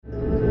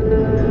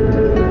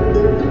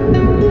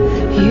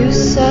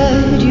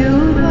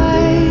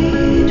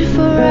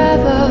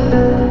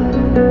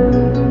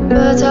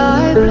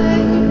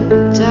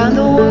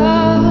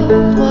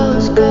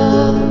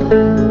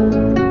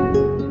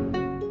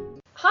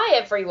Hi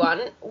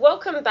everyone,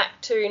 welcome back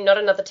to Not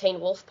Another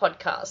Teen Wolf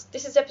podcast.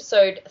 This is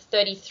episode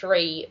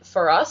 33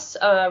 for us,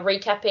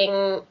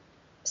 recapping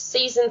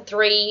season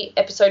 3,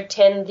 episode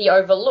 10, The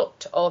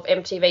Overlooked of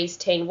MTV's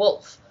Teen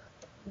Wolf.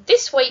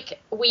 This week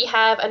we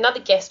have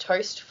another guest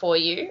host for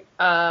you.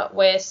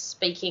 We're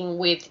speaking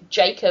with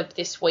Jacob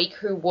this week,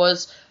 who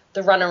was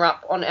the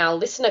runner-up on our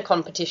listener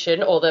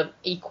competition, or the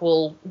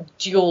equal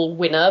dual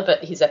winner,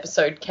 but his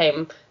episode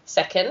came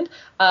second.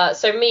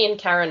 So me and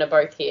Karen are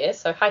both here.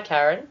 So hi,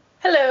 Karen.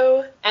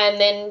 Hello. And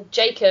then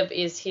Jacob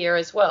is here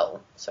as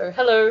well. So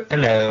hello.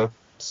 Hello.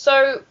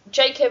 So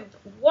Jacob,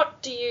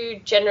 what do you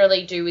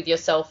generally do with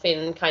yourself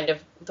in kind of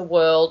the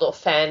world or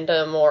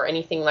fandom or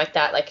anything like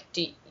that? Like,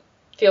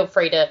 feel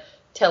free to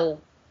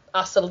tell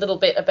us a little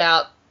bit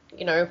about,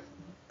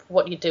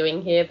 what you're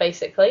doing here,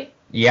 basically.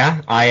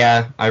 Yeah,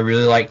 I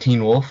really like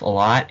Teen Wolf a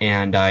lot,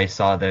 and I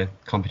saw the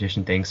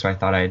competition thing, so I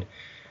thought I'd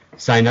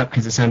sign up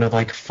because it sounded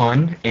like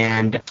fun.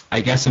 And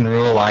I guess in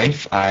real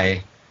life,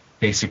 I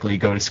basically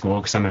go to school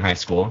because I'm in high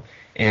school,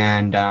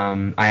 and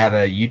I have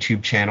a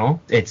YouTube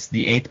channel. It's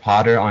The Eighth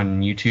Potter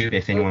on YouTube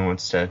if anyone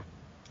wants to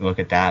look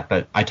at that,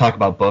 but I talk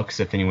about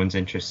books if anyone's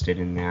interested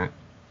in that.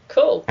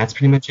 Cool. That's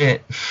pretty much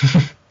it.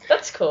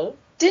 That's cool.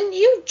 Didn't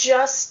you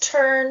just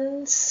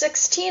turn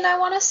 16, I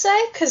want to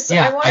say? Because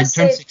Yeah, I want I to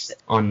turned say... 16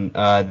 on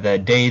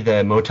the day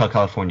the Motel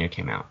California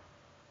came out.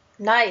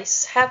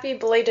 Nice. Happy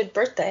belated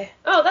birthday.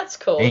 Oh, that's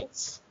cool.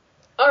 Thanks.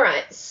 All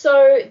right,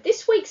 so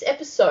this week's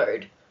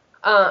episode,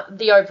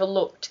 The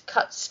Overlooked,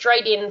 cut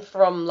straight in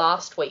from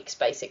last week's,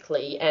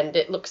 basically, and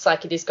it looks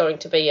like it is going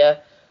to be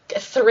a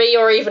 3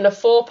 or even a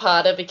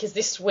 4-parter, because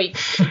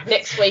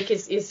next week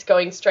is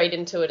going straight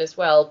into it as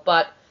well.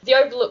 But The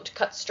Overlooked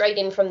cut straight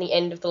in from the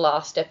end of the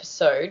last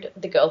episode,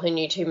 The Girl Who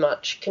Knew Too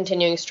Much,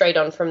 continuing straight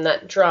on from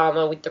that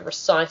drama with the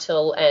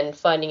recital and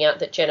finding out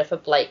that Jennifer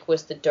Blake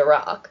was the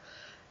Durak.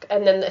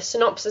 And then the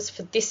synopsis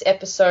for this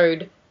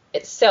episode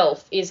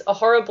itself is: a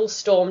horrible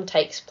storm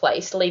takes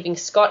place, leaving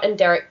Scott and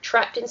Derek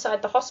trapped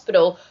inside the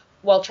hospital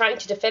while trying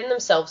to defend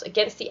themselves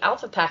against the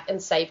Alpha Pack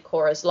and save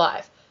Cora's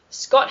life.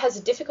 Scott has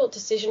a difficult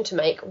decision to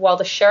make while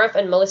the sheriff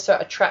and Melissa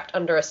are trapped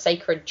under a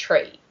sacred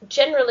tree.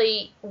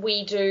 Generally,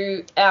 we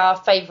do our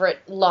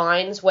favourite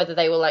lines, whether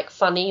they were like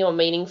funny or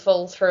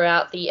meaningful,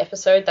 throughout the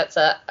episode. That's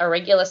a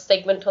regular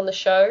segment on the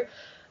show.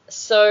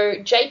 So,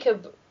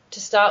 Jacob, to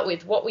start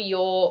with, what were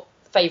your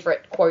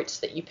favourite quotes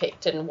that you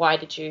picked, and why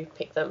did you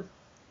pick them?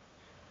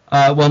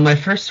 Well, my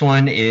first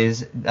one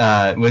is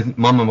with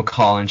Mama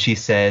McCall, and she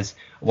says,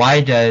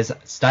 "Why does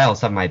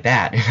Styles have my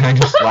bat?" And I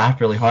just laughed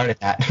really hard at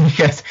that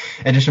because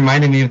it just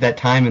reminded me of that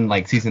time in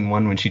like season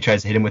 1 when she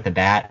tries to hit him with a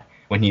bat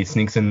when he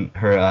sneaks in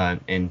her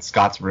in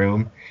Scott's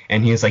room,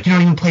 and he's like, "You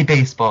don't even play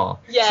baseball."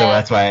 Yeah. So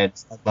that's why I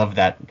love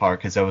that part,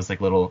 because that was like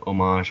little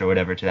homage or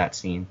whatever to that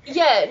scene.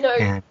 Yeah,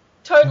 no,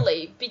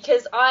 totally.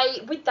 Because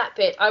with that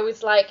bit, I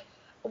was like,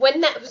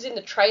 when that was in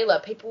the trailer,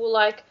 people were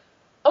like,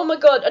 "Oh my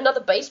god, another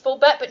baseball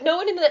bat," but no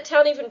one in that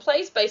town even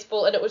plays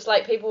baseball, and it was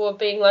like people were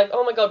being like,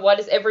 "Oh my god, why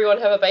does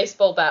everyone have a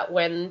baseball bat?"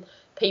 when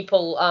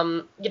people,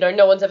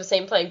 no one's ever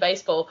seen playing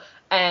baseball,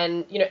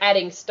 and,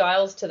 adding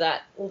Styles to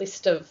that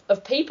list of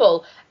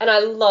people, and I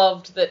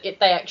loved that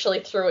they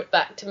actually threw it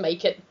back to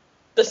make it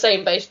the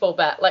same baseball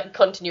bat, like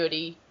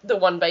continuity, the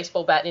one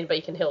baseball bat in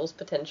Beacon Hills,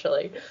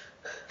 potentially.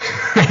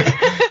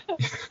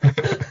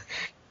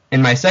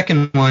 And my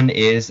second one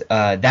is,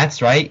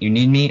 "That's right, you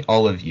need me,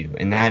 all of you."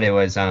 And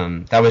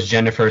that was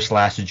Jennifer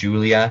 /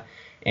 Julia.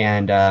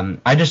 And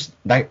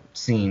that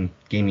scene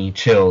gave me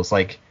chills.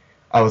 Like,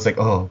 I was like,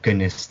 oh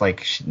goodness,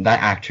 like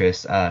that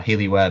actress,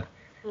 Hayley Webb,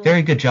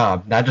 very good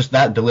job.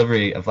 That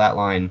delivery of that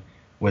line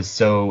was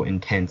so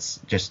intense.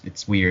 Just,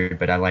 it's weird,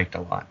 but I liked it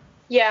a lot.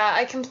 Yeah,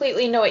 I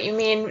completely know what you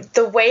mean.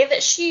 The way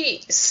that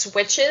she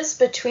switches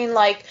between,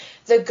 like,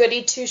 the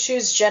goody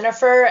two-shoes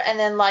Jennifer and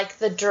then, like,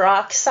 the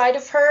Durak side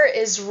of her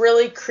is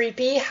really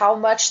creepy, how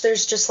much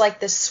there's just, like,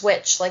 this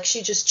switch. Like,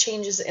 she just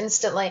changes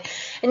instantly.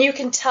 And you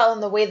can tell in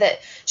the way that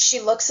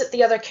she looks at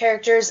the other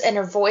characters, and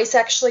her voice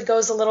actually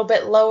goes a little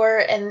bit lower,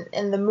 and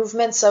the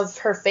movements of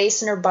her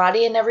face and her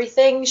body and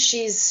everything,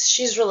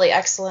 she's really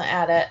excellent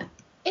at it.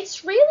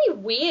 It's really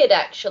weird,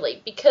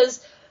 actually,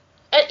 because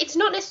it's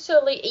not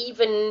necessarily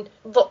even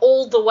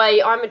all the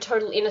way I'm a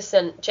total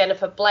innocent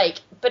Jennifer Blake,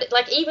 but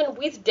even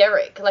with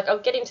Derek, I'll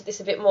get into this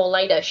a bit more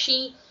later,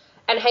 she,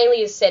 and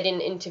Hayley has said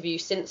in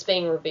interviews since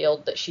being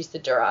revealed that she's the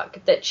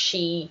Durak,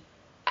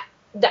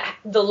 that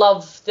the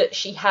love that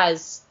she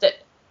has, that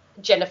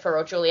Jennifer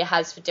or Julia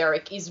has for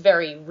Derek, is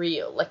very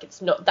real.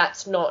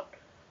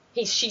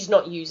 She's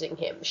not using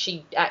him.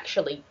 She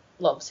actually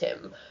loves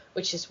him,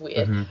 which is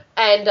weird. Mm-hmm.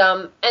 And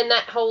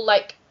that whole,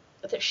 that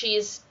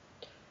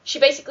she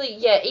basically,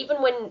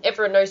 even when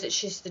everyone knows that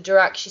she's the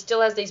Durak, she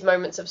still has these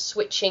moments of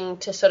switching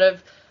to sort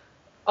of,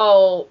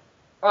 oh,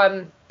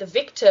 I'm the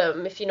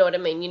victim, if you know what I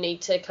mean, you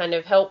need to kind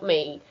of help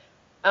me,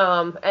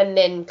 and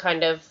then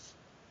kind of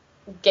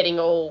getting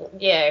all,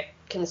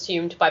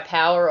 consumed by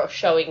power, or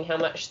showing how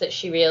much that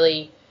she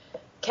really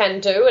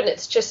can do, and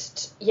it's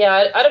just,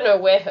 I don't know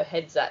where her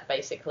head's at,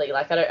 basically,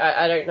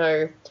 I don't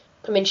know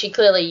I mean, she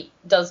clearly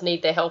does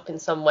need their help in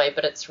some way,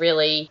 but it's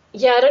really...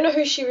 Yeah, I don't know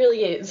who she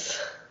really is.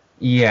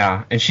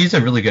 Yeah, and she's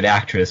a really good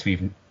actress,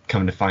 we've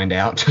come to find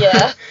out.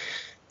 Yeah.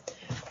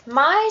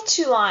 My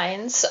 2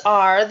 lines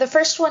are, the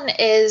first one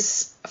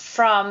is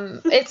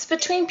it's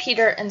between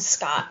Peter and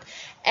Scott.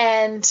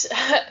 And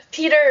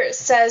Peter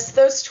says,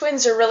 those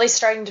twins are really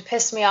starting to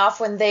piss me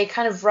off when they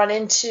kind of run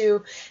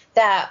into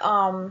that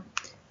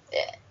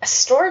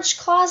storage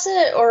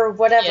closet or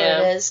whatever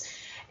it is.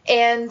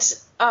 And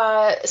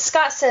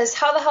Scott says,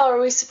 how the hell are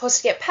we supposed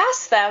to get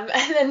past them?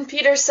 And then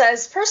Peter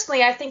says,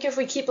 personally, I think if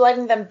we keep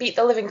letting them beat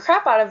the living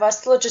crap out of us,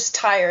 they'll just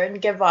tire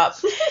and give up.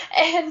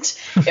 And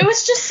it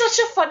was just such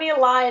a funny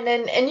line.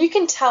 And you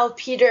can tell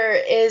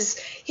Peter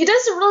he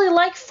doesn't really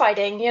like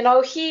fighting. You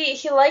know,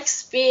 he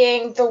likes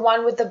being the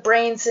one with the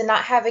brains and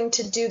not having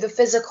to do the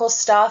physical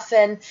stuff.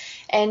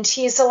 And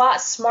he's a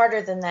lot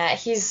smarter than that.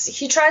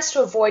 He tries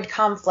to avoid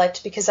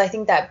conflict because I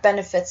think that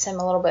benefits him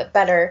a little bit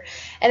better.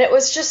 And it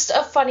was just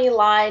a funny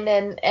line,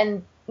 and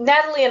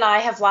Natalie and I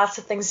have lots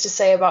of things to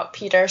say about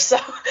Peter, so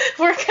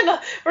we're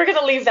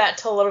gonna leave that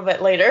till a little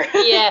bit later.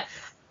 Yeah.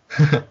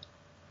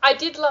 I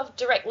did love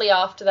directly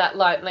after that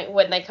line, like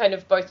when they kind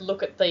of both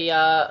look at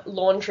the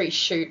laundry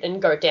chute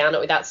and go down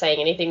it without saying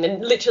anything.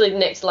 Then literally the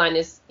next line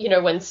is, you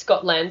know, when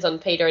Scott lands on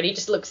Peter and he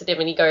just looks at him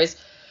and he goes,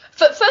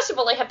 first of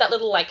all, they have that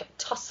little, like,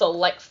 tussle,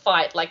 like,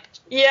 fight, like,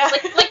 yeah,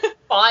 like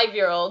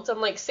 5-year-olds.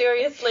 I'm like,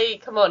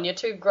 seriously? Come on, you're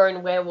 2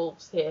 grown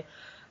werewolves here.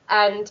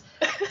 And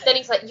then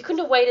he's like, you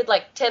couldn't have waited,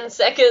 like, 10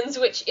 seconds,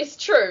 which is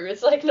true.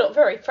 It's, like, not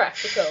very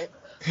practical.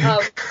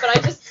 But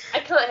I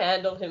can't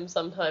handle him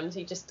sometimes.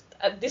 He just,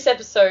 this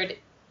episode,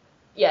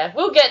 yeah,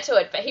 we'll get to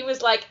it, but he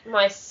was, like,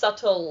 my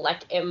subtle,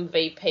 like,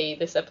 MVP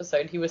this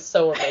episode. He was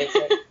so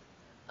amazing.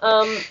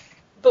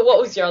 But what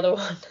was your other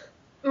one?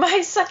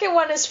 My second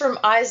one is from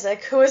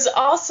Isaac, who is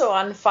also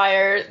on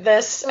fire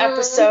this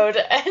episode,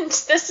 and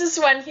this is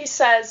when he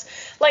says,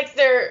 like,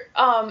 they're,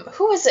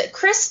 who is it?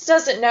 Chris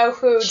doesn't know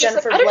who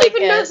Jennifer Blake is. I don't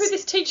even know who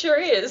this teacher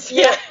is.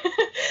 Yeah.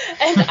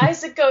 And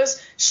Isaac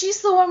goes,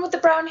 she's the one with the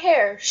brown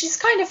hair. She's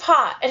kind of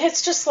hot. And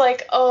it's just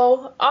like,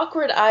 oh,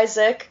 awkward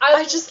Isaac.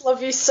 I just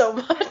love you so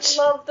much.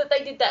 I love that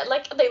they did that.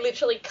 Like, they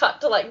literally cut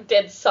to, like,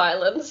 dead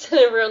silence, and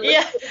everyone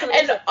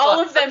and like,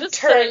 all of them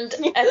turned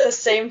at the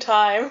same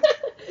time.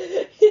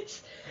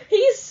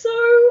 He's so...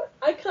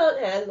 I can't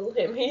handle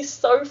him. He's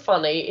so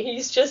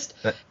funny.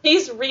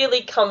 He's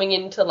really coming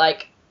into,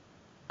 like,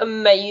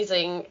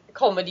 amazing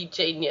comedy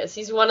genius.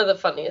 He's one of the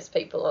funniest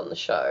people on the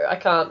show. I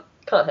can't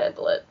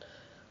handle it.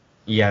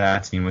 Yeah,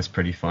 that scene was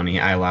pretty funny.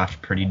 I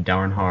laughed pretty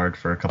darn hard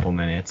for a couple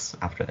minutes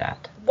after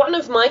that. One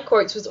of my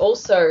quotes was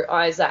also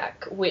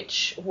Isaac,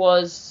 which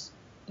was,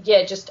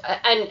 yeah, just...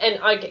 And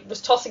I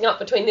was tossing up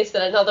between this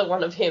and another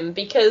one of him,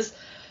 because...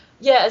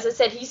 Yeah, as I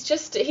said, he's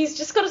just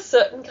got a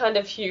certain kind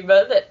of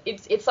humour that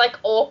it's like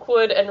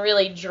awkward and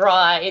really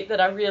dry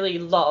that I really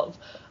love.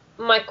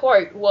 My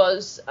quote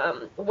was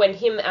when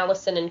him,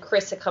 Allison, and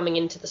Chris are coming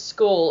into the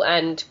school,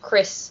 and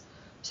Chris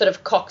sort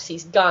of cocks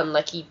his gun,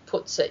 like he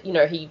puts it, you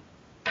know, he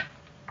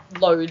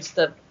loads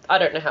the... I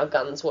don't know how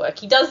guns work.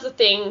 He does the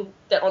thing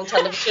that on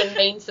television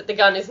means that the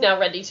gun is now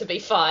ready to be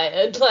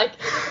fired, like,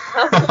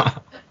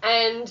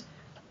 and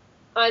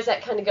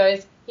Isaac kind of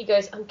goes... He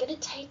goes, I'm going to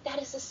take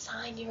that as a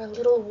sign you're a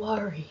little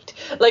worried.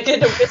 Like,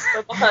 in a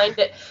whisper behind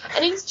it.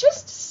 And he's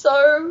just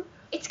so...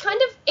 It's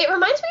kind of... It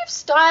reminds me of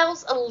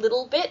Styles a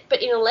little bit,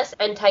 but in a less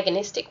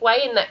antagonistic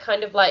way, in that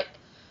kind of, like...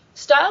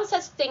 Styles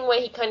has a thing where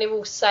he kind of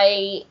will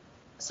say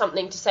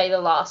something to say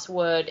the last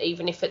word,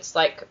 even if it's,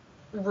 like,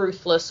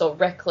 ruthless or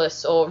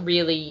reckless or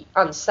really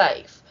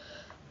unsafe.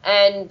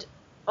 And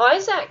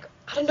Isaac,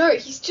 I don't know,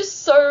 he's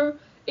just so...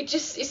 It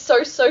just is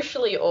so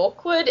socially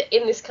awkward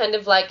in this kind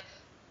of, like...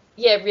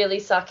 Yeah, really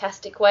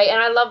sarcastic way,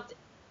 and I loved.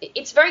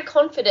 It's very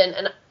confident,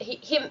 and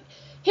him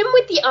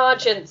with the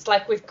Argents,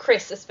 like with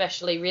Chris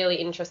especially, really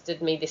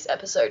interested me this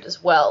episode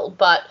as well.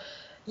 But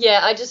yeah,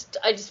 I just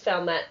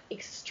found that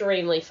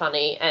extremely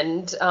funny,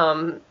 and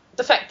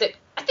the fact that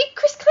I think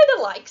Chris kind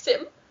of likes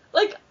him.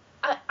 Like,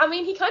 I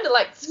mean, he kind of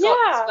likes Scott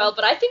as well,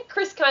 but I think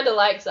Chris kind of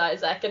likes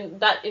Isaac, and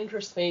that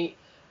interests me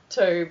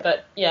too.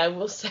 But yeah,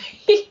 we'll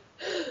see.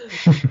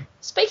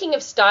 Speaking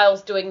of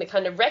Styles doing the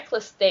kind of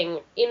reckless thing,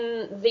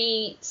 in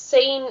the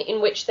scene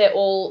in which they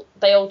all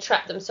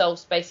trap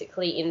themselves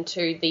basically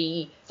into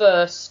the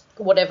first,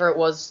 whatever it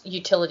was,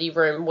 utility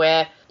room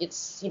where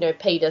it's, you know,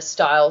 Peter,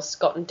 Styles,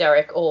 Scott and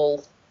Derek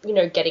all, you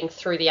know, getting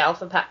through the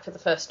Alpha Pack for the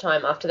first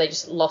time after they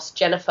just lost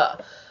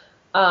Jennifer.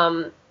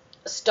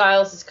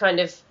 Styles is kind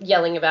of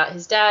yelling about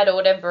his dad or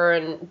whatever,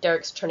 and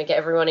Derek's trying to get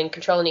everyone in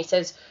control, and he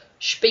says,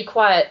 "Shh, be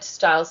quiet,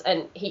 Styles."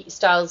 And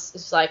Styles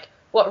is like,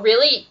 "What,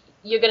 really?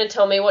 You're going to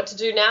tell me what to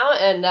do now?"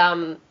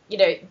 And, you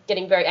know,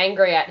 getting very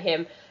angry at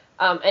him.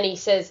 And he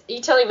says, "Are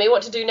you telling me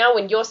what to do now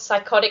when your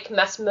psychotic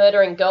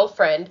mass-murdering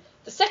girlfriend,"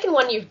 the second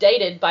one you've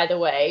dated, by the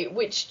way,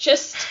 which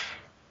just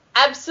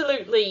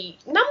absolutely,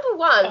 number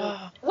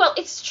one, well,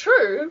 it's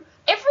true.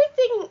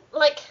 Everything,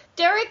 like,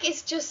 Derek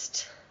is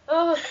just,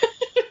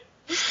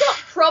 he's got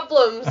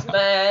problems,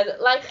 man.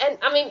 Like, and,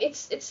 I mean,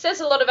 it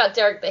says a lot about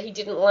Derek that he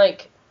didn't,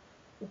 like,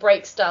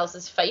 break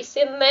Styles' face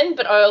in then,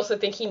 but I also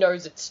think he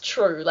knows it's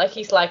true. Like,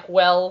 he's like,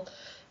 well,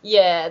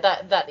 yeah,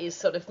 that is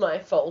sort of my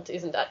fault,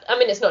 isn't that? I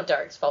mean, it's not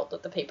Derek's fault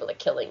that the people are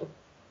killing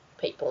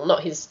people,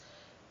 not his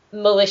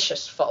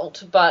malicious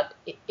fault, but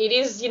it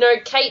is,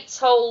 Kate's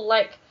whole,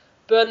 like,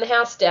 burn the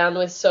house down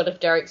was sort of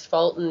Derek's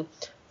fault, and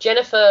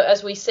Jennifer,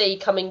 as we see,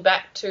 coming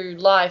back to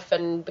life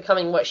and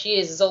becoming what she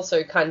is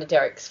also kind of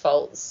Derek's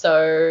fault.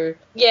 So,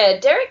 yeah,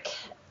 Derek,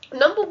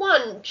 number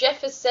one,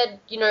 Jeff has said,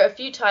 a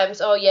few times,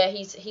 oh, yeah,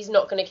 he's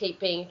not going to keep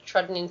being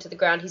trodden into the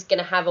ground. He's going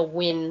to have a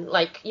win.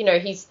 Like,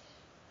 he's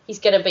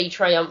going to be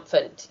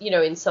triumphant,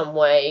 in some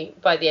way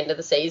by the end of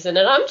the season.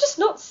 And I'm just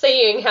not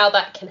seeing how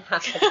that can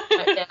happen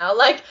right now.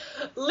 Like,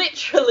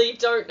 literally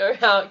don't know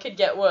how it could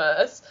get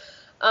worse.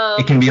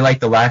 It can be like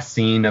the last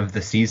scene of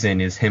the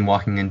season is him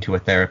walking into a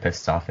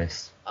therapist's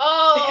office.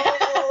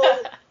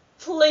 Oh,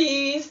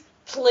 please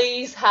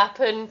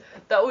happen.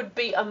 That would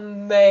be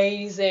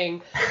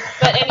amazing.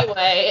 But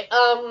anyway,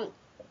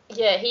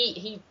 yeah,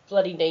 he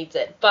bloody needs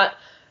it. But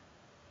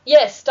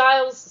yeah,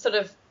 Styles sort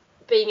of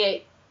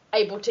being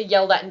able to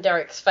yell that in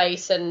Derek's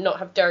face and not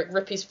have Derek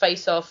rip his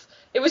face off.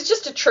 It was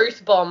just a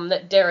truth bomb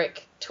that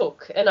Derek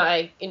took, and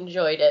I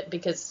enjoyed it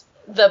because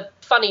the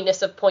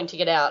funniness of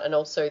pointing it out and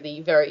also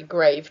the very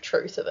grave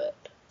truth of it.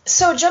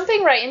 So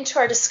jumping right into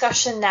our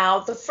discussion now,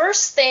 the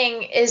first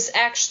thing is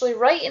actually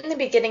right in the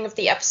beginning of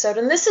the episode,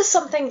 and this is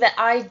something that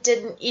I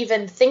didn't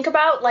even think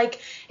about. Like,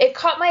 it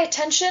caught my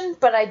attention,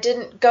 but I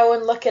didn't go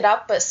and look it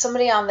up, but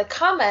somebody on the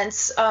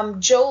comments,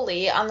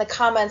 Jolie, on the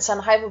comments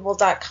on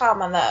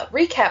Hiveable.com on the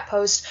recap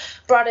post,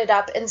 brought it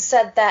up and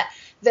said that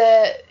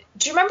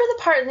do you remember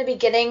the part in the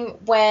beginning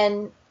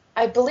when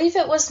I believe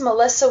it was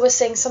Melissa was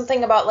saying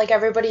something about, like,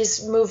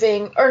 everybody's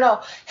moving, or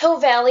no, Hill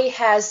Valley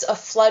has a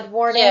flood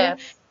warning. Yeah.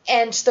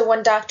 And the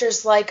one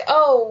doctor's like,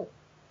 oh,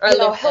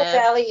 Hill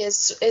Valley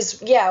is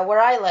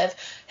where I live.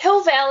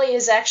 Hill Valley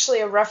is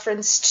actually a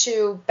reference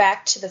to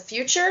Back to the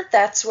Future.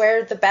 That's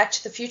where the Back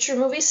to the Future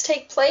movies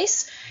take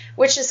place,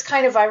 which is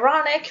kind of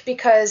ironic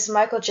because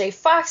Michael J.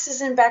 Fox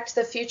is in Back to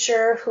the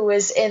Future, who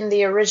is in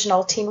the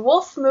original Teen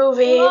Wolf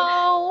movie.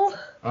 Oh.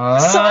 So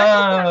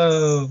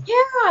that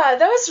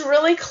was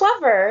really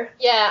clever.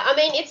 Yeah, I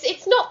mean,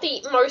 it's not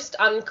the most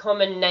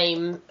uncommon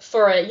name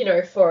for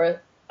a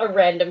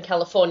random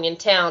Californian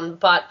town,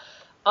 but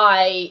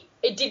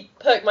it did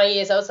perk my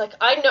ears. I was like,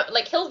 I know,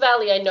 like, Hill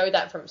Valley, I know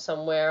that from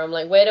somewhere. I'm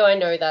like, where do I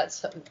know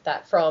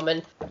that from?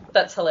 And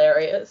that's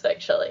hilarious,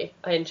 actually.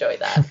 I enjoy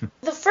that.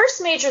 The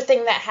first major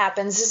thing that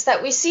happens is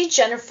that we see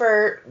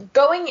Jennifer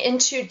going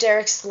into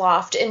Derek's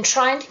loft and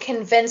trying to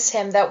convince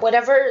him that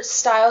whatever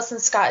Styles and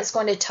Scott is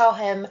going to tell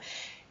him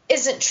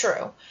isn't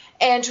true.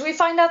 And we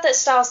find out that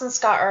Styles and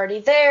Scott are already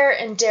there,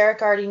 and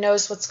Derek already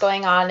knows what's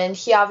going on, and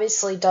he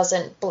obviously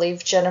doesn't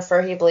believe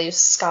Jennifer, he believes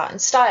Scott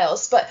and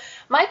Styles. But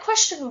my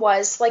question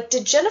was, like,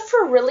 did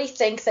Jennifer really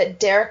think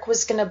that Derek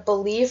was going to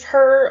believe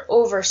her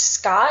over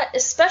Scott?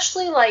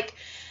 Especially, like,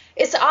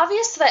 it's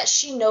obvious that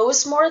she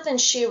knows more than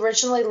she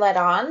originally let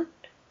on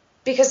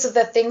because of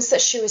the things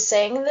that she was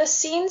saying in this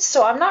scene,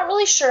 so I'm not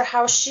really sure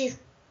how she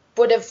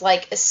would have,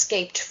 like,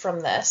 escaped from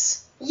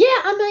this. Yeah,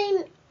 I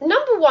mean,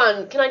 number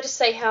one, can I just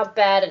say how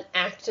bad an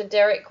actor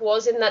Derek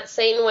was in that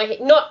scene where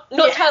not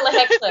Tyler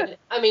Hoechlin,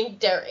 I mean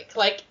Derek.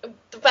 Like,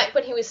 the fact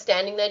when he was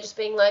standing there just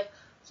being like,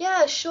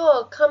 yeah,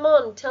 sure, come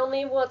on, tell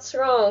me what's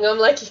wrong. I'm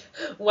like,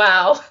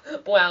 wow,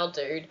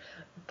 dude.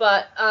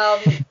 But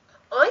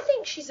I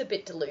think she's a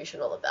bit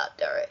delusional about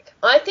Derek.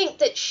 I think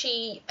that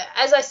she,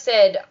 as I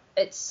said,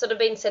 it's sort of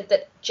been said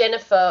that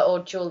Jennifer or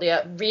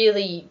Julia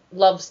really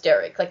loves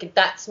Derek. Like,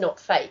 that's not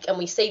fake. And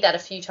we see that a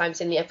few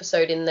times in the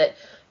episode in that,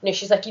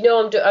 she's like,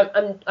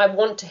 I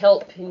want to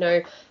help,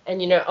 and,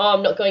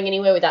 I'm not going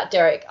anywhere without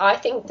Derek. I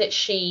think that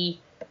she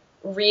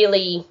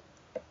really,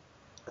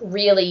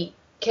 really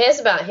cares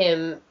about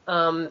him,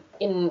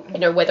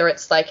 whether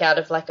it's like out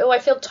of like, oh, I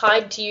feel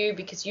tied to you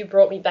because you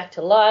brought me back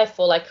to life,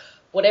 or like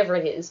whatever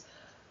it is.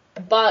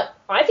 But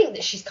I think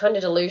that she's kind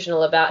of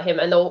delusional about him,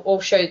 and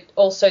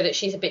also that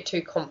she's a bit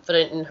too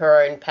confident in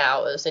her own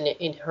powers and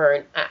in her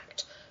own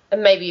act.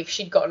 And maybe if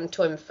she'd gotten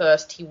to him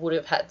first, he would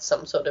have had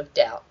some sort of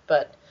doubt.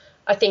 But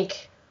I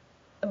think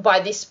by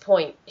this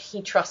point,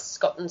 he trusts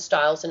Scott and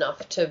Styles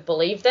enough to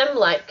believe them,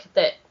 like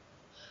that,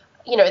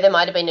 there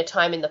might have been a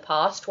time in the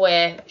past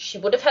where she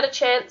would have had a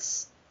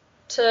chance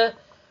to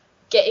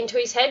get into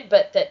his head,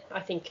 but that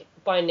I think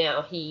by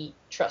now he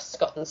trusts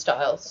Scott and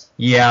Styles.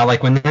 Yeah,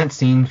 like when that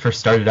scene first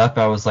started up,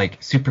 I was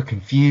like super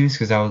confused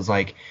because I was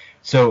like,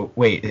 so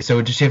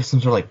did she have some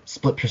sort of like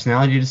split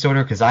personality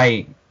disorder? Because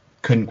I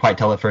couldn't quite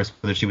tell at first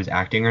whether she was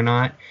acting or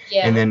not.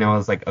 Yeah. And then I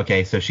was like,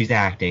 okay, so she's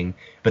acting.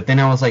 But then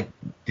I was like,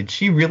 did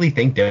she really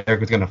think Derek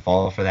was going to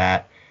fall for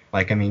that?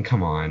 Like, I mean,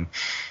 come on.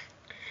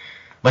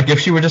 Like,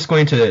 if she were just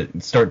going to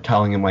start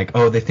telling him, like,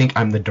 oh, they think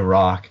I'm the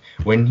Duroc,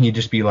 wouldn't he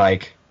just be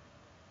like,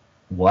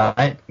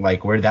 what?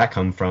 Like, where did that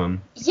come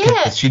from? Yeah.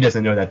 Because she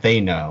doesn't know that they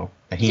know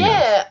that he knows.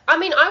 Yeah, I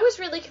mean, I was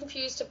really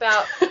confused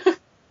about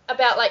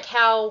like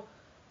how,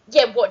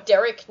 what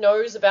Derek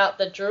knows about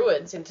the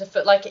Druids,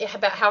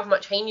 about how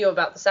much he knew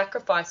about the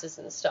sacrifices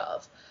and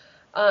stuff.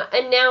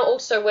 And now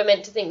also we're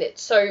meant to think that,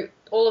 so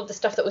all of the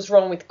stuff that was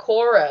wrong with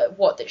Cora,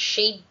 that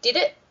she did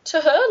it to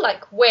her?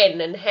 Like,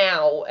 when and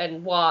how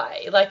and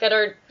why? Like, I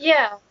don't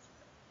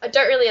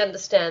really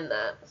understand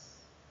that.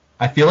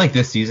 I feel like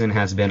this season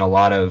has been a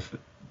lot of,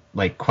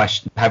 like,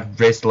 have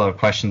raised a lot of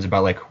questions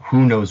about, like,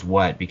 who knows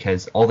what,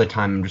 because all the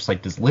time I'm just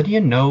like, does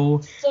Lydia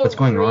know what's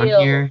going on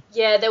here?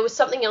 Yeah, there was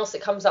something else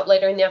that comes up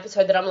later in the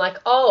episode that I'm like,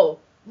 oh,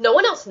 no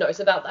one else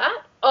knows about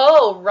that?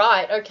 Oh,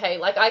 right, okay.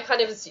 Like, I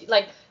kind of,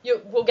 like,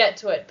 we'll get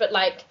to it, but,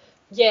 like,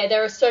 yeah,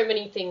 there are so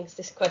many things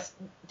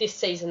this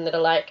season that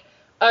are like,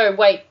 oh,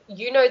 wait,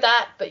 you know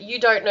that, but you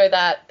don't know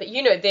that, but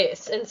you know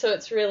this. And so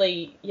it's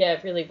really,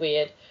 really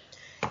weird.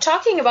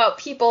 Talking about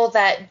people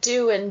that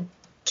do and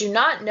do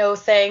not know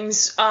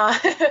things, Mama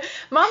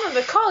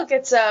McCall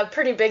gets a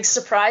pretty big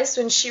surprise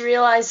when she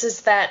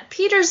realizes that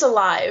Peter's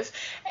alive.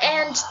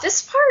 And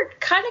this part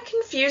kind of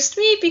confused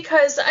me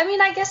because, I mean,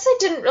 I guess I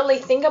didn't really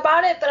think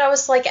about it, but I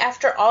was like,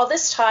 after all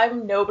this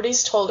time,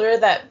 nobody's told her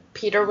that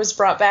Peter was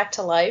brought back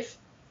to life.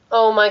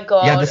 Oh my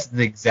god. Yeah, this is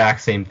the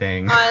exact same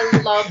thing.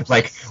 I loved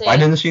like, this scene. Why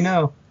didn't she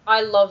know?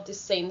 I loved this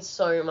scene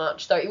so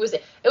much, though. It was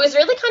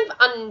really kind of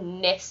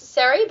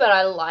unnecessary, but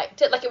I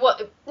liked it. Like, it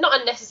was not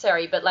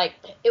unnecessary, but, like,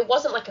 it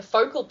wasn't, like, a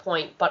focal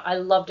point, but I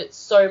loved it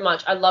so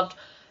much. I loved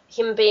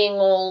him being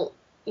all,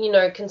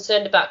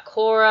 concerned about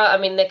Cora. I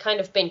mean, they've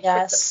kind of been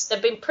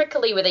they've been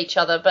prickly with each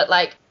other, but,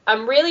 like,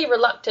 I'm really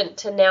reluctant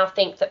to now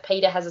think that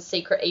Peter has a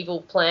secret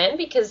evil plan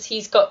because he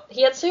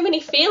had so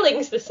many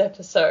feelings this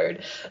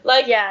episode.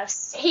 Like,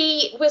 yes,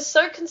 he was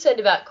so concerned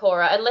about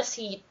Cora, unless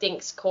he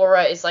thinks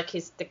Cora is like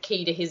the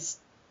key to his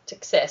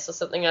success or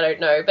something, I don't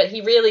know. But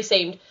he really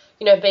seemed,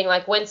 being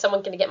like, when's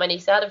someone going to get my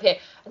niece out of here?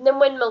 And then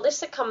when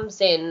Melissa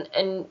comes in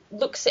and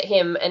looks at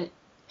him and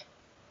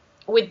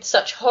with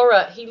such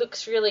horror, he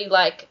looks really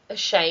like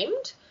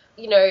ashamed,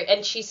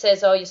 and she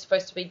says, oh, you're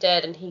supposed to be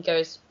dead. And he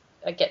goes,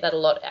 I get that a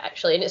lot,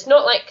 actually. And it's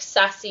not, like,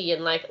 sassy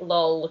and, like,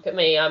 lol, look at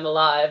me, I'm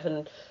alive,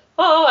 and,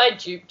 oh, I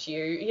duped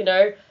you,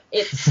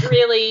 It's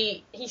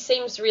really, he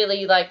seems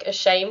really, like,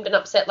 ashamed and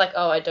upset, like,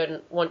 oh, I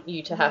don't want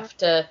you to have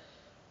to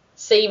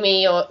see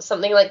me or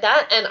something like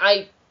that.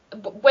 And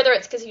whether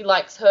it's because he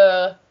likes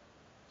her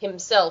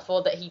himself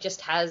or that he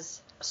just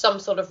has some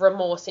sort of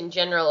remorse in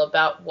general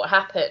about what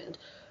happened,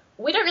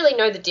 we don't really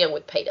know the deal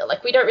with Peter.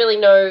 Like, we don't really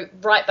know,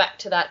 right back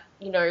to that,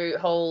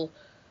 whole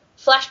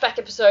flashback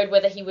episode,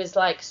 whether he was,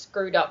 like,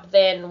 screwed up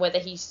then, whether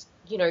he's,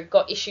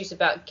 got issues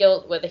about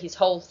guilt, whether his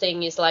whole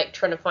thing is, like,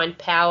 trying to find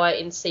power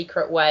in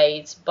secret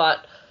ways.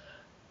 But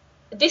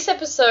this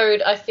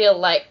episode, I feel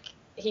like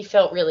he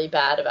felt really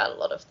bad about a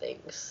lot of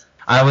things.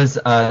 I was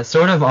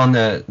sort of on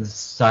the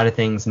side of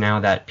things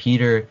now that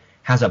Peter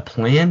has a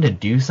plan to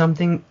do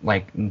something,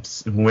 like,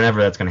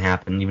 whenever that's going to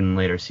happen, even in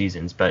later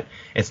seasons. But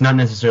it's not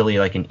necessarily,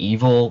 like, an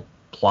evil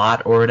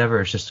plot or whatever.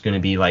 It's just going to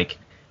be, like,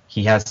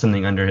 he has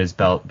something under his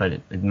belt, but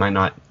it might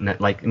not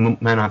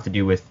have to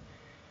do with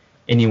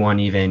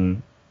anyone,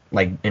 even,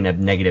 like, in a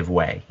negative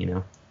way,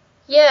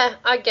 Yeah,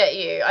 I get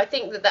you. I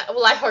think that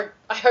well, I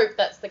hope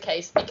that's the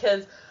case,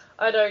 because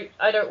I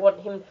don't want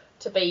him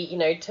to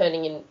be,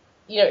 turning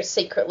in,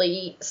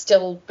 secretly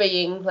still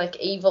being, like,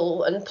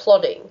 evil and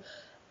plotting.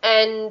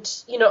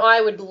 And,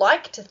 I would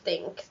like to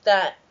think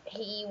that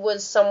he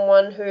was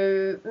someone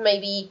who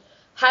maybe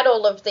had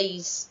all of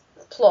these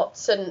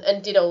plots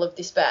and did all of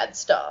this bad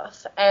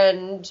stuff,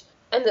 and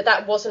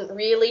that wasn't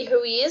really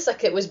who he is.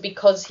 Like, it was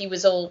because he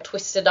was all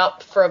twisted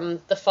up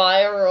from the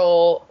fire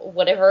or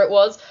whatever it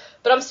was.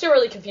 But I'm still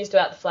really confused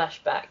about the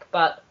flashback.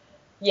 But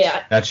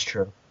yeah, that's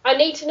true. I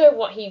need to know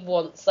what he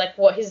wants, like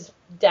what his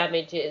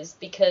damage is,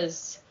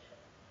 because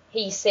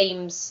he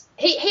seems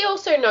he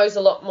also knows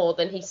a lot more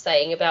than he's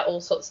saying about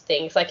all sorts of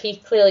things. Like, he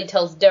clearly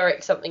tells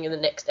Derek something in the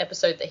next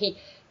episode that he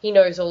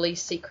knows all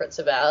these secrets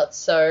about.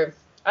 So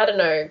I don't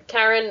know.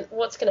 Karen,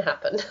 what's going to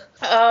happen?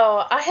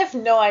 Oh, I have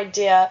no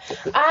idea.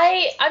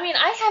 I mean,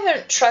 I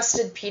haven't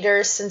trusted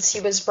Peter since he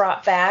was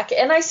brought back,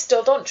 and I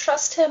still don't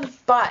trust him,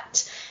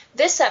 but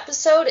this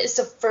episode is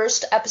the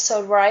first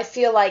episode where I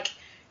feel like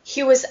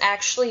he was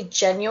actually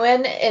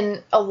genuine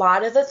in a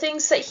lot of the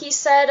things that he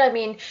said. I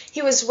mean,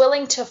 he was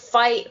willing to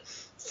fight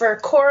for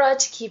Cora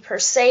to keep her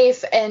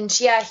safe, and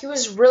yeah, he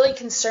was really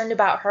concerned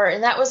about her,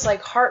 and that was,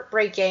 like,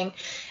 heartbreaking.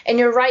 And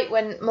you're right,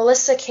 when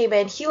Melissa came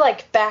in, he,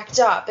 like, backed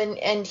up,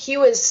 and he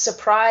was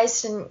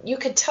surprised, and you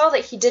could tell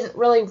that he didn't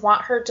really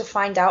want her to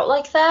find out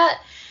like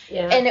that.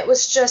 Yeah. And it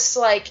was just,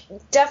 like,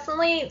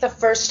 definitely the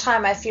first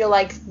time I feel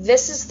like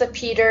this is the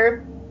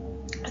Peter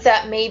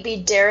that maybe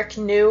Derek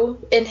knew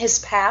in his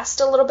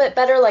past a little bit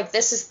better. Like,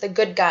 this is the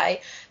good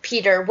guy,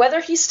 Peter. Whether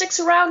he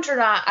sticks around or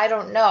not, I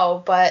don't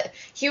know, but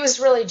he was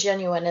really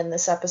genuine in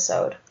this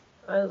episode.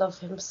 I love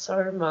him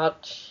so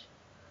much.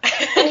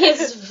 And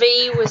his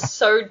V was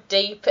so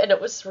deep, and it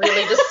was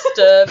really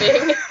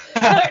disturbing.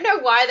 I don't know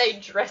why they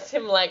dress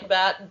him like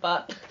that,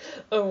 but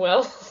oh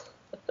well.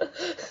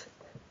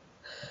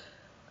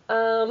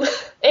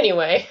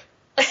 Anyway,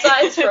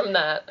 aside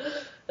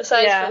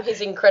from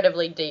his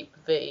incredibly deep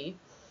V.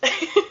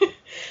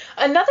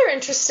 Another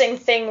interesting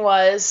thing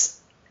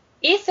was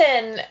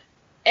Ethan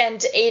and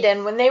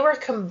Aiden, when they were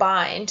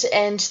combined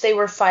and they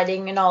were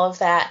fighting and all of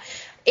that,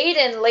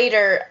 Aiden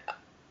later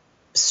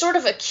sort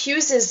of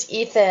accuses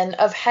Ethan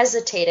of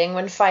hesitating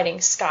when fighting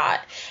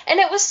Scott. And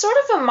it was sort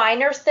of a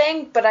minor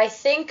thing, but I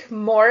think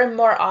more and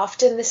more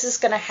often this is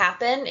going to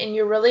happen, and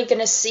you're really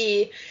going to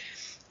see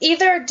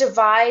either a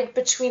divide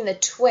between the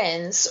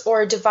twins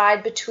or a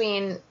divide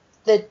between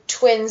the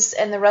twins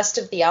and the rest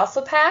of the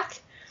Alpha Pack.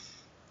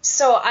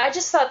 So I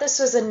just thought this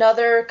was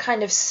another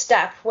kind of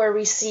step where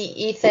we see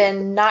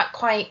Ethan not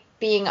quite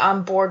being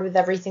on board with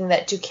everything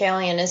that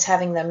Deucalion is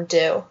having them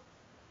do.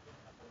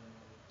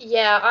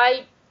 Yeah,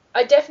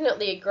 I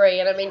definitely agree.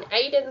 And I mean,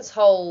 Aiden's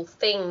whole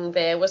thing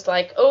there was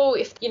like, oh,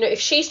 if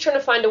she's trying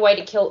to find a way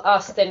to kill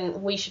us,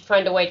 then we should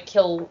find a way to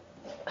kill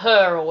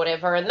her or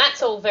whatever. And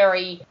that's all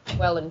very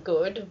well and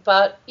good,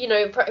 but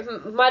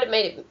it might have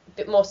made it a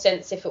bit more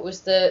sense if it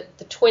was the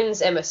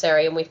twins'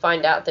 emissary and we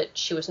find out that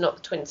she was not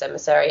the twins'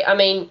 emissary. I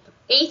mean,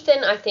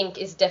 Ethan, I think,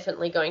 is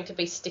definitely going to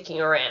be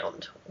sticking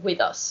around with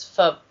us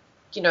for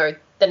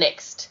the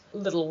next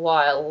little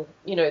while.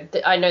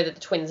 I know that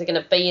the twins are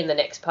going to be in the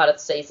next part of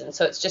the season,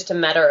 so it's just a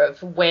matter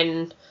of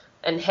when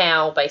and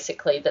how,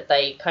 basically, that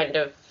they kind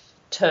of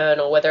turn,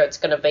 or whether it's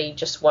going to be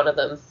just one of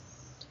them.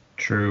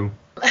 True.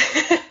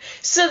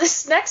 So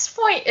this next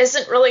point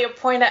isn't really a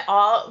point at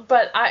all,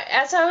 but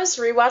as I was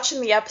rewatching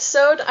the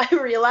episode, I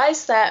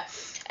realized that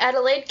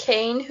Adelaide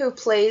Kane, who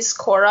plays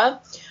Cora,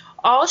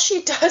 all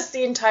she does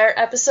the entire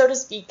episode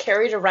is be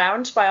carried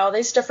around by all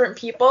these different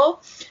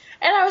people.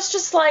 And I was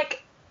just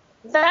like,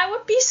 that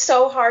would be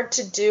so hard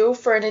to do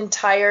for an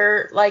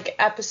entire,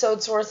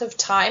 episode's worth of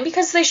time,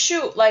 because they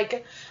shoot,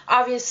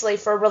 obviously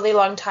for a really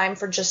long time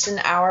for just an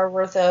hour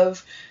worth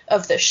of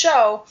the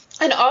show,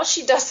 and all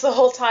she does the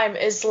whole time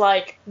is,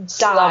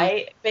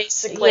 die,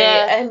 basically,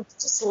 and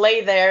just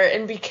lay there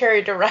and be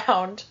carried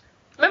around.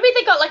 Maybe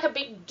they got, a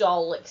big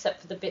doll,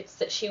 except for the bits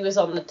that she was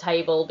on the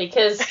table,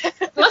 because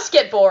it must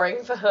get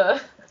boring for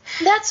her.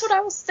 That's what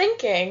I was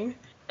thinking.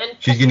 And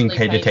she's getting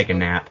paid to take a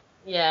nap.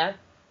 Yeah.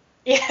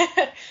 Yeah,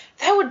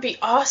 that would be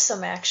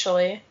awesome,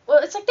 actually.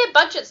 Well, it's like their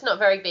budget's not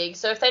very big,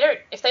 so if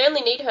they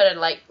only need her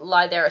to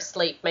lie there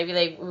asleep, maybe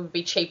they would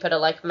be cheaper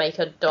to make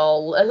a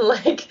doll and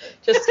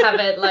just have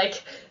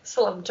it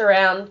slumped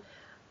around.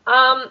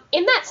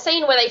 In that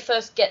scene where they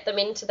first get them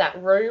into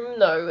that room,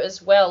 though, as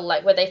well,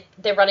 where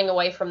they're running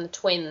away from the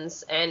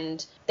twins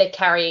and they're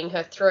carrying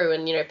her through,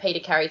 and Peter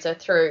carries her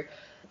through.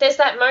 There's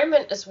that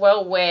moment as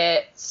well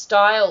where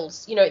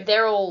Styles,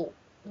 they're all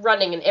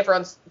running and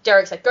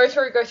Derek's like, go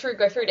through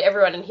to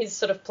everyone, and his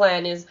sort of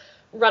plan is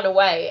run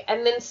away,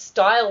 and then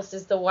Styles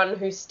is the one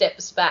who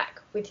steps back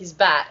with his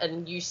bat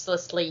and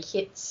uselessly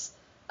hits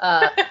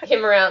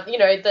him around,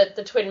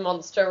 the twin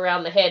monster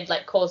around the head,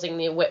 causing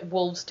the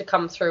wolves to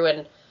come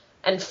through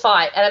and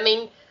fight. And I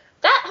mean,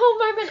 that whole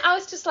moment, I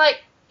was just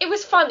like, it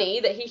was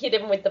funny that he hit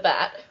him with the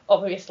bat,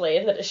 obviously,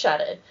 and that it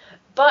shattered,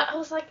 but I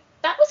was like,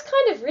 that was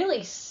kind of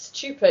really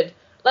stupid.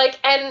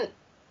 And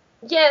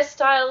yeah,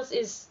 Styles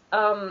is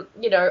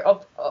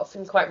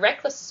often quite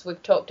reckless, as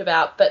we've talked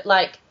about, but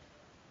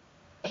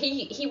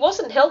he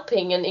wasn't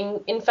helping,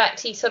 and in fact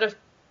he sort of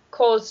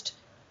caused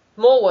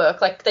more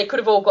work. They could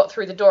have all got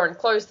through the door and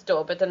closed the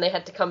door, but then they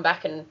had to come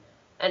back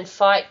and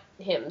fight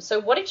him. So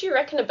what did you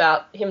reckon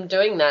about him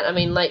doing that? I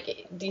mean,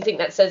 do you think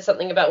that says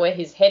something about where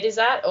his head is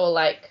at,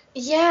 or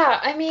Yeah,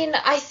 I mean,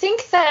 I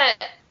think that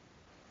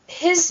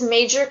his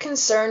major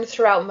concern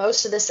throughout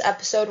most of this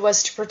episode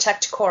was to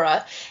protect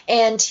Cora,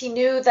 and he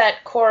knew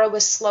that Cora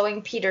was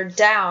slowing Peter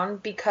down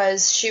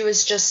because she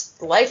was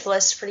just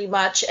lifeless pretty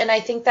much, and I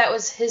think that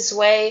was his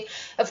way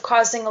of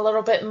causing a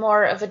little bit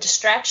more of a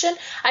distraction.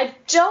 I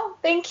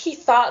don't think he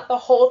thought the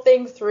whole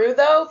thing through,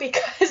 though,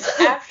 because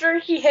after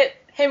he hit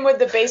him with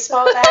the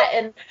baseball bat,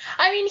 and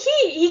I mean,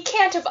 he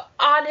can't have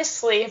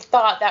honestly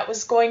thought that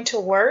was going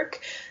to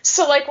work,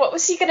 so what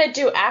was he gonna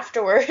do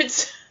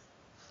afterwards?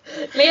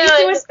 Maybe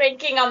he was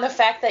banking on the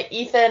fact that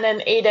Ethan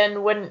and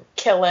Aiden wouldn't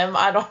kill him.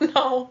 I don't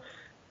know.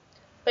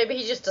 Maybe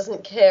he just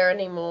doesn't care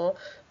anymore.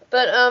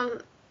 But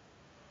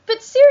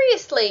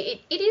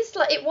seriously,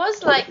 it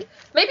was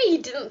maybe he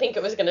didn't think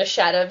it was going to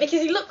shatter,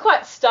 because he looked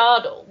quite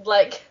startled.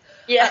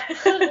 Yeah.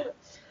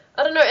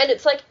 I don't know. And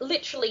it's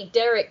literally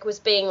Derek was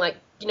being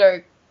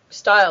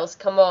Styles,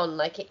 come on.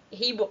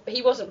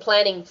 He wasn't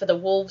planning for the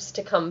wolves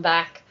to come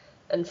back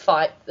and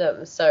fight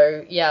them.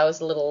 So yeah, I was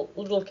a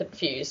little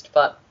confused,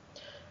 but.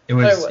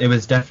 It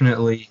was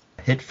definitely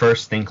hit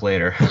first, think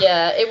later.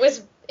 Yeah, it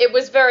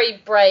was very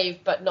brave,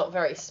 but not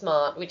very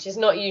smart, which is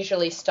not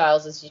usually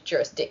Styles'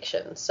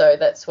 jurisdiction, so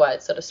that's why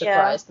it sort of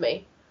surprised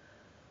me.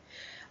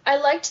 I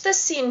liked this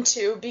scene,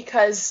 too,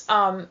 because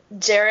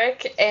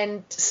Derek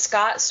and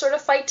Scott sort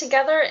of fight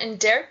together, and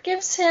Derek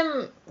gives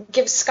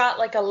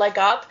Scott, a leg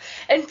up,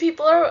 and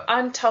people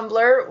on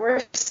Tumblr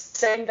were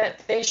saying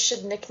that they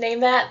should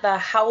nickname that the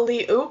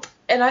Howley Oop,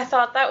 and I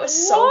thought that was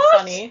so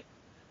funny.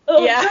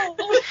 Oh, yeah.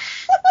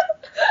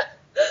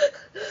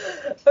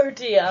 Oh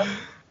dear.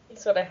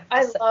 That's what I have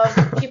to say. I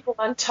love people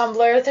on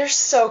Tumblr. They're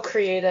so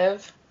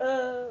creative.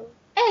 And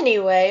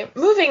Anyway,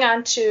 moving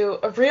on to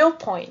a real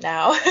point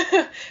now,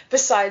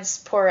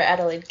 besides poor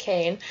Adelaide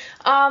Kane.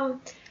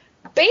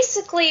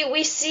 Basically,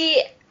 we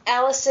see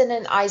Allison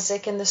and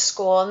Isaac in the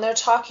school, and they're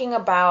talking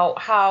about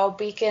how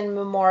Beacon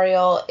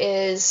Memorial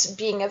is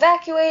being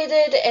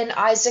evacuated, and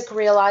Isaac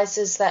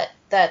realizes that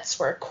that's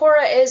where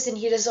Cora is, and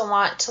he doesn't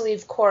want to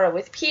leave Cora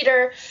with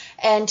Peter,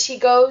 and he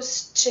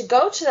goes to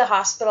the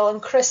hospital,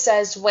 and Chris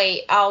says,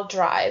 wait, I'll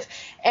drive.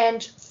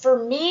 And for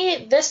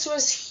me, this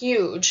was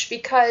huge,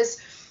 because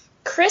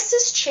Chris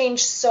has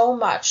changed so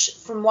much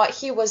from what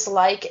he was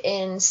like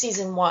in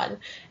season 1.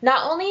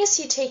 Not only is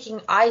he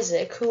taking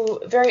Isaac, who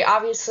very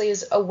obviously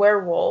is a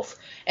werewolf,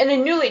 and a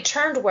newly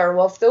turned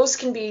werewolf, those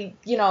can be,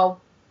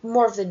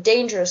 more of the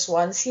dangerous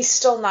ones. He's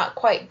still not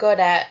quite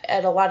good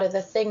at a lot of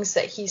the things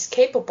that he's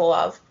capable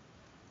of.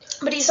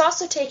 But he's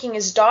also taking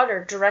his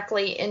daughter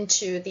directly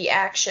into the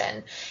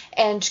action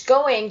and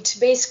going to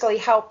basically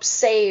help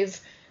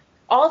save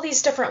all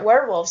these different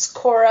werewolves,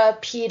 Cora,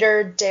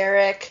 Peter,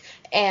 Derek,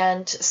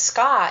 and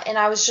Scott. And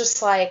I was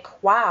just like,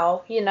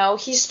 wow,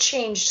 he's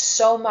changed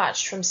so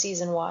much from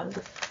season 1.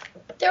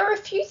 There are a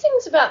few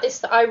things about this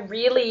that I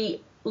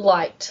really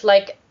liked,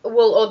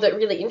 or that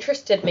really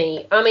interested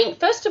me. I mean,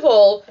 first of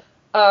all,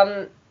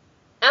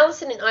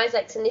 Allison and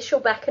Isaac's initial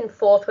back and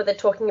forth where they're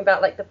talking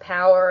about, the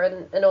power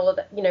and all of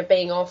that,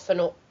 being off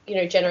and,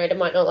 generator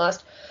might not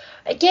last.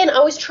 Again,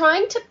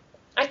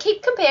 I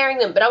keep comparing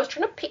them, but I was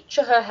trying to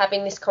picture her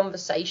having this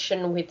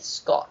conversation with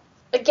Scott.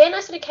 Again, I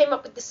sort of came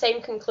up with the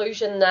same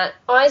conclusion that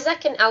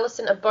Isaac and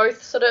Allison are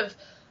both sort of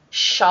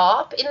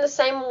sharp in the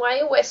same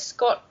way where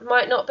Scott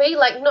might not be.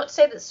 Not to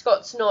say that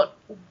Scott's not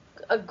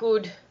a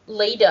good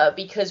leader,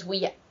 because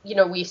we're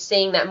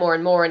seeing that more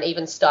and more, and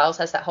even Styles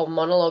has that whole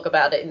monologue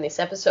about it in this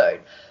episode.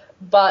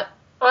 But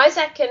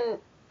Isaac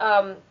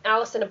and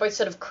Allison are both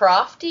sort of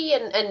crafty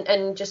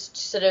and just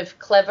sort of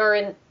clever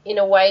in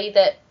a way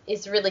that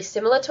is really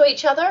similar to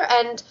each other,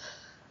 and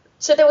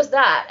so there was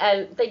that,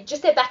 and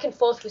their back and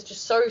forth was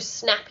just so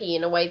snappy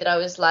in a way that I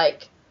was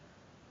like,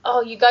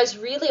 oh, you guys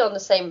really on the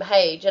same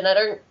page, and I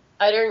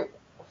don't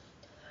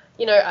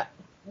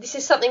this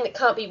is something that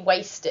can't be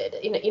wasted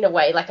in a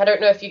way. I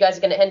don't know if you guys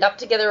are going to end up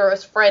together or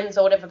as friends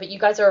or whatever, but you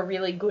guys are a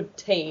really good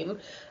team.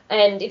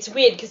 And it's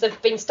weird because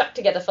they've been stuck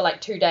together for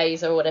 2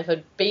 days or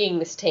whatever, being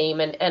this team,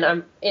 and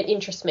it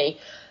interests me.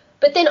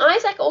 But then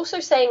Isaac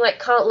also saying,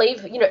 can't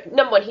leave,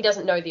 number one, he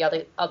doesn't know the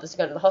others are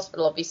going to the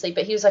hospital, obviously,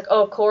 but he was like,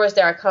 oh, Cora's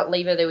there, I can't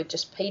leave her there with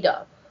just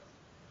Peter.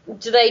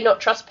 Do they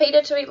not trust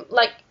Peter to be,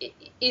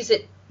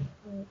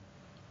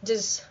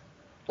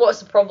 what's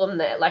the problem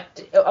there?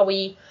 Are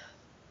we,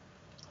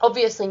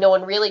 obviously no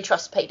one really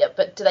trusts Peter,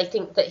 but do they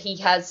think that he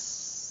has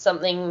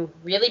something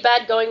really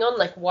bad going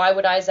on? Why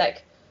would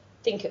Isaac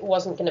think it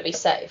wasn't going to be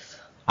safe?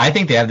 I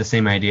think they have the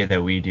same idea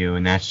that we do,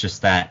 and that's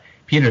just that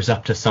Peter's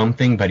up to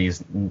something, but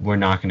we're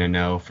not going to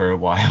know for a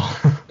while.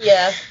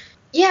 Yeah.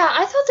 Yeah,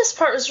 I thought this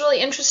part was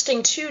really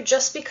interesting, too,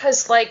 just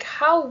because,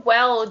 how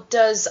well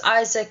does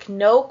Isaac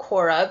know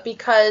Cora?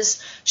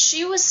 Because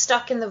she was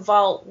stuck in the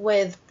vault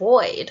with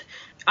Boyd.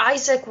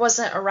 Isaac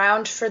wasn't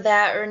around for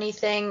that or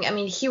anything. I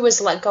mean, he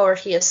was let go or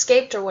he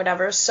escaped or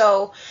whatever,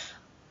 so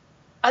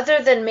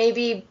other than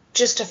maybe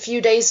just a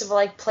few days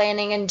of,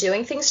 planning and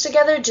doing things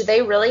together, do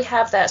they really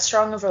have that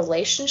strong of a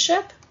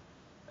relationship?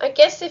 I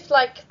guess if,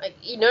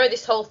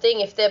 this whole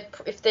thing, if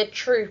they're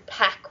true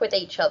pack with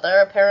each other,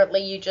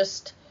 apparently you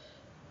just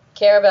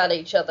care about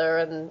each other,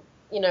 and,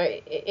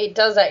 it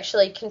does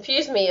actually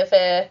confuse me a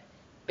fair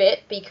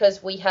bit,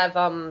 because we have,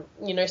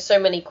 so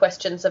many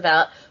questions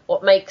about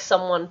what makes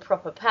someone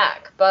proper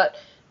pack, but,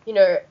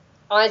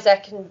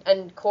 Isaac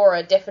and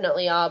Cora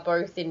definitely are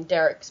both in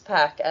Derek's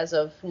pack as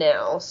of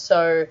now,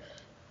 so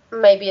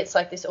maybe it's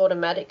this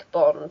automatic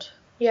bond.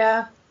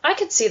 Yeah, I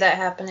could see that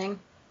happening.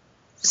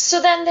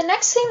 So then the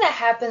next thing that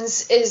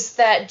happens is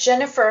that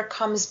Jennifer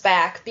comes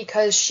back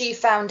because she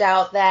found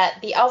out that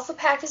the Alpha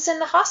Pack is in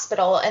the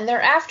hospital and they're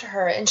after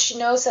her, and she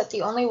knows that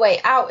the only way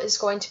out is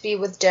going to be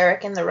with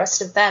Derek and the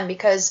rest of them,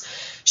 because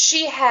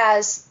she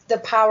has the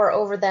power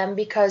over them,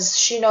 because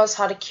she knows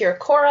how to cure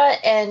Cora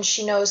and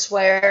she knows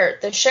where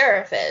the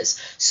sheriff is.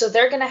 So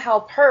they're going to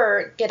help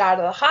her get out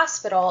of the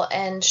hospital,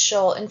 and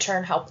she'll in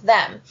turn help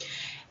them.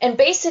 And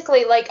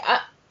basically,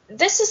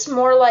 this is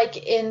more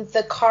in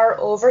the car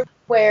over,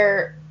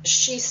 where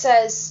she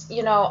says,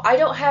 I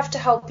don't have to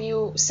help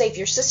you save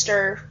your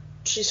sister.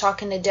 She's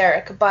talking to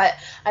Derek, but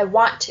I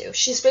want to.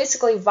 She's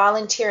basically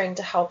volunteering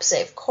to help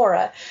save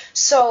Cora.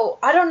 So,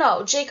 I don't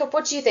know. Jacob,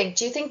 what do you think?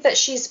 Do you think that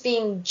she's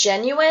being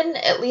genuine,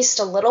 at least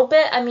a little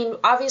bit? I mean,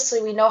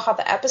 obviously we know how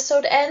the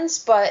episode ends,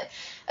 but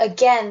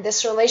again,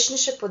 this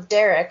relationship with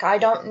Derek, I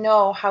don't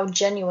know how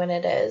genuine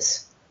it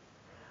is.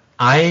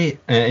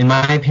 In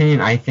my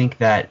opinion, I think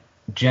that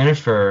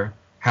Jennifer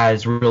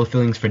has real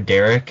feelings for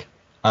Derek,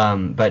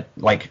 but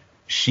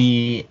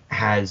she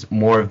has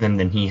more of them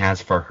than he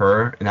has for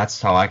her, and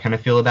that's how I kind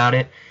of feel about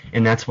it.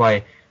 And that's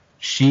why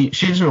she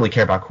doesn't really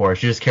care about Cora.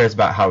 She just cares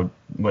about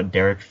what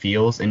Derek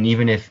feels, and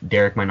even if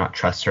Derek might not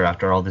trust her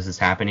after all this is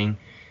happening,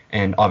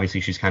 and obviously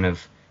she's kind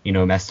of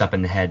messed up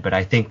in the head. But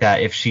I think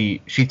that if she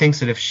thinks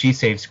that if she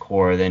saves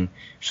Cora, then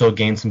she'll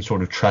gain some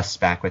sort of trust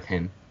back with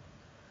him.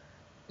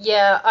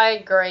 Yeah, I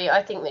agree.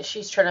 I think that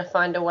she's trying to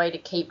find a way to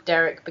keep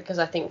Derek because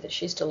I think that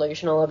she's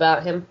delusional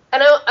about him.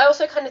 And I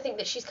also kind of think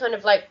that she's kind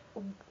of like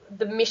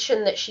the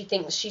mission that she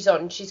thinks she's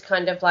on. She's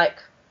kind of like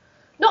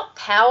not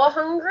power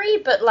hungry,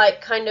 but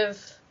like kind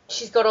of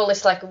she's got all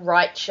this like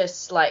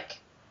righteous like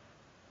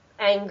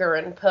anger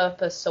and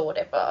purpose or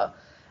whatever.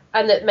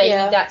 And that maybe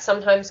that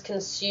sometimes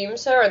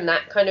consumes her and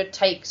that kind of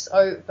takes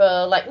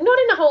over, like not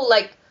in a whole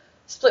like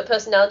split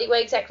personality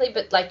way exactly,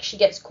 but like she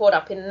gets caught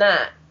up in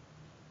that.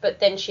 But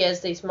then she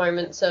has these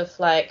moments of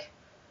like,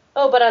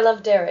 oh, but I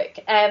love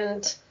Derek.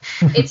 And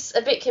it's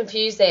a bit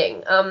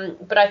confusing.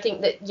 But I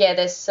think that,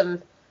 there's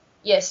some,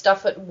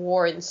 stuff at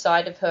war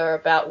inside of her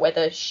about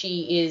whether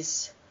she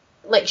is,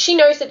 like, she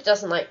knows that it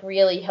doesn't, like,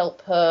 really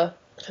help her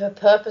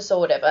purpose or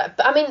whatever.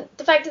 But, I mean,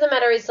 the fact of the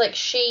matter is, like,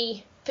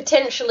 she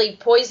potentially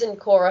poisoned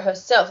Cora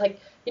herself. Like,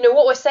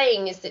 what we're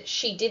saying is that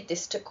she did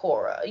this to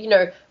Cora,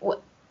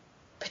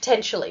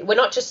 potentially. We're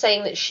not just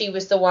saying that she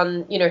was the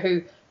one,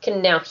 who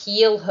can now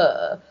heal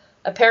her.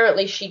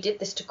 Apparently she did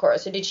this to Cora.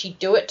 So did she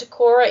do it to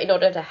Cora in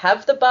order to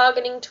have the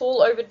bargaining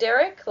tool over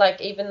Derek?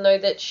 Like, even though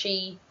that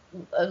she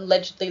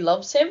allegedly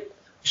loves him?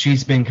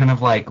 She's been kind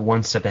of like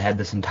one step ahead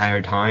this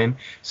entire time.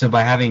 So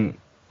by having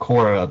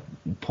Cora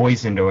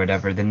poisoned or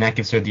whatever, then that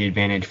gives her the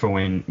advantage for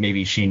when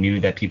maybe she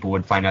knew that people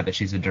would find out that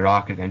she's a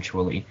Durak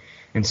eventually.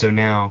 And so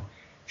now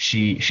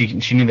she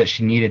knew that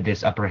she needed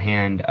this upper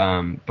hand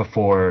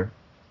before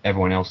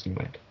everyone else knew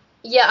it.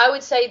 Yeah, I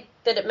would say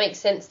that it makes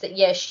sense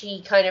that,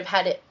 she kind of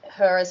had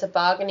her as a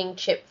bargaining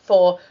chip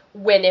for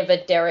whenever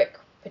Derek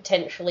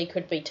potentially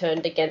could be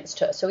turned against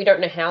her. So we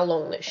don't know how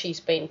long that she's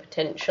been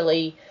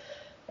potentially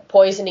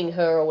poisoning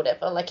her or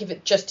whatever. Like, if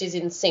it just is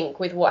in sync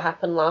with what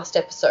happened last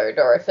episode,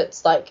 or if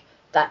it's, like,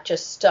 that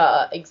just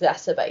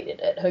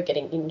exacerbated it, her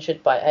getting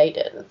injured by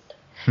Aiden.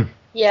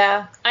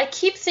 Yeah, I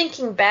keep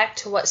thinking back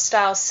to what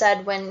Stiles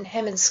said when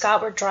him and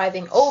Scott were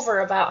driving over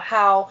about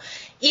how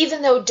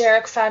even though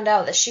Derek found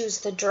out that she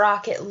was the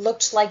Durak, it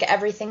looked like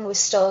everything was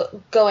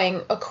still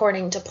going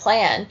according to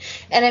plan.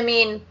 And I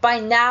mean,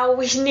 by now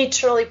we need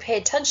to really pay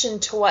attention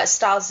to what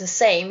Stiles is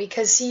saying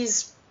because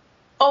he's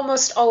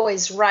almost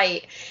always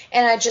right.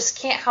 And I just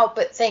can't help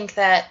but think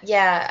that,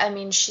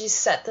 she's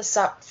set this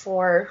up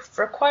for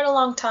quite a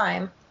long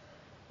time.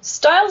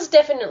 Stiles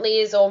definitely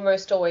is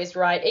almost always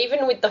right,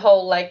 even with the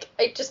whole, like,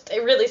 it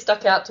really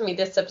stuck out to me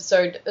this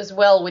episode as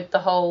well with the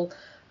whole,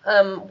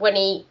 when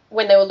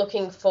they were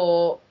looking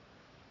for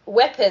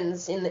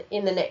weapons in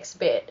the next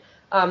bit,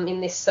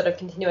 in this sort of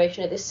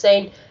continuation of this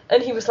scene,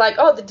 and he was like,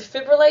 oh, the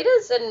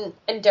defibrillators,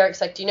 and Derek's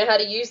like, do you know how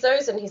to use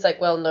those? And he's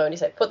like, well, no, and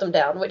he's like, put them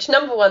down, which,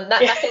 number one,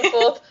 that back and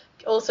forth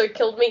also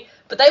killed me,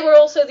 but they were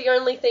also the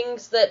only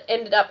things that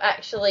ended up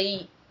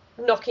actually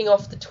knocking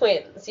off the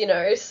twins,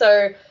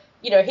 so...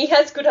 he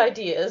has good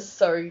ideas,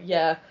 so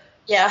yeah.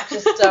 Yeah.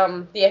 Just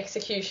the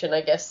execution, I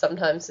guess,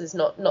 sometimes is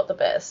not the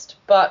best.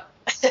 But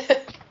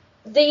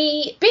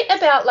the bit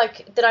about,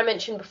 like, that I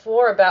mentioned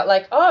before about,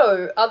 like,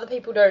 oh, other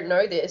people don't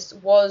know this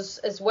was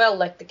as well,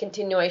 like, the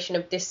continuation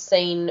of this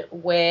scene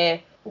where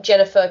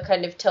Jennifer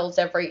kind of tells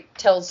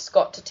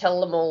Scott to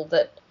tell them all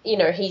that,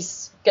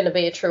 he's going to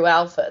be a true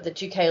alpha, that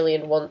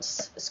Deucalion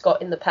wants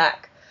Scott in the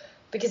pack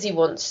because he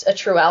wants a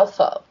true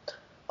alpha.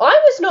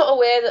 I was not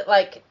aware that,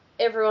 like,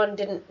 everyone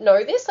didn't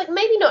know this, like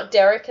maybe not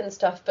Derek and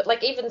stuff, but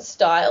like even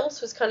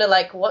Stiles was kind of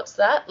like, what's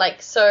that?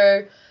 Like,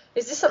 so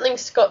is this something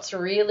Scott's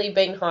really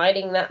been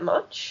hiding that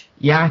much?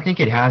 Yeah, I think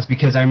it has,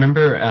 because I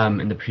remember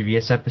in the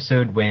previous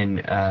episode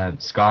when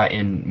Scott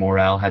and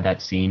Morel had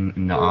that scene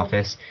in the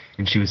office,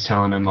 and she was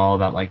telling him all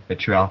about like the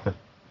true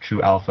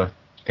alpha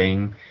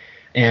thing,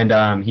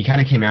 and he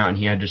kind of came out and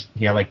he had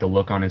like the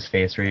look on his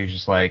face where he was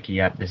just like,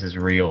 yeah, this is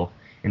real.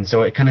 And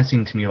so it kind of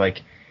seemed to me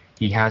like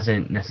he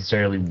hasn't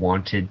necessarily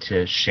wanted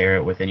to share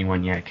it with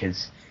anyone yet,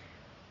 because,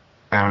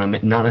 I don't know,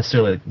 not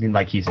necessarily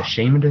like he's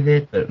ashamed of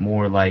it, but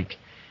more like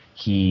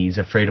he's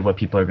afraid of what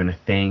people are going to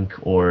think,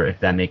 or if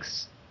that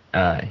makes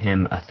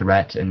him a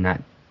threat and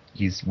that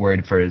he's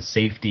worried for his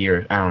safety,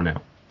 or I don't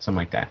know, something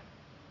like that.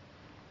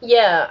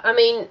 Yeah, I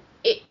mean,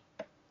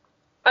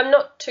 I'm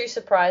not too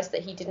surprised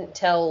that he didn't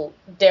tell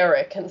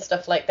Derek and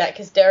stuff like that,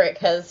 because Derek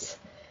has...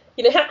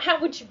 how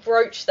would you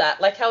broach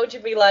that? Like, how would you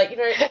be like,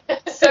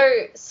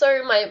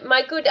 so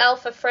my good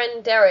alpha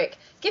friend Derek,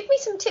 give me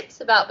some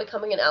tips about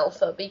becoming an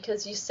alpha,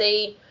 because you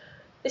see,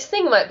 this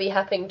thing might be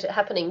happening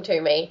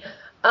to me.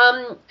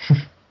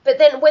 But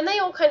then when they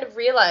all kind of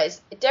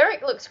realize,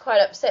 Derek looks quite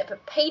upset,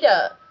 but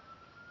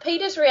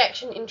Peter's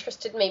reaction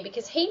interested me,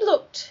 because he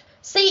looked...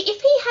 See,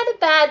 if he had a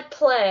bad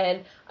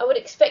plan, I would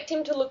expect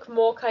him to look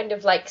more kind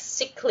of, like,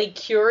 sickly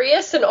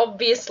curious and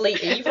obviously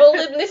evil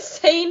in this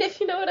scene, if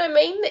you know what I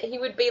mean. That he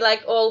would be,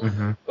 like, all,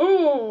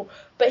 ooh.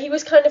 But he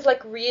was kind of,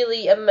 like,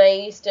 really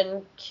amazed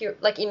and,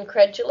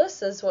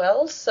 incredulous as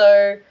well.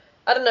 So,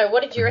 I don't know,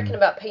 what did you reckon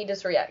about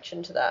Peter's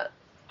reaction to that?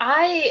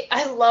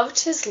 I loved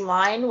his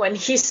line when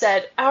he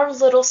said, our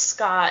little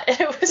Scott.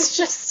 It was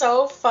just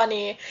so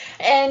funny.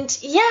 And,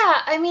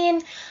 yeah, I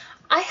mean...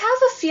 I have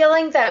a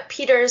feeling that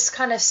Peter's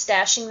kind of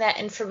stashing that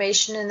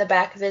information in the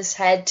back of his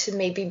head to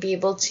maybe be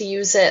able to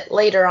use it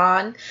later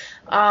on.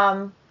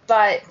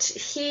 But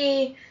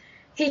he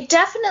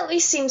definitely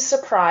seems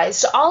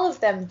surprised. All of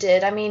them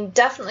did. I mean,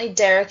 definitely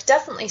Derek,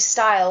 definitely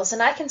Stiles,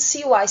 and I can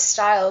see why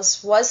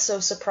Stiles was so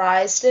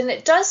surprised. And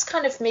it does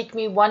kind of make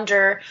me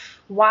wonder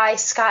why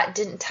Scott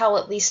didn't tell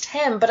at least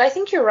him. But I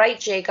think you're right,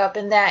 Jacob,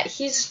 in that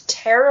he's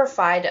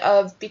terrified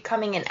of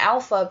becoming an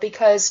alpha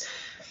because,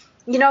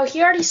 you know,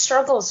 he already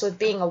struggles with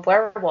being a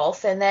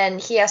werewolf, and then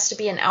he has to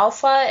be an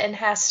alpha and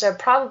has to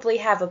probably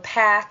have a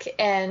pack,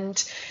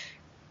 and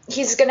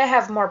he's going to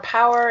have more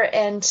power,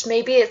 and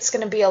maybe it's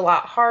going to be a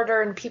lot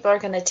harder, and people are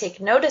going to take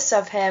notice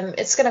of him.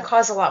 It's going to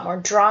cause a lot more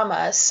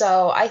drama.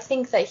 So I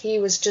think that he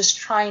was just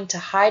trying to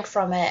hide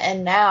from it,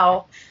 and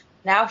now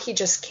he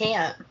just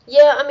can't.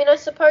 Yeah, I mean, I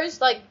suppose,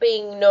 like,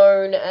 being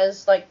known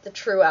as, like, the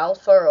true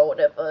alpha or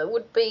whatever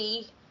would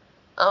be,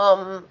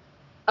 a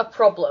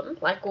problem.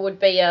 Like, it would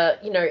be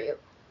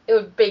it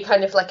would be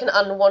kind of like an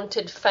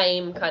unwanted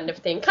fame kind of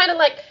thing. Kind of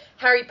like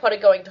Harry Potter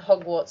going to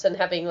Hogwarts and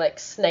having, like,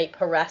 Snape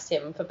harass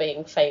him for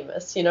being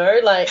famous, you know?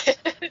 Like,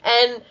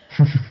 and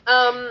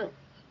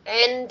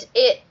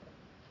it,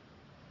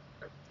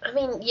 I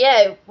mean,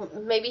 yeah,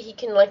 maybe he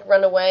can, like,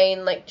 run away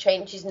and, like,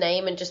 change his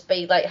name and just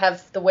be, like,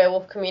 have the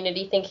werewolf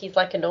community think he's,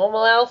 like, a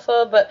normal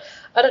alpha, but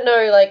I don't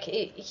know, like,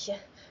 is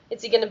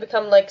he going to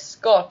become, like,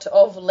 Scott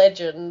of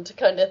Legend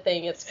kind of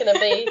thing? It's going to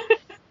be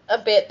a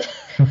bit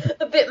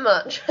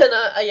much, and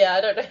I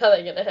don't know how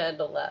they're going to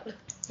handle that.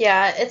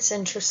 Yeah, it's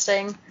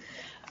interesting.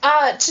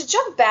 To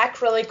jump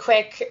back really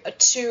quick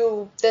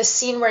to the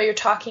scene where you're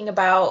talking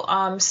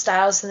about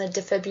Stiles and the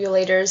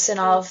defibrillators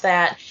and all of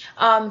that,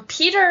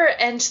 Peter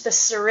and the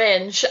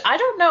syringe, I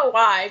don't know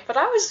why, but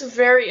I was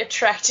very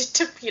attracted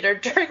to Peter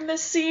during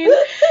this scene.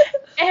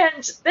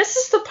 And this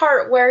is the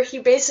part where he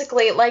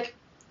basically, like,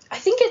 I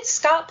think it's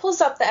Scott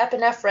pulls up the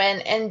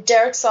epinephrine and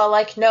Derek's all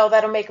like, no,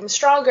 that'll make him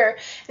stronger.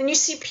 And you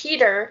see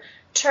Peter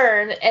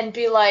turn and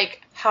be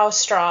like, how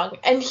strong?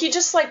 And he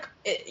just, like,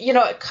 you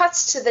know, it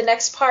cuts to the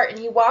next part and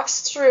he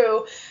walks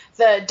through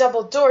the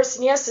double doors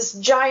and he has this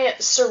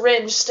giant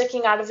syringe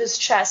sticking out of his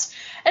chest.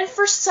 And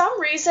for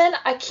some reason,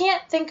 I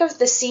can't think of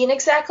the scene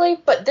exactly,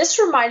 but this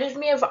reminded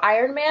me of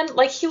Iron Man.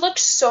 Like, he looked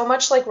so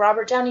much like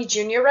Robert Downey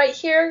Jr. right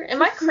here.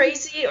 Am I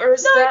crazy, or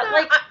is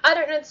I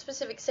don't know the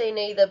specific scene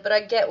either, but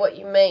I get what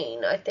you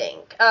mean, I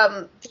think.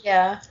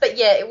 Yeah. But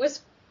yeah, it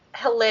was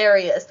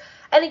hilarious.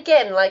 And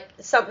again, like,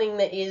 something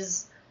that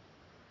is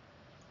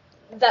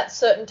that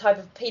certain type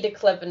of Peter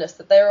cleverness,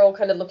 that they're all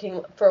kind of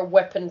looking for a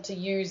weapon to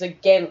use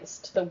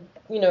against the,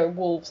 you know,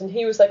 wolves, and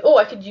he was like, oh,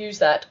 I could use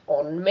that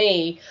on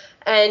me.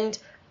 And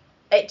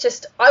it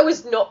just, I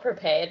was not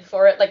prepared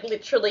for it. Like,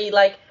 literally,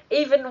 like,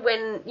 even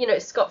when, you know,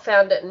 Scott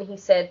found it and he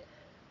said,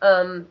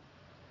 epinephrine,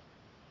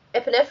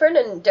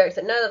 and Derek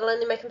said, no, that'll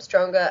only make him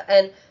stronger,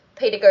 and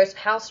Peter goes,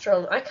 how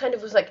strong? I kind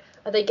of was like,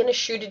 are they going to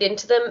shoot it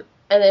into them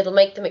and it'll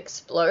make them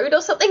explode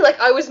or something?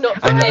 Like, I was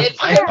not prepared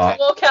for him to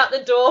walk out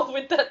the door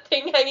with that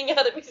thing hanging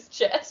out of his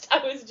chest.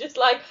 I was just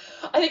like,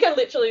 I think I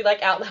literally,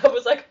 like, out loud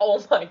was like,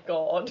 oh my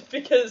god,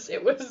 because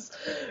it was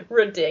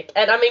ridiculous.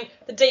 And I mean,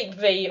 the deep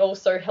V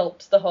also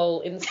helped the whole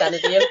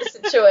insanity of the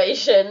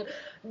situation.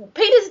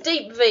 Peter's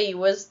deep V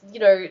was, you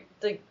know,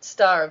 the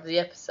star of the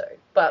episode,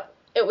 but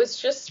it was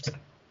just,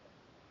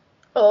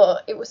 oh,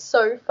 it was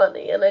so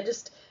funny, and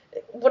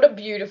what a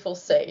beautiful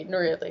scene,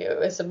 really. It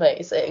was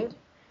amazing.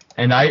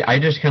 And I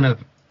just kind of,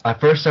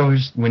 at first I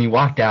was, when he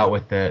walked out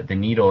with the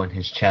needle in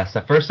his chest,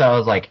 at first I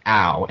was like,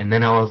 ow. And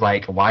then I was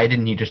like, why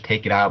didn't he just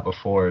take it out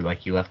before, like,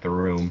 he left the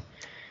room?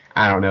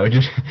 I don't know. It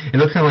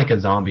looked kind of like a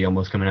zombie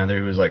almost coming out there.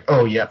 He was like,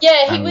 oh, yep.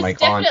 Yeah, he was like,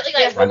 definitely,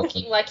 like,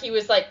 looking like he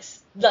was, like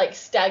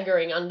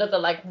staggering under the,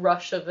 like,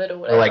 rush of it or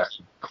whatever. Or, like,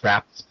 he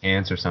crapped his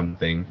pants or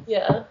something.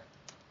 Yeah.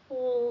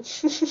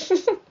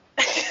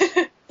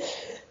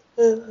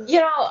 You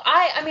know,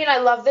 I mean, I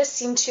love this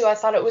scene too. I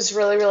thought it was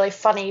really, really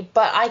funny,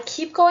 but I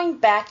keep going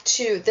back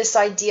to this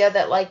idea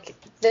that, like,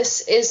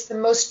 this is the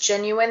most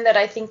genuine that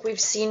I think we've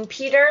seen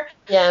Peter.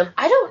 Yeah.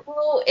 I don't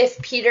know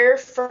if Peter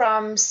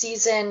from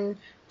season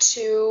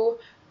 2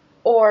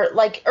 or,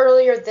 like,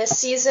 earlier this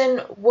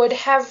season would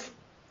have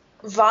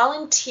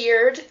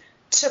volunteered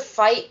to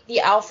fight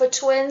the Alpha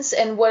Twins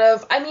and would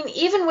have, I mean,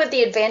 even with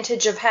the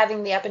advantage of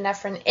having the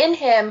epinephrine in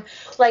him,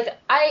 like,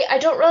 I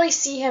don't really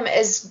see him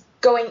as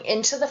going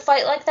into the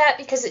fight like that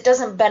because it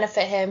doesn't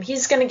benefit him.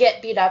 He's going to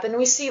get beat up, and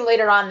we see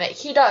later on that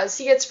he does.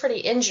 He gets pretty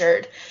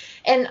injured.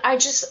 And I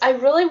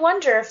really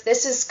wonder if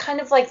this is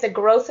kind of like the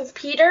growth of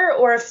Peter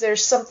or if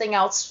there's something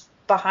else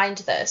behind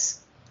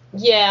this.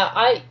 Yeah,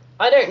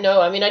 I don't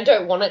know. I mean, I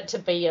don't want it to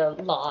be a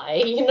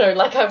lie, you know,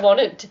 like,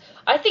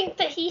 I think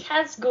that he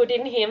has good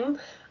in him.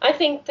 I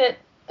think that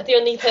the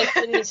only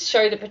person in this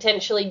show that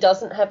potentially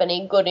doesn't have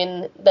any good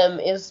in them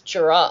is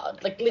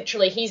Gerard. Like,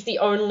 literally, he's the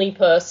only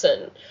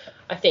person,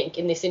 I think,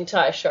 in this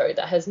entire show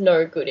that has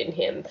no good in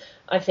him.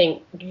 I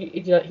think,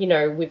 you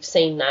know, we've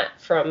seen that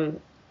from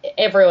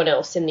everyone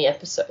else in the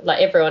episode, like,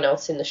 everyone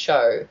else in the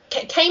show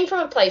came from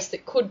a place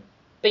that could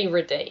be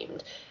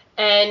redeemed.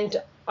 And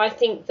I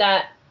think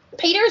that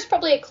Peter is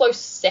probably a close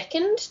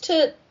second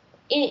to,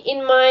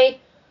 in my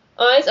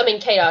eyes. I mean,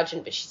 Kate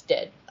Argent, but she's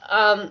dead.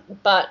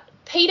 But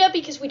Peter,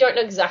 because we don't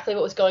know exactly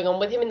what was going on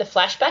with him in the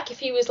flashback, if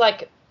he was,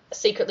 like,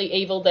 secretly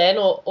evil then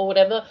or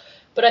whatever.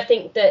 But I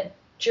think that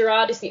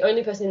Gerard is the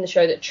only person in the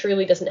show that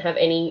truly doesn't have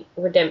any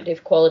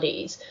redemptive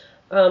qualities.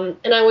 And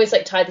I always,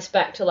 like, tie this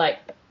back to, like,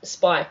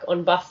 Spike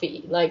on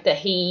Buffy. Like, that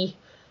he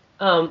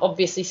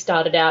obviously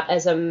started out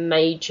as a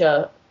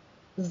major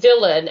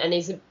villain and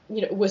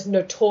was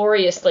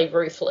notoriously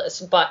ruthless,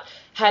 but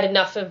had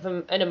enough of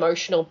an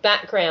emotional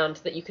background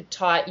that you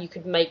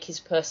could make his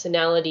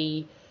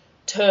personality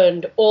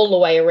turned all the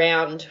way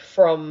around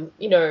from,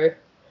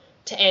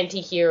 to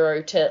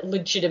anti-hero to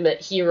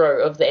legitimate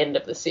hero of the end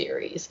of the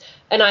series.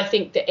 And I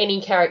think that any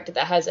character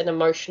that has an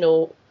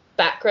emotional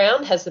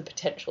background has the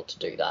potential to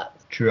do that.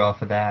 True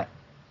off of that.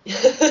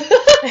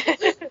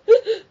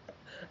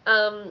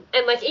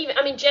 And like, even,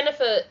 I mean,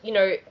 Jennifer,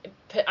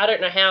 I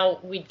don't know how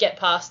we'd get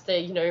past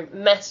the,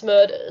 mass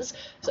murders.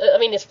 So, I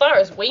mean, as far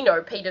as we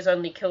know, Peter's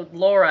only killed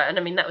Laura, and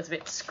I mean, that was a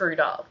bit screwed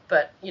up.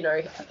 But,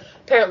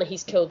 apparently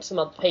he's killed some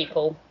other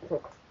people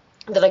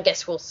that I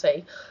guess we'll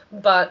see.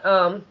 But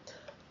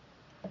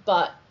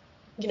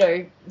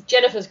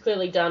Jennifer's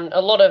clearly done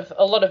a lot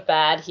of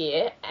bad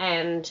here,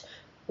 and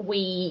but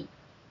we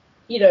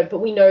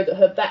know that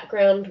her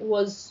background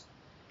was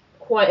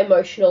quite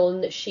emotional,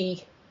 and that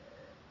she,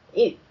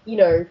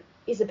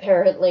 is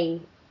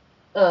apparently,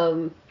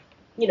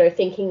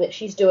 thinking that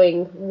she's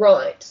doing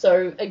right.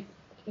 So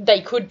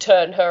they could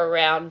turn her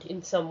around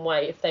in some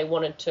way if they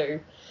wanted to,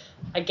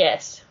 I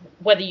guess.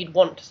 Whether you'd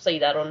want to see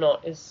that or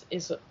not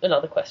is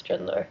another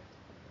question, though.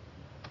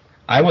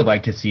 I would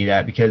like to see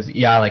that because,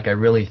 I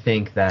really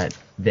think that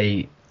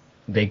they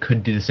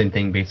could do the same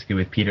thing basically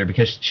with Peter,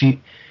 because she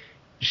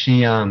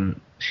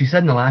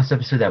said in the last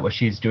episode that what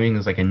she's doing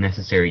is like a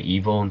necessary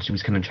evil, and she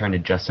was kind of trying to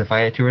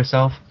justify it to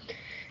herself.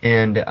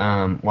 And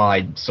while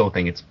I still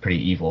think it's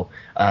pretty evil,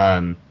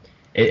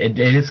 it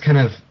is kind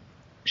of,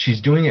 she's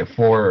doing it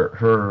for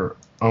her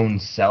own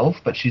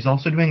self, but she's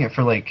also doing it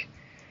for like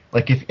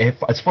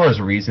if as far as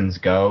reasons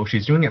go,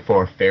 she's doing it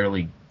for a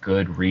fairly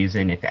good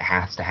reason if it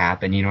has to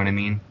happen. You know what I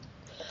mean?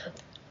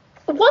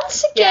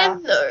 Once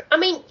again, though, I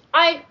mean,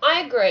 I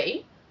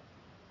agree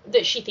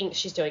that she thinks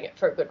she's doing it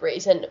for a good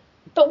reason,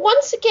 but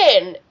once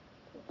again,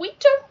 we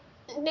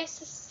don't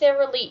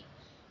necessarily...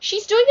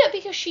 She's doing it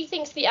because she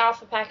thinks the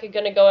Alpha Pack are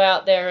going to go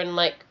out there and,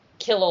 like,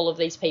 kill all of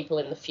these people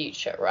in the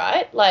future,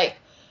 right? Like,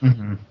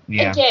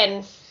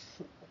 again,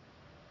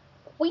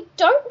 we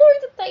don't know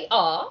that they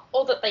are,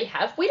 or that they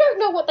have. We don't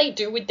know what they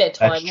do with their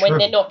time when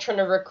they're not trying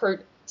to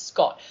recruit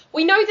Scott.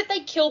 We know that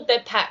they killed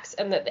their packs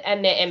and their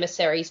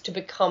emissaries to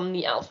become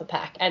the Alpha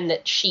Pack, and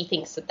that she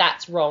thinks that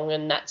that's wrong,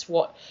 and that's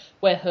where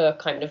her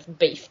kind of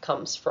beef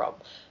comes from.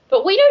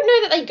 But we don't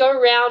know that they go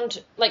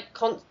around, like,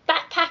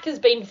 that pack has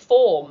been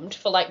formed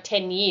for, like,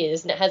 10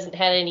 years, and it hasn't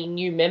had any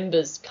new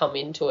members come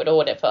into it or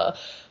whatever.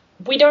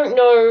 We don't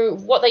know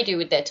what they do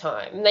with their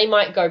time. They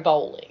might go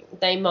bowling.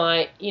 They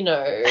might, we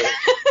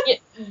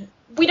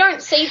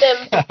don't see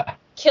them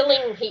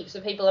killing heaps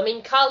of people. I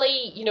mean,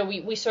 Carly,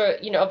 we saw,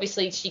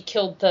 obviously she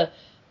killed the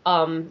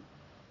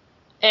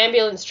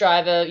ambulance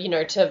driver,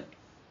 to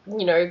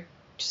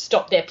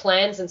stop their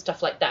plans and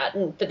stuff like that.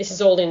 But this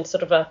is all in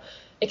sort of a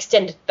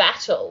extended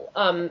battle.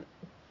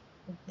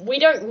 We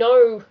don't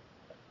know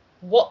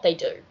what they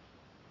do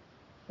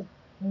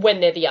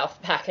when they're the Alpha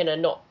Pack and are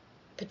not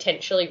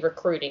potentially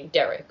recruiting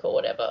Derek or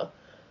whatever.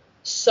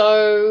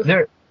 So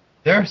there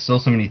are still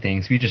so many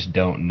things we just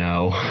don't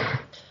know.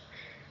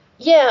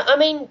 Yeah, I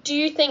mean, do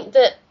you think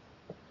that,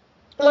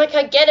 like,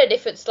 I get it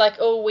if it's like,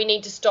 oh, we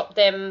need to stop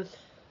them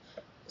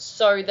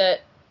so that,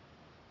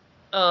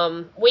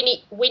 we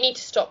need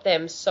to stop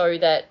them so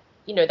that,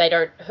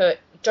 they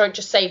don't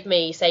just save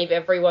me, save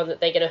everyone that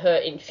they're going to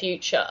hurt in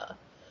future.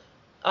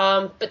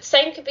 But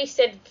same could be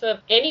said for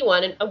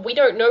anyone, and we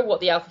don't know what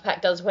the Alpha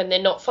Pack does when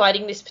they're not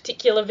fighting this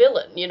particular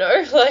villain,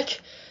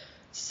 like,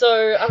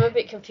 so I'm a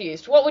bit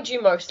confused. What would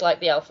you most like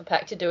the Alpha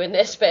Pack to do in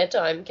their spare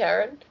time,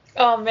 Karen?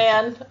 Oh,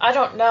 man, I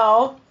don't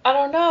know.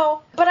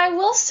 But I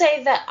will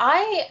say that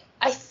I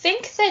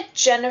think that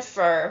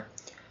Jennifer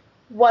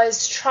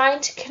was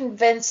trying to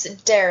convince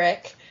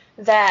Derek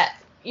that,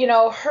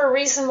 her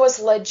reason was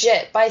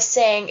legit by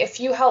saying, if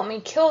you help me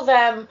kill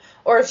them,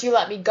 or if you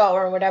let me go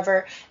or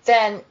whatever,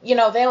 then, they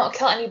won't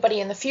kill anybody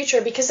in the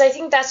future, because I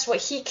think that's what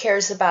he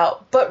cares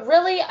about. But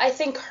really, I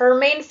think her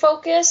main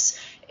focus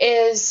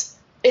is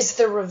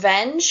the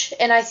revenge,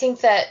 and I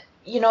think that,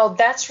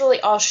 that's really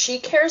all she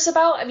cares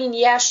about. I mean,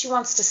 yeah, she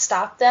wants to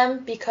stop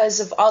them because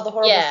of all the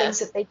horrible things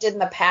that they did in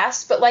the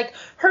past, but, like,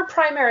 her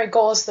primary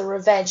goal is the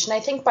revenge, and I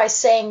think by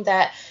saying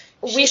that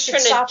we should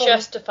stop them... She's trying to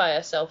justify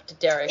herself to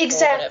Derek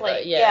exactly, or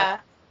whatever. Yeah.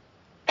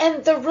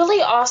 And the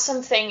really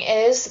awesome thing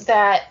is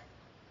that,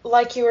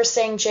 like you were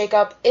saying,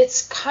 Jacob,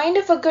 it's kind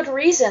of a good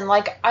reason.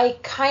 Like, I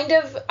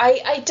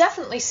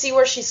definitely see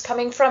where she's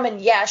coming from,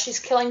 and yeah, she's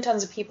killing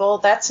tons of people.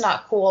 That's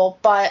not cool,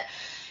 but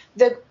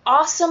the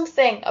awesome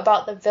thing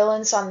about the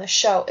villains on the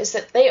show is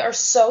that they are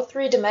so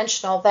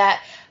three-dimensional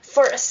that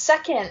for a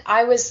second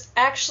I was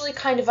actually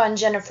kind of on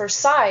Jennifer's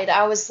side.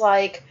 I was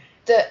like,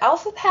 the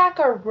Alpha Pack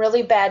are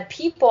really bad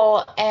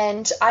people,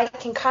 and I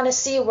can kind of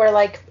see where,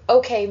 like,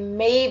 okay,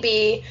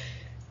 maybe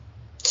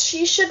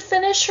she should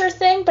finish her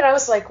thing, but I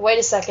was like, wait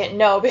a second,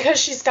 no, because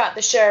she's got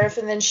the sheriff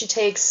and then she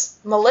takes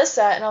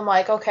Melissa, and I'm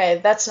like, okay,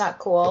 that's not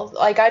cool.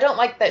 Like, I don't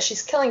like that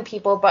she's killing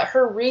people, but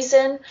her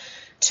reason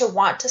to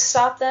want to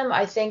stop them,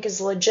 I think, is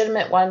a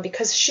legitimate one,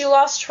 because she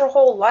lost her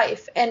whole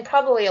life and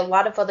probably a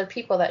lot of other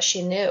people that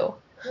she knew.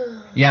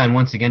 Yeah, and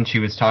once again, she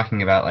was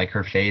talking about, like,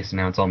 her face, and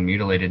now it's all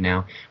mutilated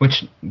now,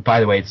 which, by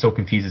the way, it still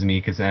confuses me,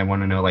 because I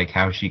want to know, like,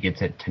 how she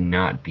gets it to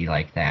not be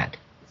like that.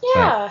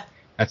 Yeah. But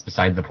that's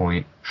beside the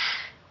point.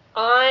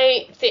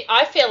 I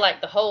feel like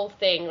the whole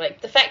thing,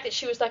 like, the fact that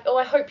she was like, oh,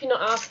 I hope you're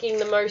not asking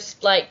the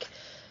most, like,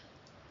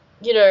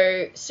 you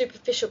know,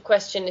 superficial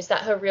question, is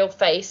that her real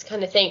face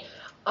kind of thing.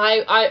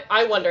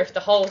 I wonder if the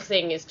whole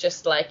thing is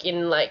just, like,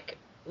 in, like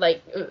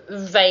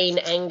vain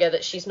anger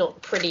that she's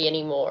not pretty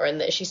anymore and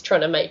that she's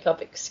trying to make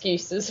up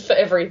excuses for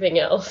everything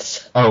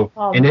else. Oh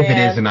and man. if it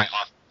is, then I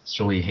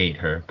actually hate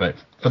her, but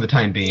for the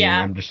time being,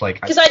 Yeah. I'm just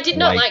like... Because I did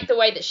not like the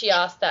way that she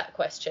asked that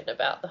question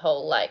about the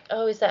whole, like,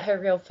 oh, is that her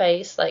real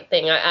face, like,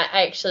 thing.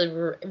 I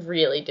actually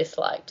really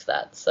disliked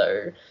that,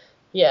 so,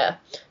 yeah,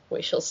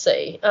 we shall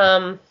see. It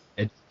kind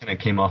of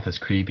came off as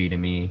creepy to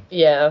me.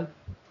 Yeah.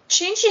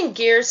 Changing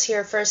gears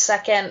here for a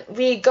second,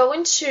 we go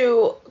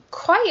into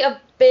quite a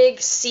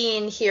big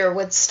scene here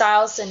with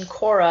Styles and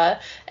Cora,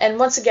 and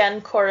once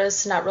again,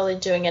 Cora's not really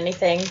doing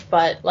anything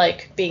but,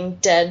 like, being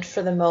dead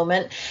for the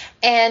moment,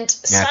 and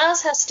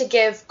Styles has to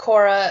give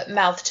Cora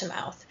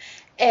mouth-to-mouth,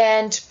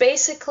 and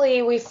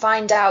basically we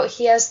find out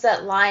he has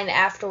that line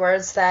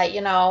afterwards that,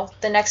 you know,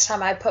 the next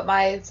time I put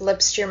my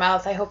lips to your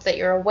mouth, I hope that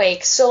you're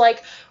awake. So,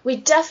 like, we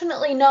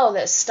definitely know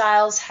that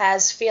Styles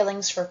has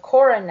feelings for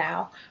Cora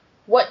now.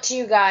 What do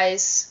you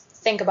guys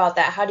think about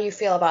that? How do you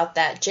feel about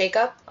that,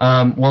 Jacob?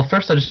 Well,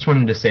 first I just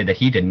wanted to say that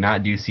he did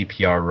not do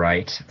CPR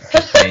right.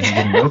 He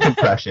did no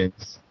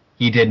compressions.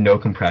 He did no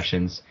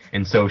compressions,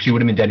 and so she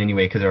would have been dead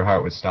anyway because her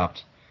heart was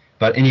stopped.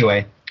 But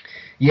anyway,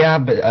 yeah,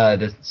 but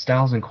the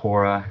Styles and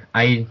Cora,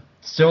 I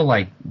still,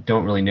 like,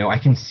 don't really know. I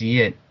can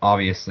see it,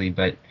 obviously,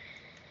 but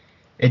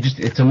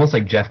it's almost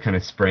like Jeff kind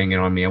of spraying it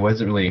on me. I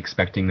wasn't really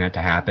expecting that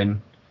to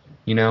happen,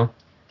 you know?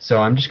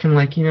 So I'm just kind of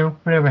like, you know,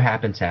 whatever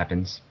happens,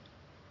 happens.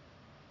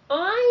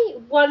 I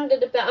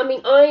wondered about, I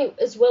mean, I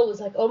as well was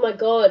like, oh my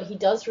god, he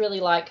does really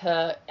like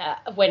her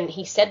when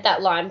he said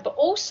that line, but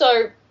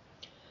also,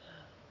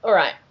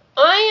 alright,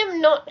 I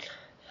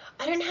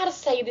don't know how to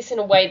say this in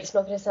a way that's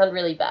not going to sound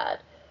really bad.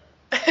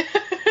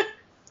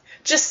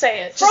 Just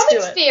say it. From Just do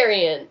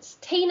experience,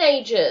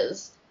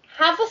 teenagers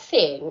have a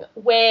thing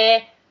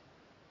where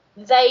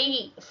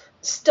they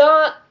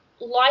start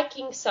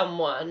liking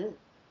someone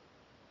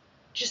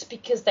just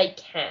because they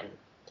can.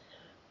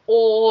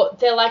 Or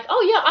they're like,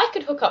 oh yeah, I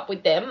could hook up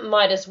with them,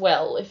 might as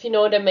well, if you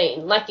know what I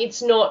mean. Like,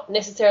 it's not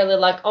necessarily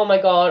like, oh my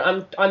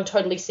god, I'm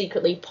totally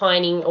secretly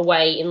pining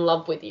away in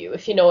love with you,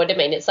 if you know what I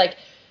mean. It's like...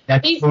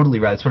 That's totally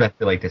right. That's what I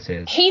feel like this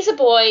is. He's a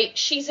boy,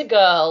 she's a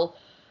girl,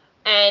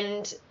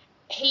 and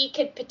he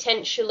could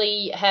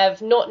potentially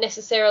have not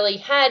necessarily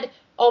had,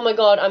 oh my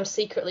god, I'm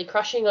secretly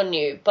crushing on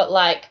you, but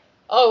like,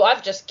 oh,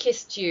 I've just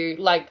kissed you,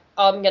 like,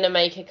 I'm gonna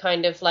make a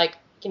kind of like,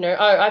 you know,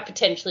 oh, I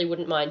potentially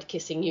wouldn't mind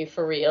kissing you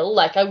for real,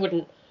 like, I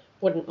wouldn't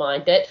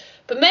mind it.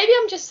 But maybe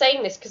I'm just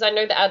saying this because I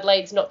know that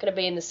Adelaide's not going to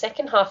be in the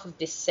second half of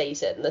this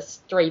season,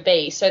 this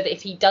 3B, so that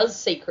if he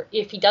does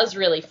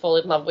really fall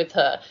in love with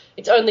her,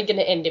 it's only going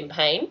to end in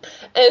pain.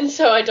 And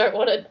so I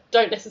don't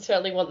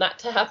necessarily want that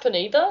to happen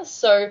either.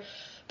 So,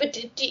 but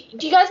do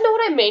you guys know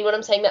what I mean when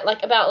I'm saying that?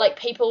 Like, about, like,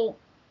 people,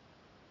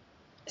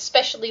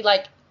 especially,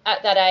 like,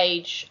 at that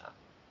age,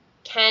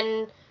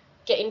 can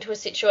get into a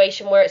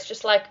situation where it's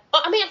just like,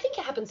 I mean, I think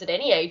it happens at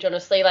any age,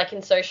 honestly, like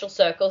in social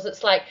circles.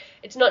 It's like,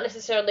 it's not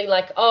necessarily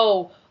like,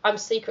 oh, I'm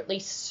secretly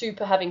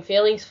super having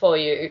feelings for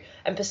you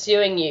and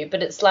pursuing you,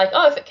 but it's like,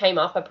 oh, if it came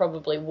up, I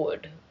probably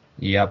would.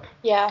 Yep.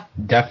 Yeah.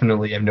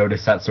 Definitely have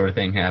noticed that sort of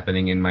thing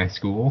happening in my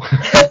school.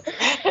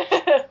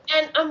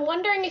 And I'm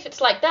wondering if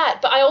it's like that,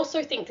 but I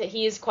also think that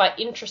he is quite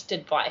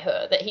interested by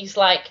her, that he's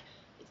like,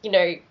 you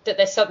know, that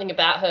there's something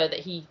about her that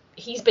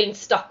he's been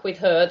stuck with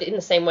her in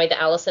the same way that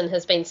Allison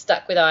has been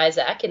stuck with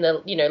Isaac in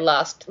the, you know,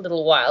 last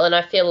little while, and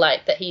I feel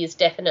like that he is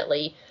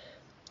definitely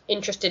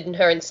interested in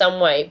her in some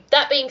way.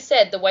 That being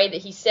said, the way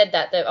that he said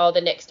that oh,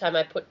 the next time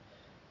I put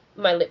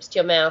my lips to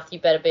your mouth, you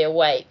better be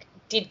awake,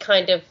 did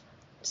kind of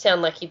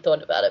sound like he'd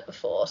thought about it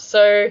before.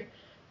 So,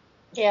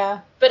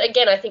 yeah. But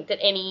again, I think that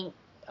any,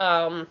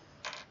 there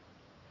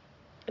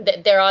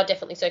are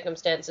definitely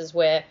circumstances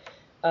where,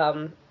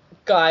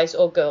 guys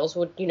or girls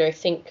would, you know,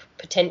 think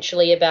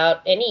potentially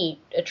about any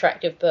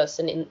attractive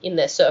person in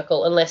their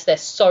circle, unless they're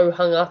so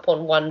hung up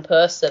on one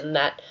person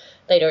that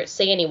they don't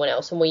see anyone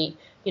else. And we,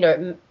 you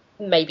know,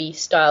 maybe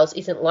Styles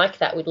isn't like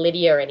that with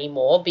Lydia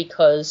anymore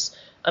because,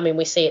 I mean,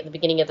 we see at the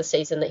beginning of the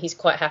season that he's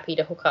quite happy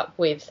to hook up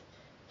with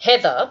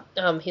Heather,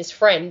 his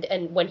friend,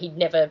 and when he'd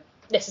never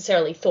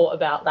necessarily thought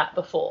about that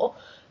before.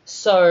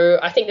 So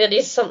I think that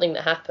is something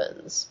that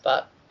happens,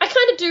 but I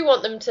kind of do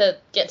want them to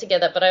get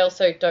together, but I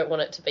also don't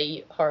want it to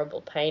be horrible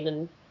pain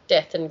and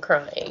death and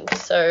crying.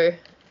 So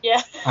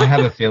Yeah. I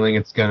have a feeling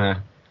it's going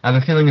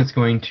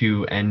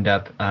to end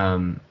up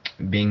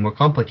being more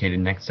complicated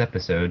next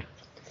episode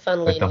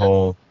funnily with the enough,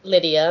 whole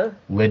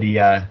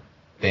Lydia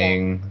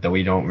thing that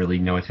we don't really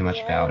know too much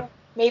about.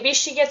 Maybe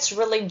she gets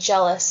really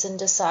jealous and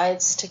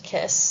decides to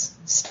kiss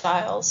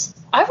Styles.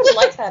 I would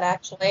like that,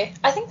 actually.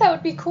 I think that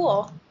would be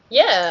cool.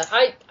 Yeah,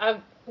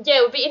 yeah,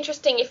 it would be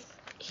interesting if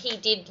he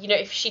did,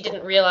 if she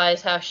didn't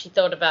realize how she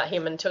thought about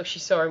him until she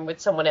saw him with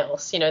someone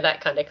else,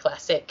 that kind of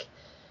classic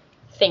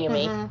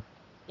thingamy. Mm-hmm.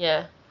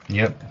 Yeah.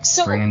 Yep.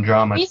 So bringing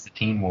drama to the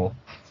Teen Wolf.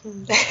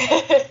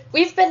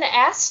 We've been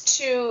asked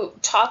to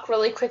talk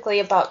really quickly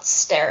about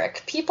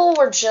Sterek. People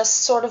were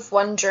just sort of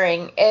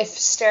wondering if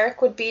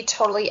Sterek would be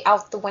totally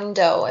out the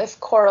window if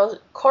Cora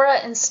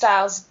and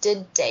Styles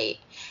did date.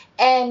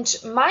 And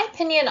my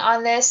opinion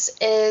on this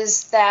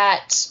is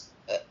that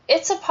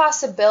it's a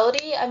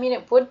possibility. I mean,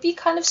 it would be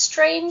kind of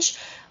strange,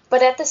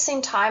 but at the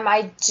same time,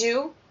 I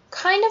do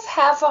kind of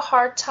have a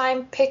hard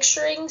time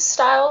picturing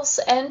Styles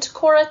and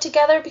Cora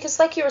together because,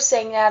 like you were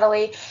saying,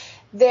 Natalie,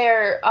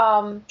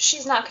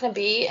 she's not going to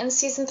be in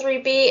season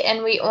 3B,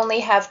 and we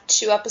only have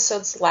 2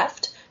 episodes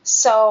left.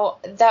 So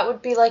that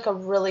would be like a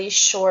really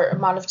short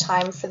amount of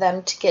time for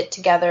them to get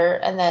together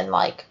and then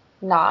like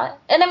not.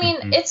 And I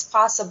mean, it's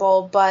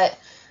possible, but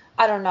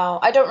I don't know.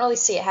 I don't really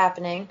see it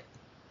happening.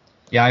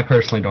 Yeah, I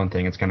personally don't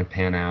think it's going to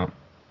pan out.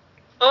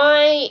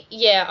 I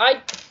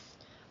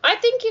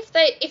think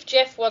if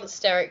Jeff wants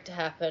Sterek to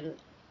happen,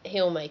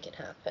 he'll make it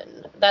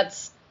happen.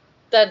 That's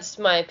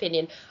my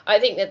opinion. I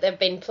think that there've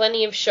been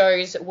plenty of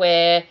shows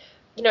where,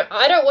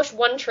 I don't watch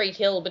One Tree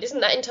Hill, but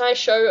isn't that entire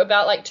show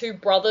about like 2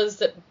 brothers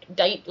that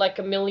date like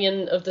a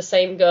million of the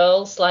same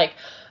girls, like,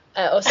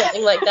 or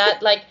something like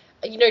that? Like,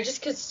 just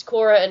because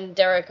Cora and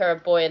Derek are a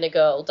boy and a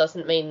girl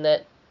doesn't mean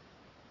that,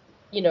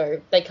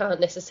 they can't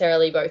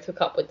necessarily both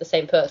hook up with the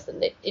same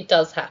person. It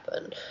does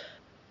happen.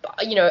 But,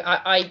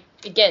 I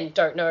again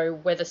don't know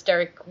whether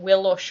Sterek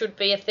will or should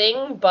be a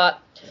thing, but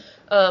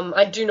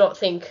I do not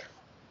think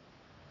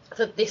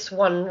that this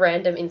one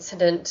random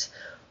incident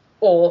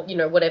or,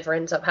 whatever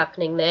ends up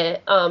happening there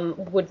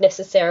would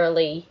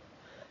necessarily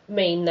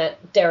mean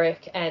that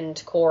Derek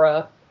and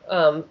Cora...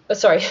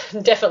 sorry,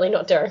 definitely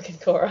not Derek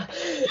and Cora.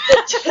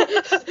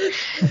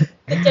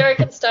 That Derek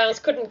and Styles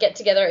couldn't get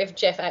together if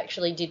Jeff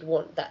actually did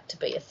want that to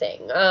be a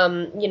thing.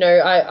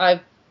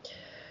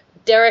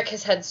 Derek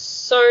has had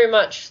so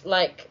much,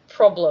 like,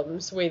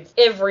 problems with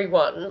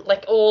everyone,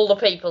 like, all the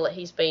people that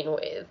he's been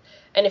with.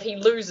 And if he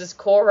loses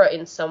Cora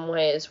in some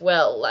way as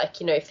well,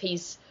 like, if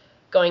he's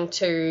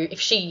if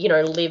she,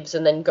 lives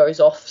and then goes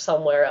off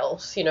somewhere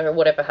else,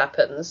 whatever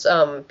happens,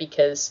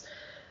 because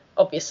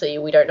obviously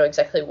we don't know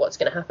exactly what's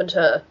going to happen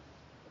to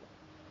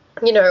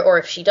her, or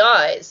if she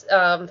dies,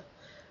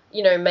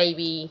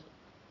 maybe...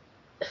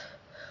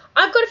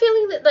 I've got a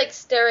feeling that, like,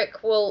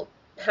 Sterek will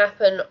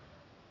happen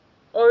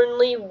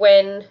only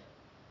when,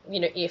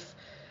 if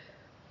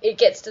it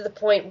gets to the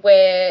point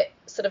where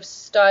sort of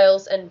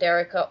Styles and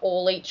Derek are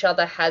all each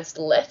other has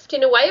left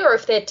in a way, or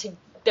if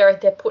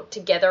they're put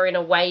together in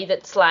a way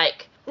that's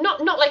like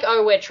not like,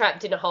 oh, we're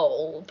trapped in a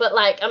hole, but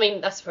like, I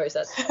mean, I suppose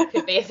that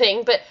could be a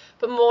thing, but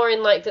more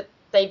in like that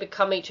they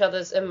become each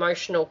other's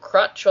emotional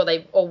crutch,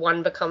 or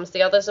one becomes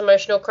the other's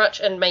emotional crutch,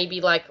 and maybe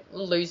like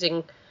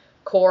losing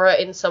Cora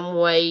in some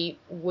way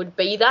would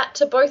be that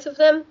to both of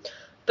them.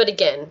 But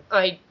again,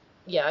 I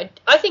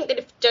think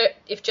that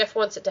if Jeff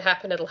wants it to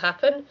happen, it'll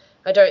happen.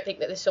 I don't think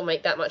that this will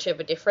make that much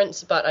of a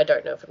difference, but I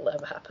don't know if it'll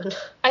ever happen.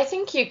 I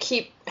think you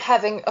keep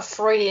having a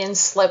Freudian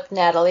slip,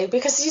 Natalie,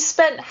 because you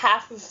spent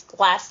half of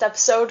last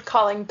episode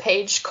calling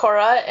Paige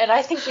Cora, and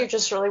I think you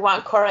just really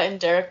want Cora and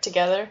Derek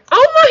together.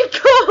 Oh my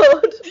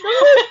god!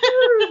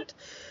 No,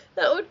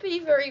 that would be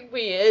very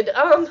weird.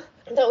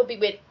 That would be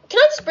weird. Can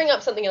I just bring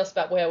up something else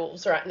about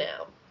werewolves right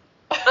now?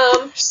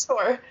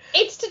 Sure.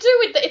 It's to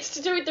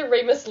do with the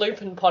Remus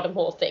Lupin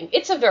Pottermore thing.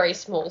 It's a very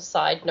small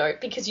side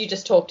note because you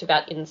just talked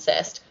about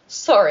incest.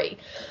 Sorry. In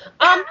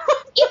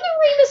the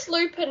Remus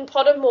Lupin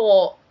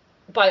Pottermore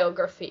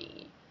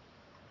biography,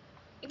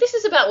 this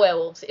is about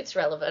werewolves. It's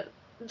relevant.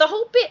 The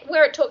whole bit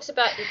where it talks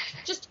about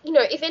just,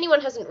 if anyone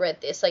hasn't read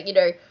this, like,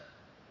 J.K.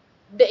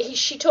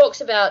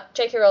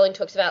 Rowling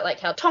talks about like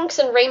how Tonks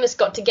and Remus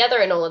got together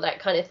and all of that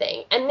kind of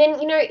thing, and then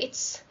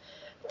it's.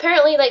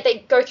 Apparently, like, they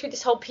go through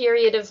this whole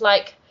period of,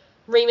 like,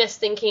 Remus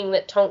thinking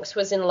that Tonks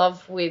was in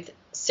love with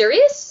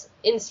Sirius,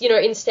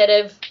 instead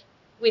of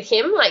with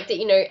him, like,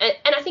 that,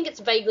 and I think it's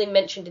vaguely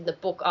mentioned in the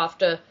book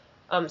after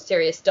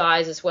Sirius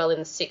dies as well in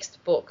the 6th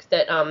book,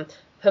 that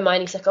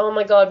Hermione's like, oh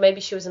my god,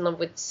 maybe she was in love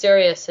with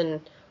Sirius,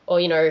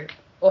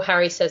 or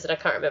Harry says it, I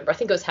can't remember, I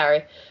think it was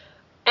Harry,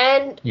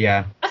 and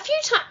yeah, a few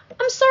times,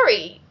 I'm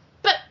sorry,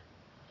 but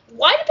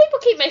why do people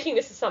keep making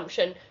this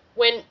assumption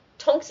when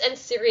Tonks and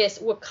Sirius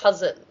were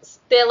cousins?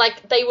 They're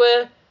like, they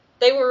were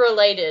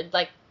related,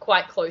 like,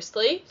 quite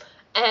closely.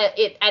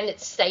 and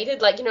it's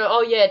stated, like,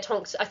 oh yeah,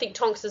 Tonks, I think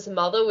Tonks'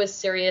 mother was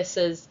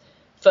Sirius's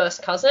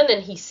first cousin,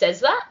 and he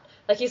says that.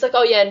 Like, he's like,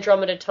 oh yeah,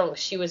 Andromeda Tonks,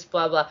 she was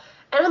blah blah.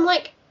 And I'm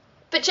like,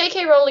 but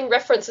J.K. Rowling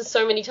references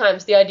so many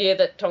times the idea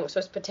that Tonks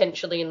was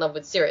potentially in love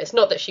with Sirius.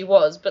 Not that she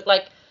was, but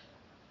like,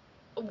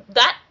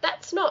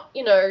 that's not,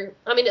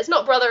 I mean, it's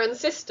not brother and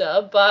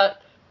sister,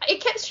 but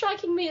it kept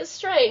striking me as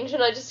strange,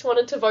 and I just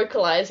wanted to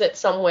vocalize it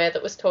somewhere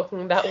that was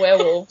talking about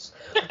werewolves.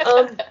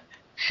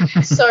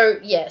 So,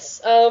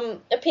 yes,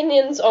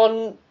 opinions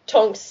on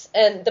Tonks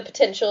and the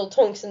potential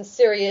Tonks and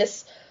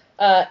Sirius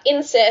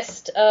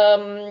incest,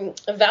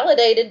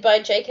 validated by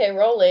J.K.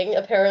 Rowling,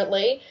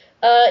 apparently,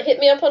 hit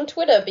me up on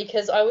Twitter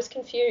because I was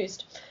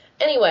confused.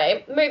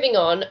 Anyway, moving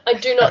on. I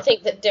do not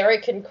think that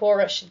Derek and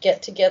Cora should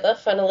get together,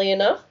 funnily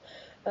enough.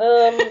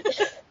 I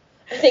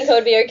think I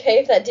would be okay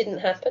if that didn't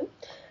happen.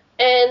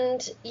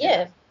 And,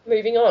 yeah,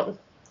 moving on.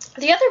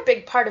 The other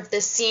big part of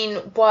this scene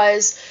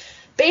was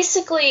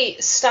basically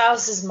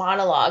Stiles'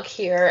 monologue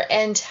here,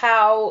 and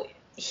how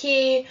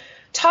he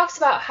talks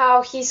about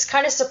how he's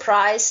kind of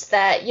surprised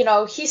that,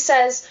 he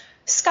says,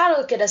 Scott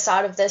will get us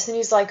out of this, and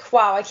he's like,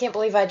 wow, I can't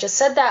believe I just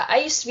said that. I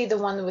used to be the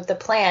one with the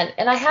plan.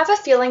 And I have a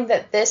feeling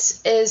that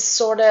this is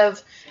sort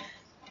of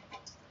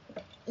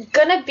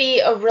gonna be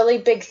a really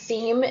big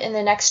theme in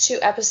the next 2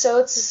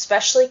 episodes,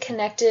 especially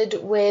connected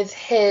with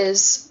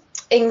his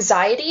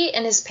anxiety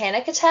and his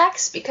panic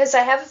attacks, because I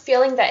have a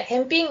feeling that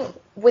him being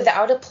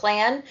without a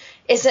plan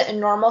isn't a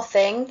normal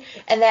thing,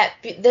 and that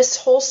this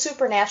whole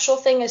supernatural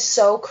thing is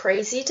so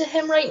crazy to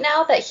him right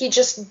now that he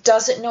just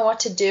doesn't know what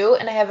to do,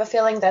 and I have a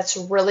feeling that's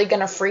really going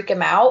to freak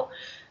him out.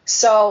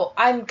 So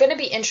I'm going to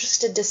be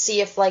interested to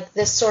see if like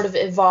this sort of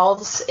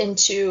evolves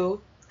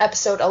into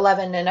episode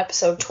 11 and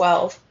episode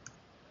 12.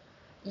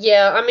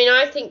 Yeah, I mean,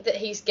 I think that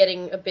he's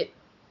getting a bit...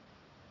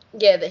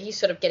 Yeah, that he's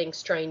sort of getting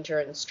stranger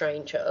and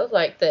stranger,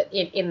 like that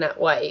in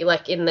that way,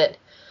 like in that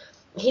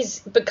he's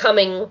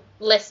becoming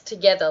less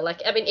together.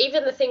 Like, I mean,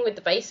 even the thing with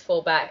the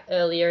baseball bat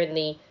earlier in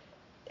the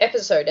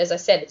episode, as I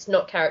said, it's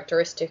not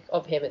characteristic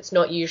of him. It's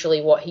not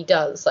usually what he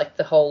does, like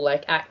the whole,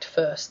 like, act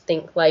first,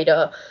 think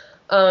later.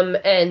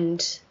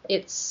 And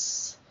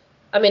it's,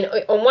 I mean,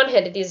 on one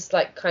hand, it is,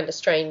 like, kind of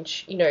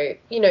strange,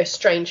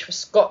 strange for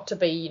Scott to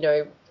be,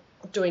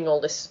 doing all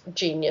this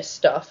genius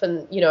stuff,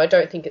 and I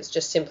don't think it's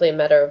just simply a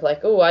matter of like,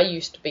 oh, I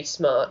used to be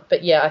smart,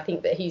 but yeah, I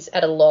think that he's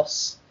at a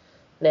loss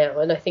now,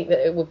 and I think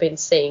that we've been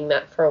seeing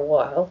that for a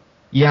while.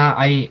 Yeah,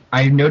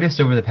 I've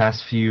noticed over the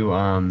past few,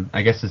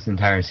 I guess this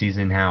entire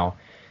season, how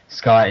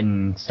Scott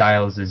and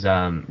Stiles'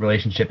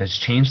 relationship has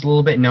changed a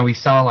little bit. Now we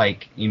saw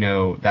like,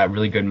 that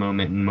really good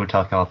moment in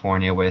Motel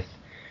California with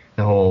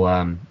the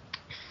whole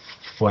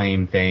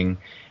flame thing,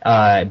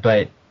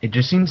 but it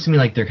just seems to me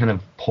like they're kind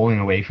of pulling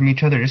away from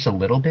each other just a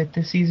little bit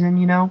this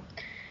season,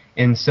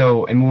 And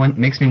so, what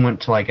makes me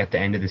want to, like, at the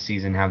end of the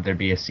season, have there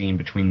be a scene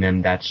between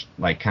them that's,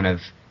 like, kind of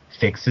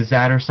fixes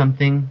that or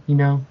something,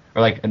 Or,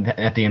 like,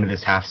 at the end of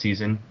this half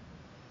season.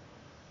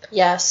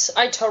 Yes,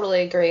 I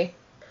totally agree.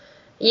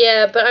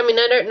 Yeah, but, I mean,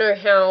 I don't know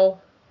how...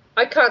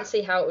 I can't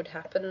see how it would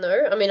happen,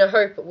 though. I mean, I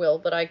hope it will,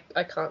 but I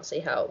can't see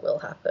how it will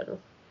happen.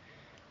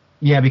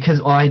 Yeah, because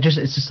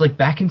it's just like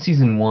back in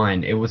season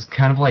 1, it was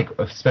kind of like,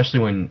 especially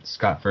when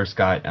Scott first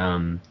got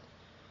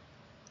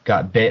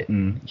bit,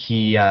 and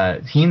he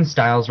and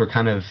Stiles were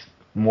kind of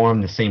more on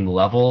the same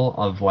level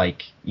of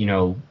like, you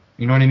know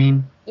what I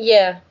mean?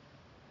 Yeah.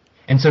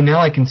 And so now,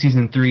 like in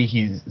season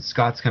 3,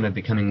 Scott's kind of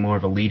becoming more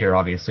of a leader,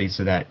 obviously,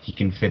 so that he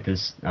can fit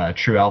this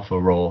true alpha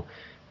role.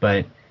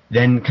 But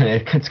then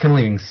it's kind of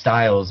leaving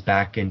Stiles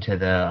back into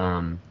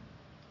the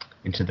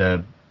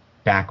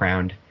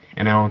background.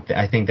 And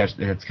I think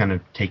that's kind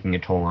of taking a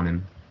toll on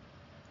him.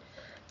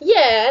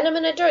 Yeah, and I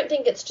mean, I don't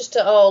think it's just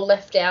a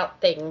left out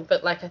thing,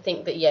 but like I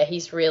think that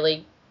he's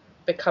really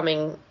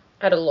becoming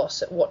at a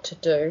loss at what to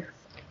do.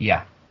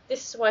 Yeah.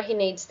 This is why he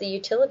needs the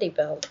utility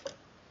belt.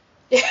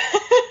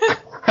 Yes.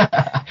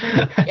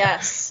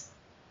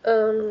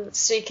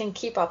 So you can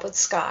keep up with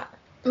Scott.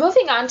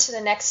 Moving on to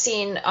the next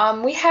scene,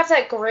 we have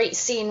that great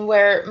scene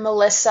where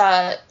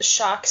Melissa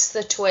shocks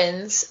the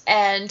twins,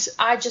 and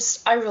I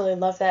really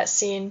love that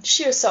scene.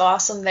 She was so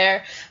awesome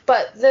there.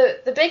 But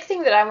the big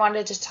thing that I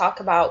wanted to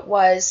talk about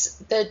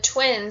was the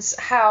twins,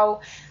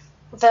 how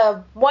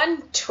the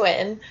one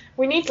twin,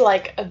 we need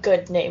like a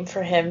good name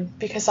for him,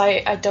 because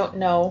I don't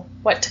know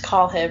what to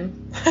call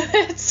him.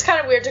 It's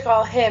kind of weird to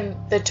call him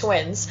the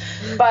twins,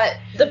 but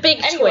the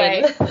big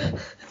twin.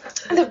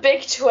 The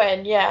big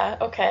twin, yeah,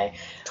 okay.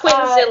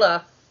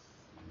 Twinzilla.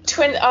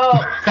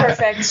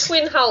 Perfect.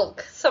 Twin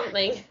Hulk,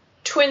 something.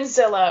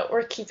 Twinzilla,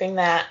 we're keeping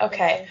that.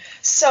 Okay.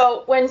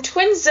 So when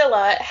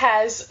Twinzilla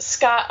has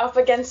Scott up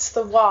against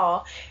the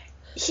wall,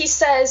 he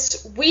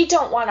says, "We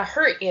don't want to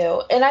hurt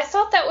you." And I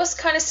thought that was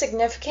kind of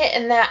significant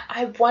in that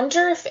I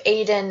wonder if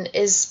Aiden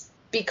is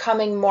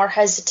becoming more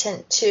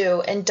hesitant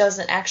too and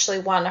doesn't actually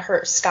want to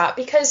hurt Scott.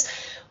 Because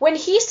when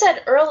he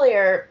said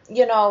earlier,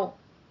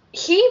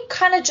 he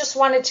kind of just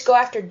wanted to go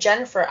after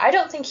Jennifer. I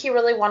don't think he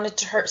really wanted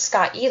to hurt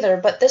Scott either,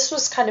 but this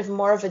was kind of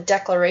more of a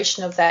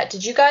declaration of that.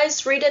 Did you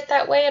guys read it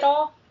that way at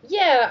all?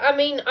 Yeah, I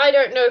mean, I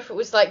don't know if it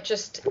was like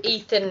just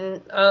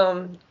Ethan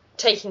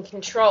taking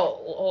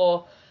control,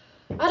 or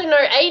I don't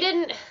know.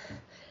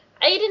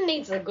 Aiden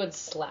needs a good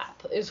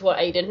slap, is what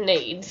Aiden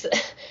needs.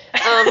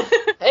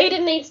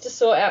 Aiden needs to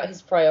sort out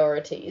his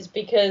priorities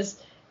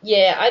because,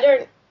 yeah, I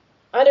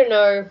don't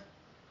know.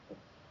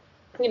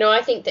 You know,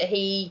 I think that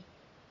he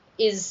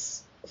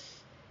is.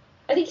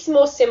 I think he's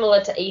more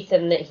similar to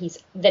Ethan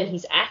than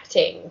he's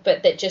acting,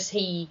 but that just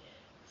he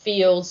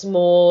feels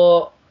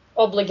more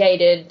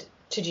obligated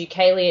to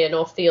Deucalion,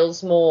 or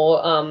feels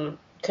more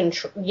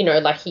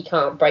like he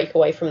can't break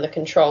away from the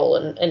control,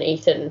 and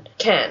Ethan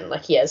can,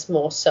 like he has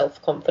more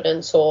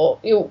self-confidence or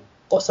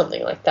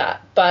something like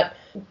that. But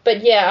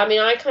yeah, I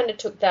mean, I kind of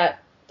took the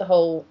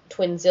whole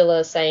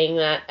Twinzilla saying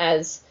that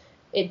as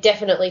it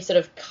definitely sort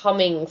of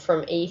coming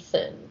from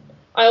Ethan.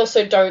 I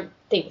also don't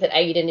think that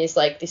Aiden is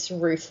like this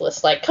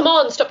ruthless, like, come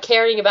on, stop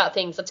caring about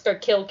things, let's go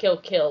kill, kill,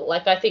 kill.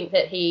 Like, I think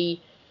that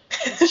he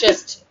is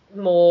just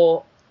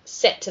more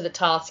set to the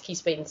task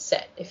he's been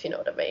set, if you know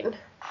what I mean.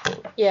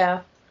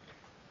 Yeah.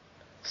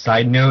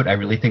 Side note, I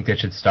really think they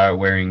should start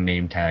wearing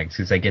name tags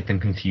because I get them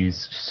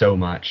confused so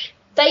much.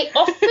 They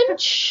often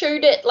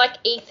shoot it like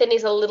Ethan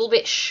is a little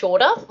bit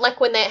shorter, like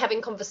when they're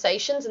having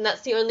conversations, and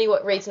that's the only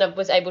reason I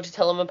was able to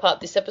tell them apart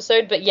this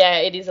episode. But yeah,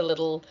 it is a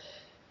little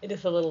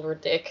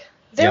ridiculous.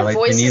 Their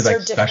voices they need like are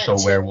different special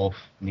too. werewolf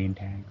name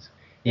tags.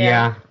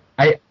 Yeah.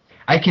 I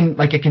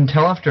can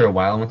tell after a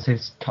while once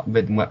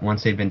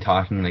they've been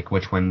talking like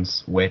which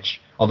one's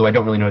which. Although I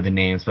don't really know the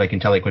names, but I can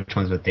tell like which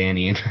one's with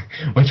Danny and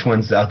which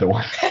one's the other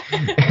one.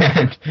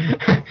 And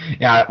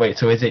yeah, wait.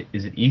 So is it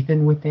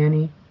Ethan with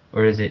Danny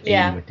or is it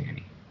Aiden with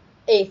Danny?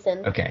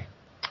 Ethan. Okay,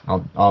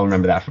 I'll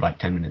remember that for like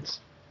 10 minutes.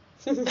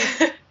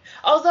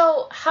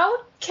 Although,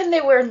 how can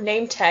they wear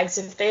name tags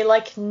if they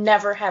like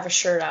never have a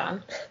shirt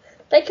on?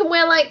 They can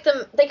wear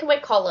they can wear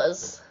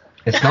collars.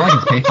 It's not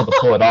like it's painful to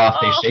pull it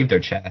off. They shave their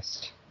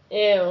chest.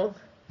 Ew.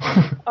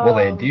 Well,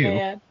 they do.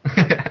 Man.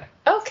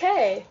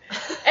 Okay.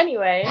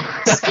 Anyway,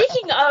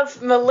 speaking of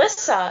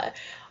Melissa,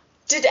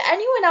 did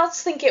anyone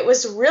else think it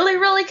was really,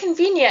 really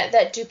convenient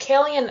that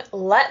Deucalion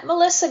let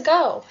Melissa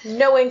go,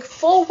 knowing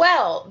full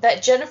well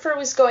that Jennifer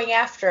was going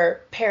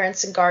after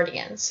parents and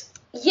guardians?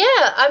 Yeah,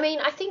 I mean,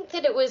 I think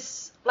that it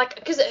was, like,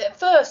 because at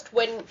first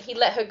when he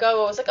let her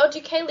go, I was like, oh,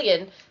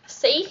 Deucalion,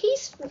 see,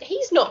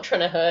 he's not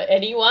trying to hurt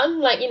anyone.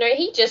 Like, you know,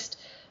 he just,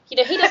 you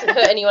know, he doesn't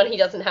hurt anyone he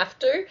doesn't have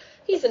to.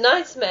 He's a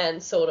nice man,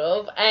 sort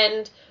of.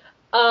 And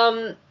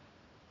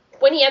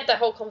when he had that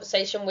whole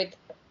conversation with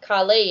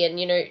Carly and,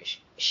 you know,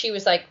 she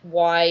was like,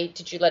 why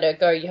did you let her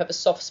go? You have a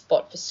soft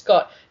spot for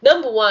Scott.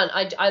 Number one,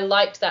 I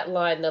liked that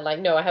line. They're like,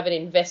 no, I have an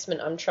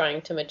investment I'm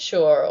trying to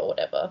mature or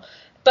whatever.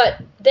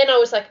 But then I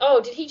was like,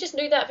 oh, did he just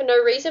do that for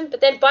no reason?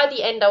 But then by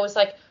the end I was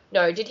like,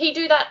 no, did he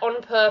do that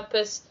on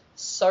purpose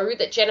so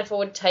that Jennifer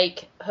would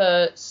take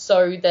her,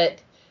 so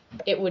that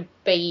it would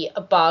be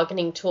a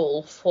bargaining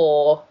tool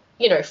for,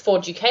 you know, for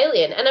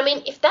Deucalion? And I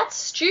mean, if that's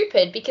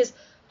stupid, because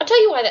I'll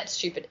tell you why that's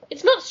stupid.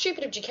 It's not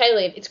stupid of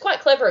Deucalion. It's quite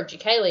clever of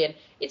Deucalion.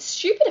 It's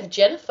stupid of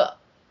Jennifer.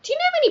 Do you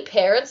know how many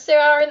parents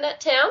there are in that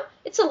town?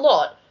 It's a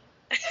lot.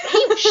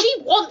 She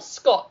wants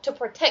Scott to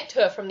protect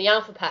her from the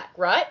Alpha Pack,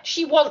 right?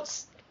 She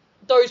wants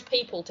those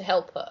people to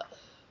help her.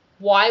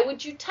 Why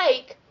would you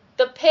take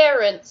the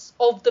parents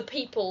of the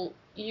people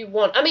you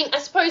want? I mean, I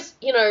suppose,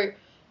 you know,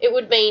 it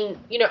would mean,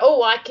 you know,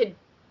 oh, I could,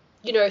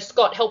 you know,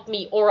 Scott, help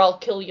me or I'll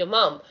kill your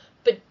mum.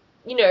 But,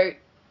 you know,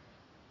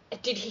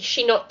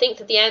 she not think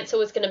that the answer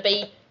was going to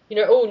be, you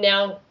know, oh,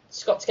 now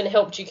Scott's going to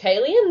help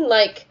Deucalion?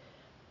 Like,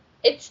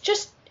 it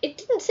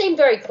didn't seem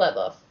very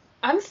clever.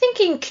 I'm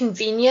thinking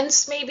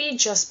convenience, maybe,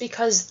 just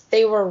because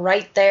they were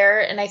right there,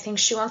 and I think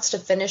she wants to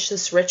finish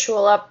this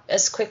ritual up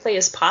as quickly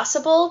as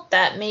possible,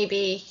 that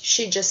maybe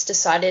she just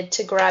decided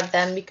to grab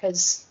them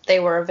because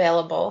they were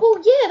available.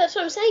 Well, yeah, that's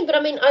what I'm saying, but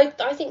I mean,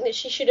 I think that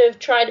she should have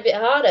tried a bit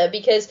harder,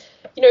 because,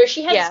 you know,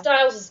 she had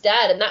Styles'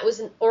 dad, and that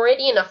was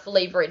already enough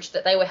leverage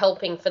that they were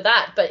helping for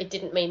that, but it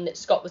didn't mean that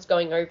Scott was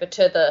going over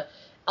to the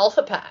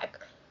Alpha Pack.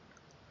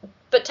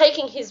 But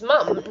taking his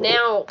mum,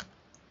 now,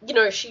 you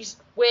know, she's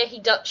where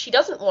she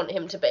doesn't want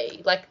him to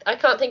be. Like, I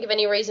can't think of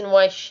any reason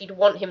why she'd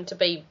want him to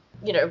be,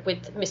 you know,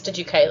 with Mr.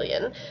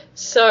 Deucalion.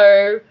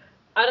 So,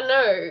 I don't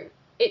know.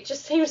 It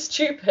just seems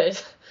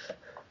stupid.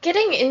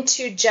 Getting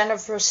into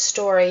Jennifer's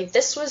story,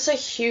 this was a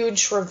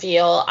huge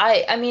reveal.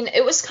 I mean,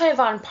 it was kind of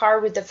on par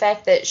with the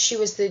fact that she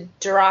was the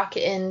Duroc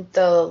in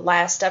the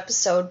last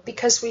episode,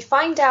 because we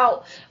find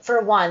out,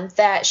 for one,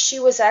 that she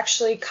was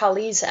actually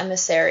Kali's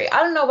emissary.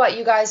 I don't know about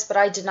you guys, but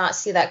I did not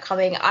see that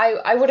coming.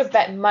 I would have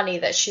bet money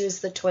that she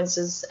was the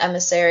twins'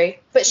 emissary.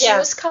 But she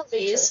was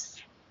Kali's,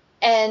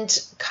 and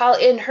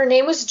her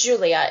name was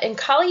Julia, and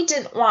Kali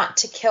didn't want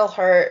to kill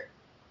her,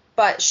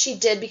 but she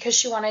did because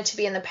she wanted to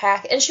be in the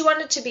pack, and she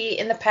wanted to be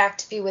in the pack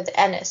to be with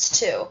Ennis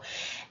too.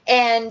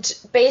 And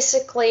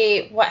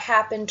basically what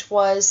happened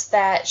was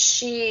that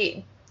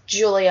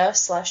Julia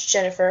 /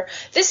 Jennifer.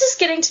 This is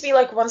getting to be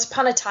like Once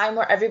Upon a Time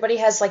where everybody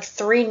has like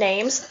 3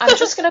 names. I'm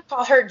just going to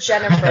call her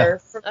Jennifer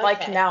from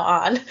like now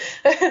on.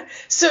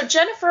 So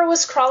Jennifer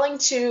was crawling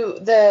to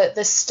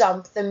the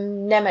stump, the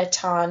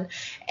Nemeton,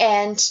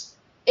 and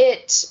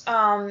it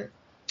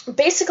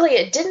basically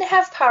it didn't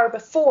have power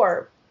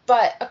before,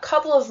 but a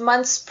couple of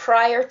months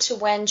prior to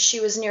when she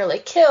was nearly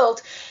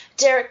killed,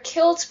 Derek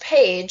killed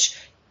Paige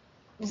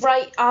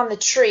right on the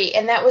tree,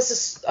 and that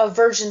was a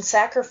virgin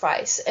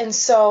sacrifice. And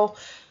so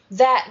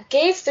that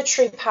gave the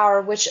tree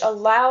power, which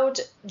allowed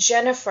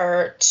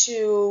Jennifer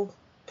to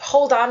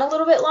hold on a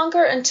little bit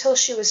longer until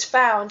she was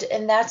found,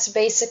 and that's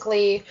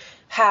basically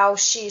how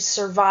she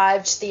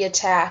survived the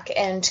attack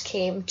and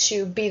came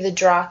to be the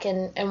Drakh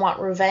and want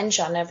revenge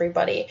on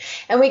everybody.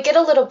 And we get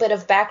a little bit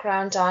of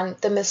background on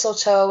the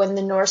mistletoe and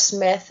the Norse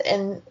myth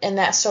and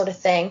that sort of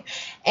thing.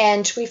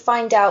 And we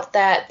find out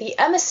that the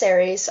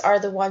emissaries are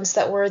the ones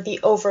that were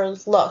the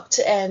overlooked,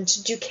 and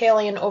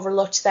Deucalion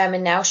overlooked them,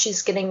 and now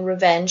she's getting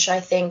revenge, I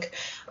think,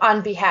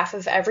 on behalf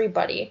of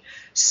everybody.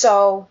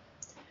 So,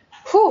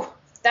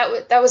 that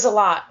was a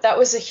lot. That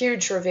was a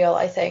huge reveal,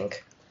 I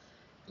think.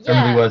 It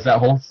really was. That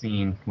whole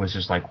scene was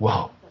just like,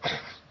 whoa.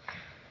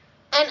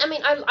 And, I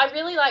mean, I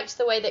really liked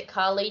the way that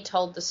Carly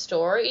told the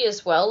story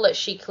as well, that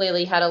she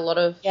clearly had a lot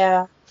of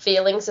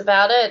feelings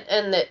about it,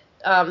 and that,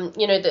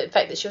 the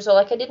fact that she was all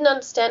like, I didn't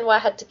understand why I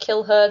had to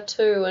kill her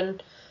too,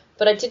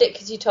 but I did it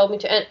because you told me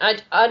to.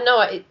 And I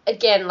know,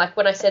 again, like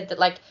when I said that,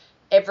 like,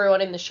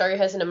 everyone in the show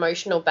has an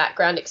emotional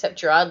background except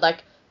Gerard,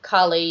 like,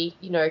 Carly,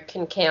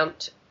 can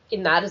count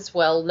in that as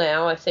well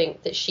now. I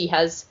think that she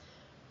has...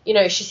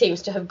 she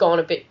seems to have gone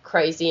a bit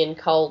crazy and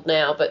cold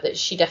now, but that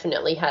she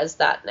definitely has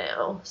that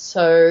now.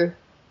 So,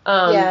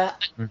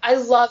 I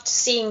loved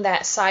seeing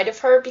that side of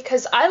her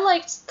because I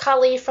liked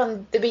Kali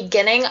from the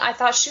beginning. I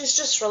thought she was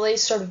just really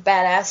sort of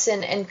badass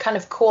and kind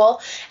of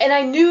cool. And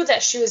I knew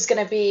that she was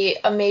going to be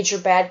a major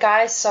bad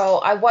guy, so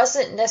I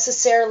wasn't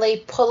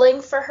necessarily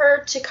pulling for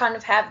her to kind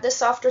of have the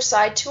softer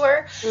side to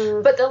her.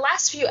 But the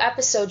last few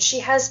episodes, she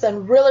has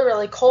been really,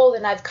 really cold,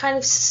 and I've kind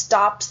of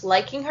stopped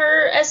liking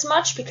her as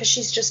much because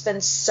she's just been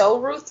so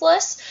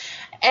ruthless.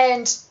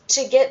 And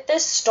to get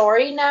this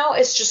story now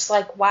is just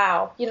like,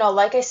 wow.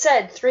 Like I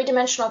said,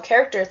 3-dimensional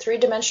character,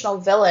 3-dimensional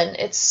villain.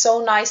 It's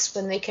so nice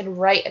when they can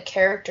write a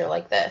character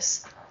like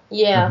this.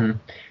 Yeah. Mm-hmm.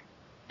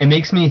 It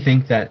makes me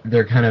think that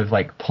they're kind of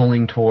like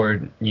pulling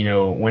toward,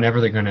 whenever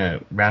they're going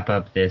to wrap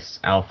up this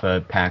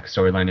Alpha Pack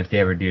storyline, if they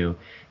ever do,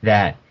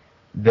 that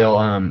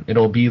they'll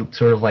it'll be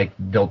sort of like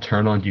they'll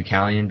turn on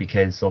Deucalion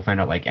because they'll find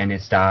out like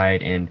Ennis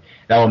died, and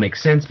that will make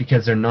sense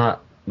because they're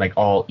not like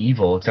all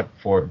evil except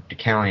for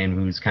Deucalion,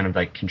 who's kind of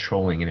like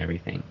controlling and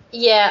everything.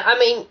 Yeah, I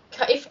mean,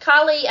 if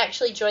Carly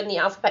actually joined the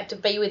Alpha Pack to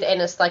be with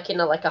Ennis like in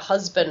a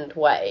husband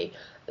way,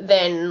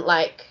 then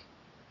like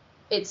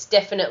it's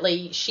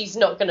definitely she's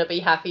not going to be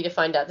happy to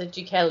find out that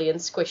Deucalion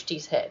squished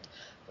his head.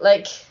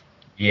 Like,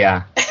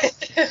 yeah.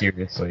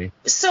 Seriously.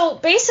 So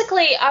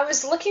basically, I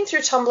was looking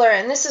through Tumblr,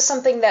 and this is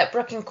something that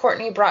Brooke and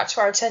Courtney brought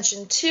to our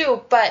attention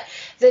too, but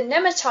the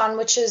Nemeton,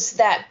 which is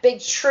that big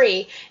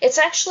tree, it's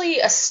actually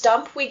a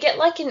stump. We get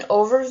like an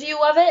overview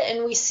of it,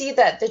 and we see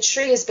that the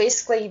tree has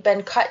basically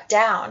been cut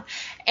down.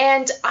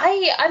 And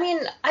I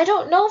mean, I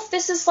don't know if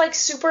this is like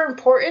super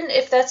important,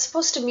 if that's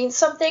supposed to mean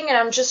something, and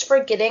I'm just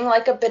forgetting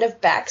like a bit of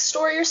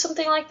backstory or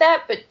something like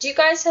that, but do you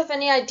guys have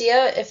any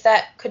idea if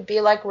that could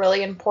be like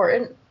really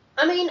important?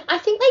 I mean, I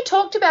think they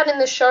talked about in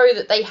the show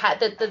that they had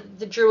that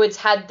the Druids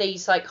had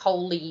these like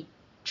holy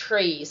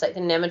trees, like the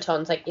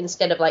Nemetons, like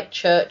instead of like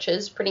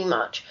churches, pretty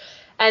much,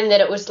 and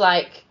that it was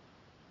like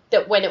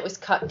that when it was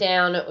cut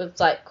down, it was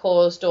like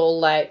caused all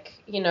like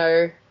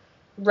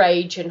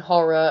rage and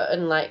horror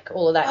and like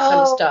all of that kind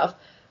of stuff.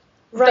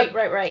 Right.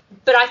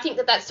 But I think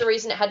that that's the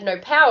reason it had no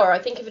power. I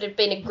think if it had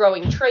been a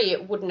growing tree,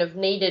 it wouldn't have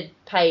needed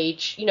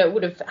Paige. It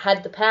would have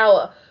had the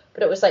power,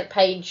 but it was like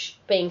Paige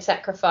being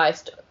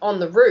sacrificed on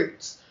the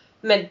roots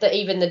meant that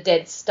even the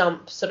dead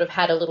stump sort of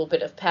had a little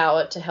bit of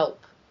power to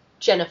help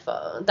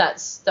Jennifer.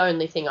 That's the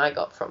only thing I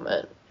got from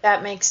it.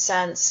 That makes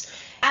sense.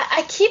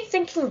 I keep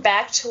thinking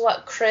back to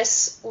what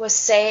Chris was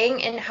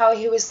saying and how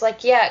he was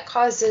like, yeah, it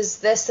causes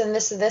this and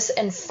this and this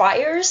and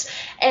fires.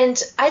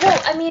 And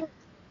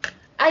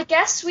I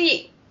guess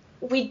we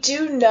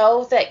do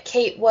know that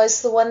Kate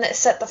was the one that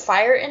set the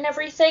fire and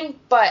everything,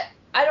 but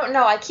I don't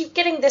know. I keep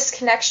getting this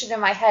connection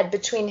in my head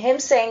between him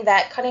saying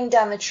that cutting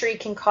down the tree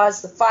can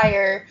cause the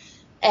fire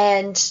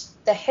and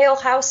the Hale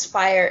House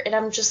fire, and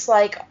I'm just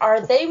like, are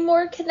they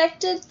more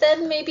connected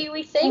than maybe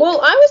we think? Well,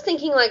 I was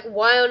thinking, like,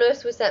 why on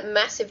earth was that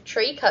massive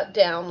tree cut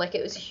down? Like,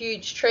 it was a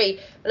huge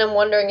tree, and I'm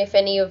wondering if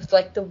any of,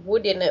 like, the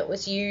wood in it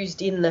was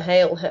used in the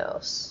Hale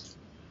House.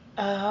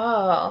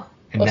 Oh.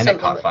 And then it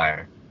caught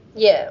fire.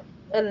 Yeah,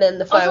 and then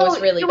the fire was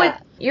really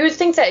bad. You would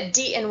think that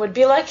Deaton would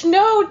be like,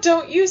 no,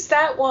 don't use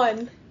that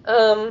one.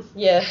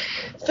 Yeah.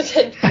 But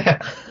then,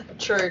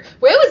 true.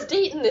 Where was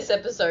Deaton this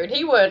episode?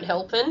 He weren't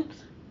helping.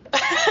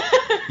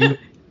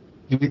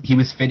 he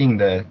was fitting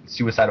the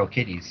suicidal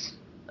kitties.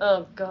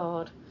 Oh,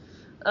 God.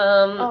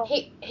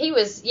 He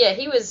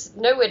was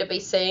nowhere to be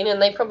seen,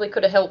 and they probably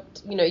could have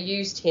helped,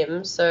 used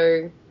him. So,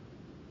 and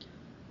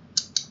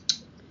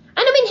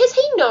I mean, has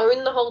he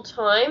known the whole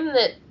time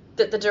that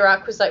the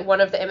Dirac was like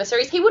one of the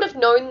emissaries? He would have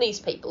known these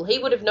people. He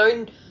would have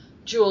known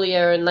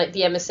Julia and like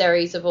the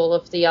emissaries of all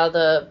of the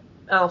other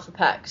Alpha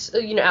Packs,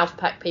 Alpha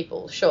Pack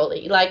people.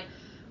 Surely, like,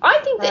 I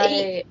think that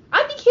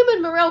I think him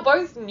and Morell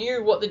both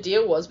knew what the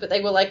deal was, but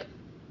they were like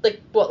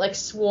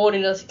sworn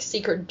in a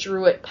secret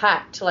Druid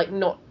pact to like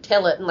not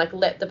tell it and like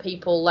let the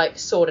people like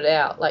sort it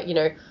out, like,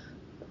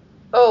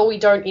 oh, we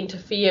don't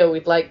interfere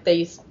with like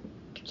these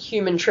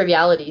human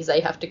trivialities, they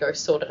have to go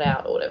sort it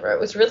out or whatever. It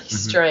was really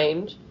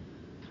strange.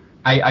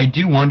 I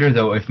do wonder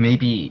though if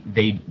maybe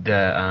the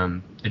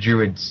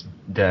Druids,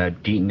 the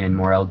Deaton and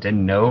Morell,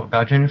 didn't know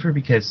about Jennifer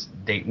because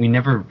we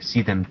never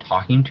see them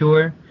talking to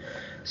her,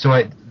 so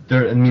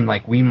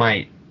we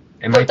might.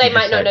 But they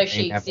might not know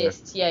she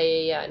exists. No.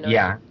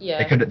 Yeah.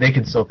 They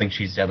could still think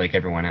she's dead like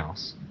everyone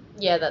else.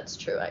 Yeah, that's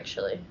true,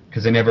 actually.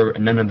 Because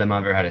none of them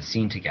ever had a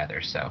scene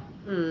together, so.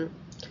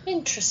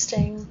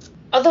 Interesting.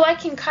 Although I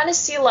can kind of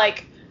see,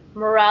 like,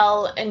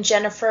 Morell and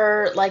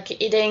Jennifer,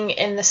 like, eating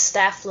in the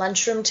staff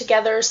lunchroom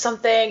together or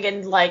something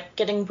and, like,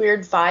 getting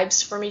weird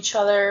vibes from each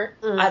other.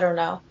 I don't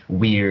know.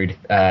 Weird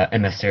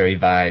emissary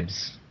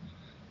vibes.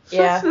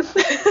 Yeah.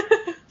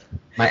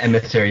 My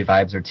emissary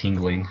vibes are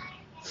tingling.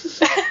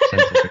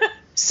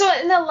 So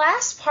in the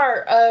last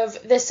part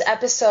of this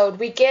episode,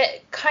 we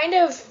get kind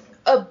of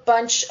a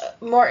bunch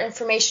more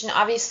information.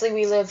 Obviously,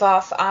 we live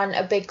off on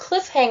a big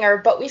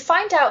cliffhanger, but we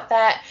find out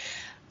that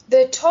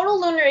the total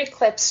lunar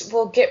eclipse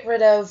will get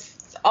rid of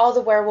all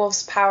the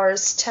werewolves'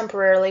 powers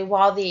temporarily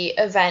while the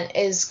event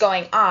is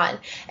going on.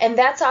 And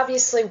that's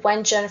obviously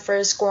when Jennifer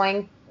is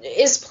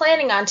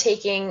planning on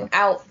taking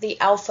out the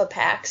Alpha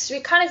Pack. So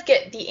we kind of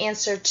get the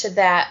answer to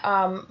that.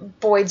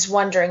 Boyd's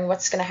wondering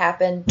what's going to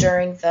happen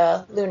during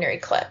the lunar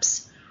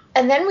eclipse.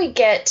 And then we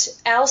get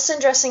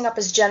Allison dressing up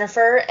as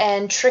Jennifer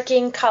and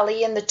tricking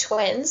Kali and the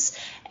twins.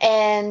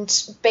 And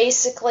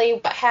basically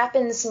what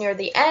happens near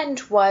the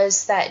end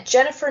was that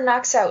Jennifer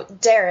knocks out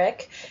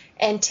Derek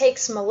and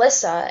takes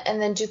Melissa,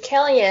 and then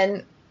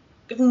Deucalion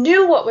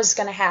knew what was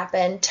going to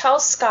happen,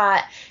 tells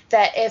Scott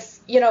that if,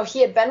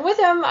 he had been with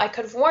him, I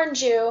could have warned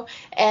you,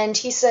 and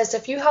he says,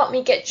 if you help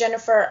me get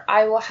Jennifer,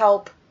 I will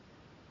help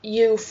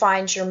you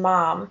find your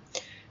mom.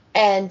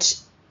 And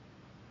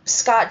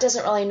Scott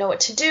doesn't really know what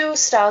to do.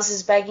 Stiles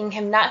is begging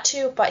him not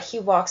to, but he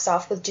walks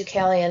off with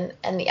Deucalion,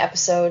 and the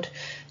episode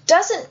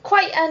doesn't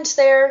quite end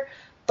there,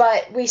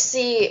 but we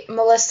see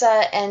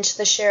Melissa and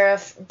the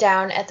sheriff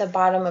down at the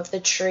bottom of the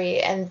tree,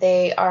 and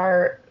they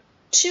are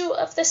two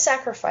of the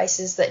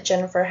sacrifices that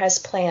Jennifer has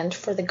planned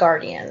for the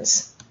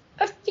Guardians.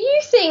 A few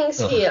things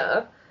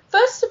here.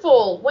 First of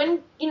all,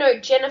 when,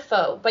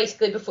 Jennifer,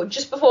 basically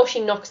before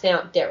she knocks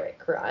out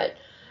Derek, right?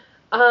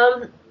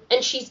 And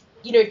she's,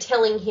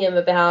 telling him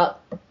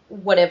about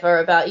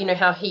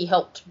how he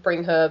helped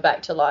bring her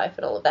back to life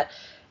and all of that.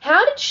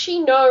 How did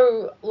she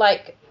know,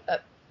 like,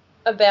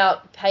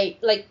 about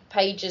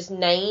Paige's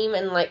name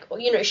and, like,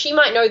 she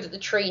might know that the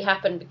tree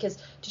happened because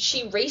did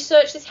she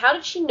research this? How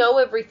did she know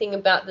everything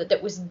about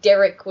that was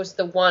Derek was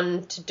the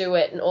one to do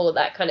it and all of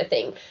that kind of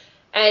thing?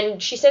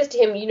 And she says to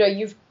him,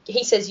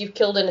 he says you've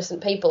killed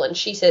innocent people, and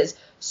she says,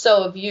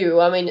 so have you.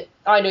 I mean,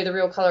 I know the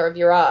real color of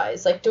your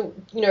eyes. Like, and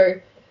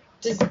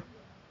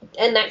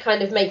that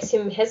kind of makes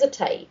him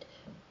hesitate.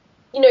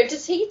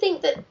 Does he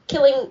think that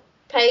killing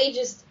Paige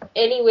is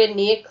anywhere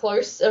near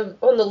close on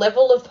the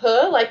level of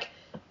her? Like,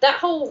 that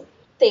whole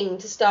thing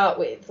to start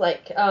with,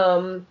 like,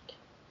 all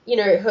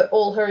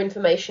her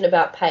information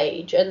about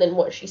Paige and then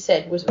what she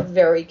said was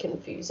very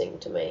confusing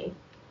to me.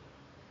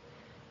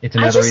 It's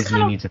another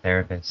reason he needs a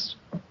therapist.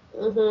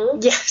 Mm-hmm.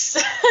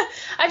 Yes.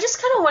 I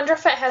just kind of wonder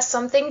if it has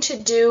something to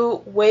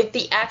do with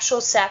the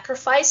actual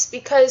sacrifice,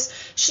 because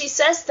she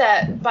says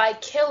that by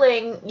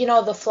killing,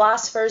 the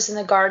philosophers and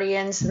the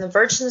guardians and the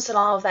virgins and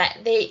all of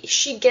that,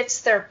 she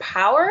gets their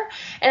power.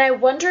 And I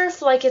wonder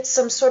if, like, it's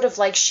some sort of,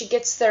 like, she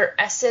gets their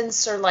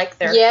essence or, like,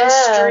 their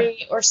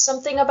history or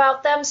something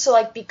about them. So,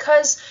 like,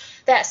 because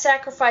that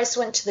sacrifice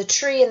went to the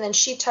tree and then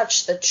she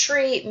touched the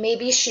tree,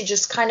 maybe she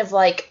just kind of,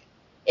 like,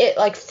 it,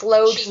 like,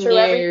 flowed through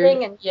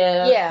everything. And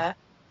Yeah,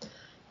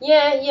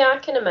 I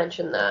can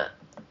imagine that,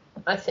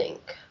 I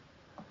think.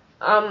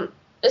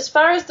 As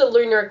far as the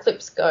lunar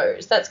eclipse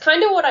goes, that's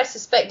kind of what I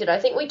suspected. I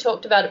think we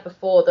talked about it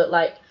before, that,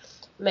 like,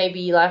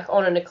 maybe, like,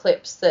 on an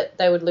eclipse that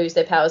they would lose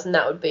their powers and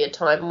that would be a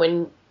time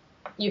when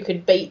you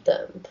could beat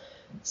them.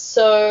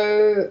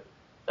 So,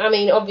 I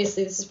mean,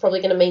 obviously this is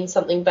probably going to mean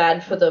something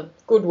bad for the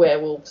good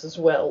werewolves as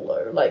well,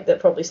 though. Like, that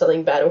probably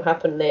something bad will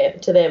happen there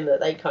to them that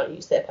they can't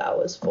use their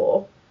powers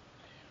for.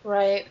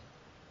 Right.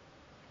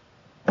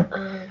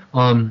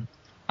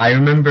 I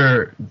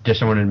remember, I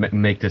wanted to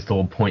make this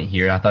little point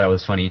here. I thought it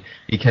was funny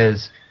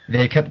because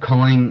they kept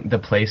calling the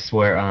place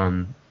where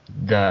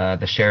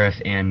the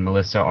sheriff and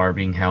Melissa are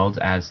being held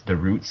as the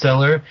root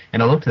cellar,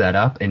 and I looked that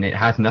up, and it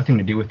has nothing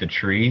to do with the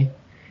tree,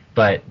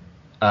 but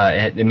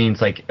it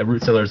means, like, a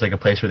root cellar is like a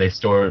place where they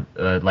store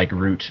like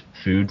root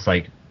foods,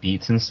 like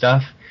beets and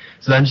stuff.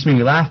 So that just made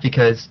me laugh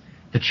because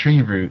the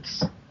tree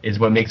roots is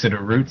what makes it a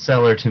root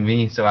cellar to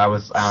me. So I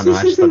don't know,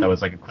 I just thought that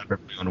was like a clever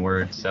play on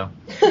words. So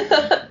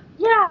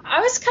Yeah, I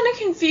was kind of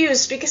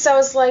confused because I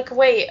was like,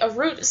 wait, a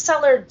root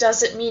cellar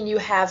doesn't mean you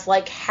have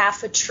like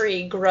half a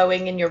tree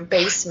growing in your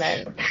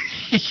basement.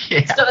 yeah,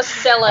 It's not a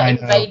cellar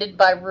invaded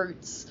by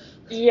roots.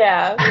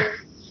 Yeah.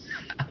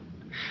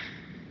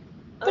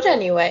 But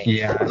anyway,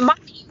 Yeah.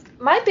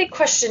 my big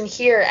question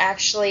here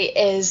actually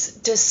is,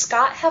 does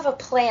Scott have a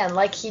plan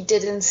like he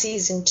did in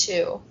season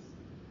 2?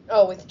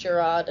 Oh, with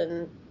Gerard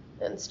and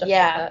stuff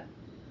Yeah.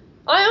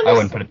 like that. I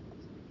wouldn't put it.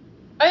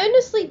 I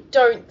honestly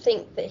don't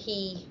think that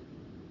he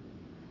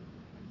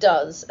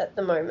does at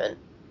the moment.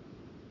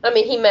 I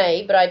mean, he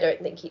may, but I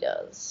don't think he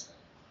does.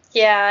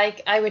 Yeah,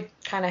 I would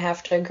kind of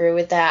have to agree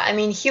with that. I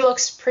mean, he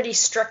looks pretty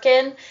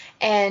stricken,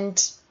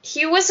 and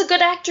he was a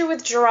good actor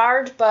with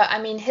Gerard, but I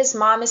mean, his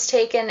mom is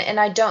taken, and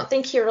I don't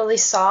think he really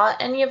saw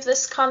any of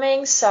this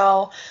coming,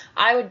 so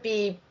I would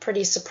be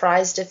pretty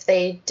surprised if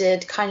they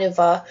did kind of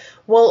a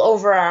wool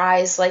over our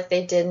eyes like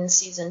they did in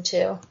season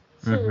 2.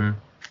 Mm-hmm.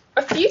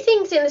 A few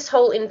things in this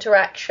whole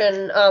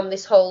interaction,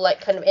 this whole like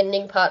kind of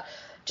ending part,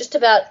 just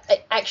about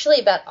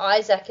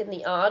Isaac and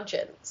the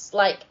Argents.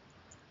 Like,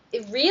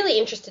 it really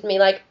interested me.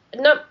 Like,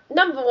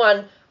 number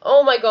one,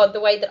 oh my god, the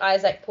way that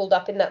Isaac pulled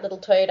up in that little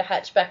Toyota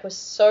hatchback was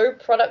so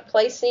product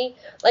placey.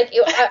 Like,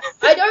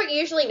 I don't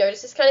usually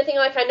notice this kind of thing.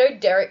 Like, I know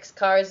Derek's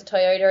car is a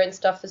Toyota and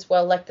stuff as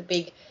well, like the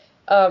big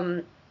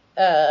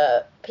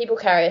people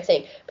carrier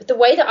thing. But the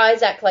way that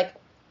Isaac, like,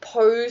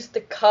 posed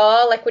the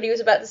car, like, when he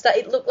was about to start,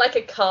 it looked like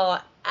a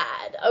car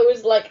ad. I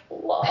was like,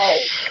 whoa.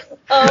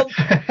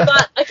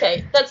 But,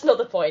 okay, that's not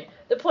the point.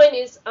 The point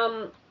is,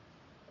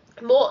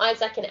 more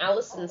Isaac and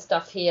Allison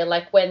stuff here,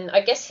 like when, I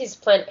guess his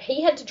plan,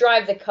 he had to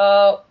drive the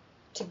car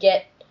to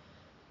get,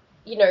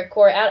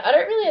 Cora out. I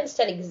don't really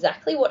understand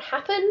exactly what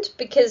happened,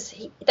 because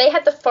they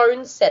had the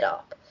phone set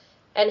up,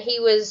 and he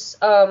was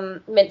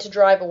meant to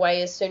drive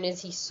away as soon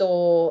as he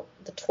saw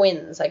the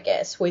twins, I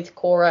guess, with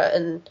Cora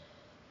and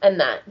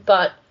that.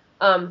 But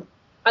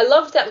I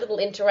loved that little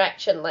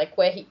interaction, like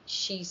where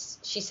she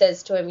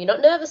says to him, "You're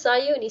not nervous, are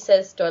you?" And he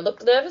says, "Do I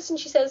look nervous?" And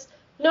she says,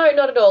 "No,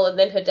 not at all." And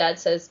then her dad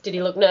says, "Did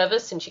he look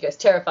nervous?" And she goes,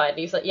 "Terrified." And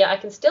he's like, "Yeah, I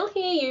can still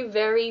hear you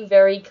very,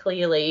 very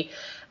clearly."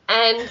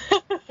 And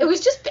it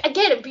was just,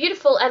 again,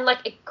 beautiful, and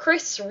like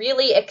Chris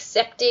really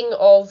accepting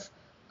of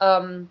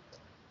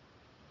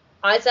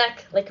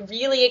Isaac, like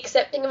really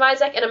accepting of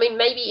Isaac. And I mean,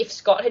 maybe if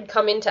Scott had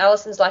come into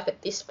Allison's life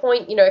at this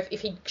point,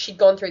 if she'd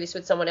gone through this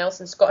with someone else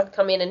and Scott had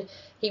come in and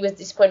he was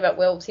disappointed about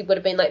werewolves, he would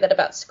have been like that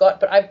about Scott.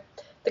 But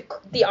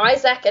the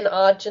Isaac and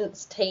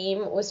Argent's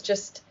team was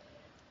just,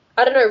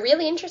 I don't know,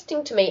 really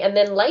interesting to me. And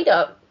then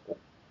later,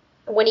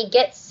 when he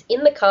gets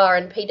in the car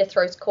and Peter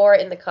throws Cora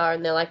in the car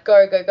and they're like,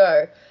 go, go,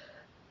 go,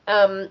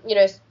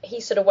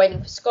 he's sort of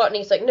waiting for Scott and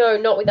he's like, no,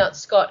 not without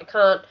Scott, I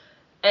can't.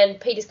 And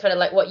Peter's kind of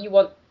like, what, you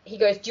want? He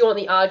goes, do you want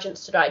the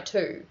Argents to die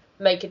too?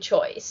 Make a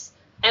choice.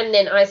 And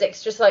then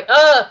Isaac's just like,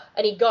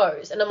 and he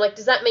goes. And I'm like,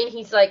 does that mean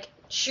he's like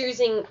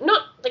choosing,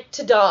 not like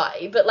to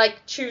die, but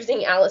like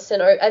choosing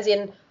Allison, as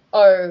in,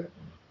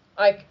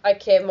 I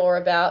care more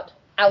about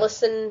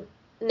Allison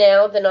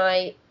now than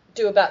I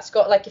do about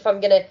Scott. Like, if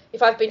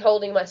I've been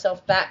holding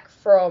myself back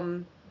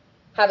from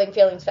having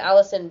feelings for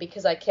Allison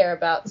because I care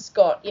about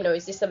Scott,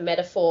 is this a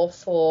metaphor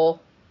for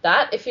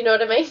that, if you know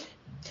what I mean?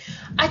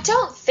 I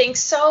don't think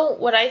so.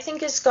 What I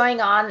think is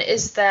going on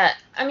is that,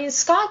 I mean,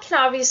 Scott can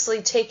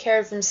obviously take care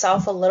of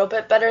himself a little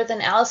bit better than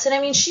Allison. I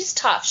mean, she's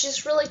tough.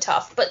 She's really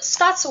tough. But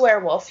Scott's a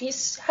werewolf. He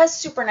has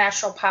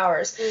supernatural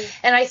powers.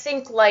 And I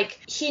think, like,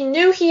 he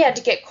knew he had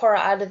to get Cora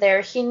out of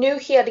there. He knew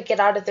he had to get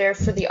out of there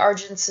for the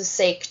Argents'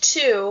 sake,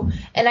 too.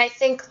 And I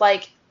think,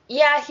 like,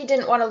 yeah, he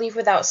didn't want to leave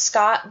without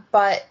Scott,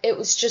 but it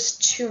was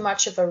just too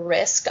much of a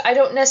risk. I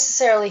don't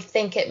necessarily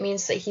think it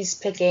means that he's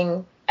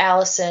picking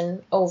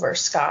Allison over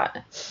Scott.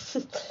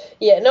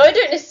 Yeah, no, I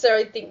don't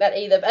necessarily think that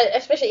either,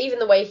 especially even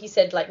the way he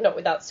said, like, not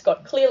without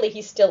Scott. Clearly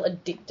he's still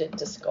addicted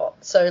to Scott.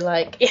 So,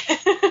 like,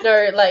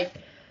 no, like,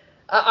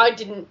 I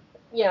didn't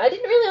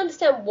really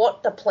understand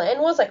what the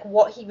plan was, like,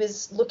 what he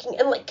was looking,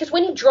 and, like, because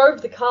when he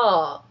drove the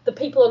car, the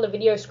people on the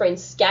video screen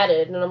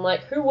scattered, and I'm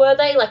like, who were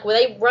they? Like, were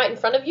they right in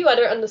front of you? I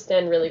don't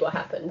understand really what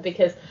happened,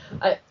 because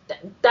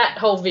that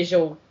whole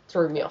visual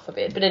threw me off a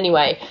bit. But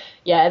anyway,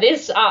 yeah,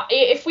 this,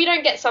 if we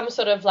don't get some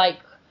sort of, like,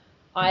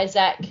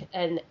 Isaac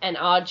and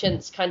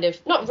Argent's kind of,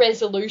 not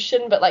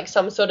resolution, but like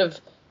some sort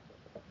of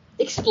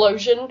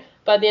explosion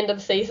by the end of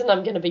the season,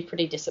 I'm going to be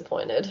pretty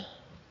disappointed.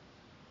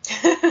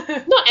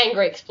 Not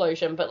angry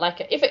explosion, but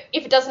like if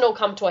it doesn't all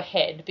come to a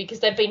head,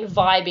 because they've been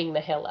vibing the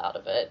hell out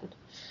of it.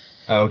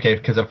 Oh, okay,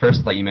 because at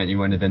first I thought you meant you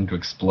wanted them to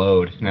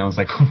explode, and I was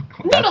like,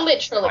 not a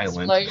literal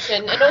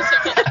explosion, and also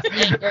not an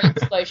angry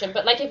explosion,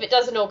 but like if it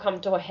doesn't all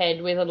come to a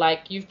head with,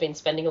 like, you've been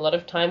spending a lot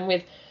of time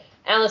with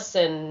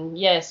Allison,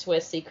 yes,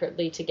 we're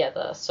secretly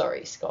together,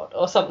 sorry, Scott,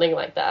 or something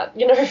like that.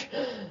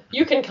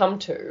 You can come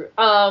to.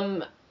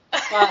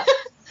 But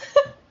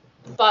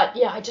But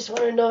yeah, I just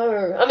want to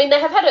know. I mean, they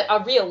have had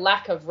a real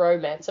lack of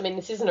romance. I mean,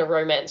 this isn't a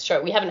romance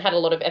show. We haven't had a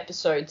lot of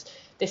episodes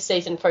this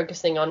season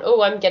focusing on,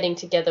 oh, I'm getting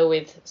together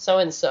with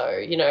so-and-so.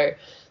 You know,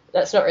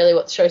 that's not really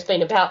what the show's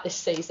been about this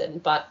season,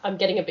 but I'm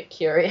getting a bit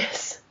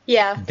curious.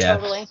 Yeah,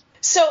 Depth. totally.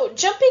 So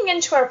jumping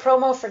into our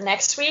promo for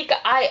next week,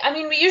 I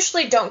mean, we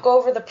usually don't go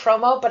over the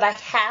promo, but I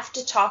have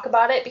to talk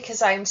about it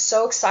because I'm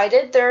so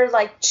excited. There are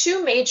like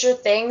two major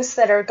things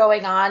that are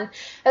going on.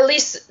 At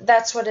least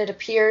that's what it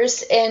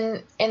appears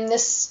in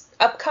this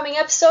upcoming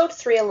episode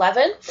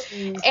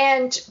 311.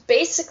 And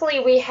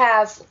basically we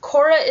have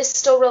Cora is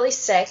still really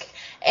sick,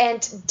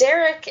 and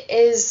Derek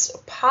is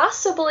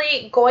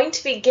possibly going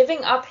to be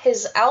giving up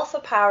his alpha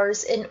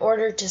powers in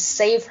order to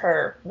save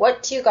her.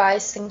 What do you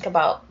guys think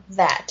about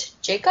that?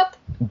 Jacob?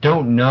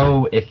 Don't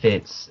know if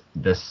it's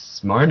the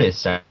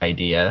smartest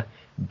idea,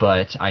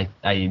 but I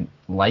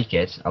like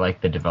it. I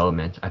like the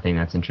development. I think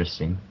that's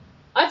interesting.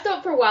 I've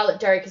thought for a while that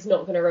Derek is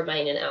not going to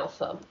remain an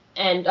alpha,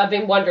 and I've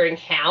been wondering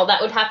how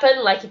that would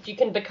happen. Like, if you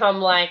can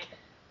become like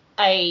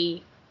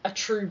a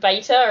true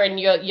beta, and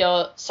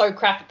you're so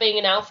crap at being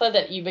an alpha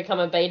that you become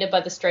a beta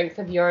by the strength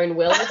of your own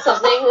will or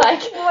something.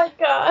 Like, Oh my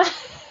god.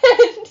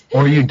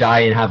 Or you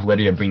die and have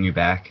Lydia bring you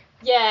back.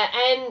 Yeah,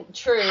 and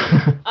true.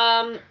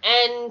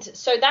 And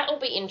so that will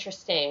be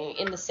interesting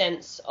in the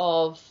sense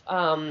of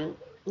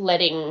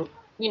letting,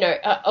 you know,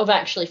 of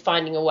actually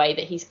finding a way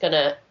that he's going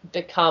to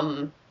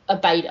become a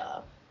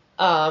beta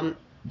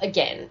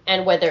again,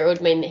 and whether it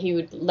would mean that he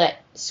would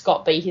let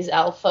Scott be his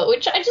alpha,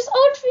 which I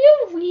would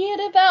feel weird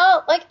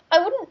about. Like,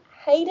 I wouldn't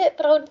hate it,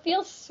 but I would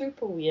feel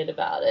super weird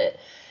about it.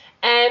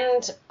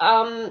 And,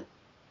 but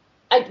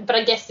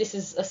I guess this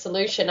is a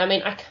solution. I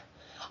mean, I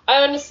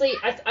honestly,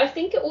 I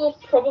think it will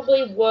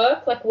probably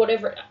work, like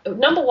whatever.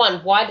 Number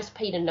one, why does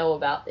Peter know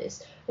about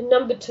this? And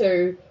number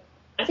two,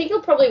 I think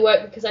it'll probably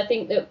work because I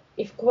think that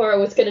if Cora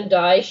was going to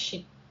die,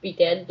 she'd be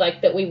dead.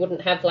 Like, that we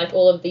wouldn't have, like,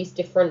 all of these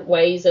different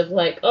ways of,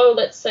 like, oh,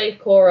 let's save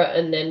Cora,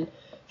 and then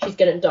she's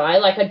going to die.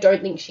 Like, I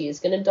don't think she is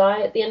going to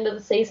die at the end of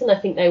the season. I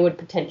think they would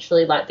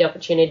potentially like the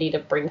opportunity to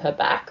bring her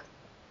back.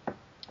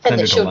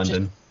 Send her to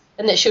London.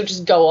 And that she'll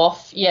just go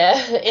off, yeah,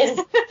 and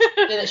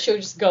that she'll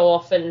just go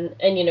off and,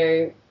 you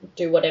know,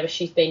 do whatever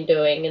she's been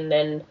doing, and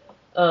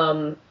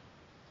then,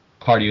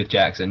 Party with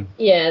Jackson.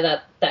 yeah,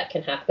 that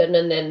can happen,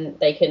 and then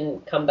they can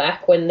come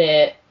back when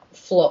their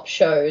flop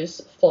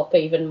shows flop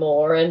even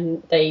more,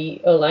 and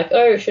they are like,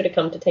 oh, should have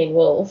come to Teen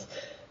Wolf.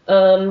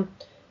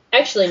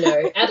 Actually,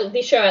 no.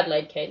 The show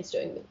Adelaide Kane's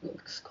doing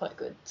looks quite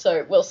good,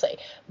 so we'll see.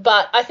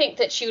 But I think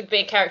that she would be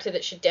a character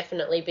that should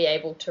definitely be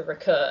able to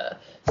recur,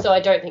 so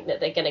I don't think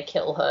that they're going to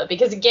kill her.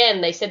 Because,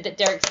 again, they said that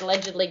Derek's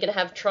allegedly going to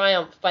have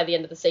Triumph by the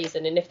end of the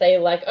season, and if they're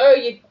like, oh,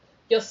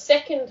 your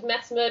second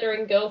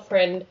mass-murdering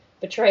girlfriend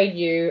betrayed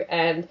you,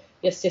 and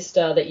your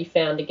sister that you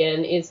found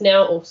again is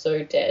now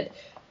also dead,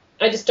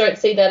 I just don't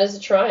see that as a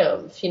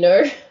triumph, you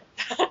know?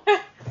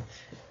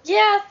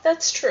 Yeah,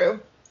 that's true.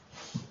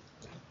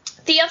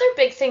 The other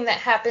big thing that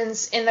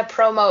happens in the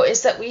promo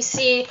is that we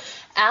see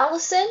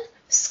Allison,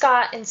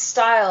 Scott, and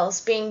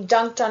Styles being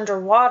dunked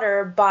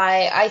underwater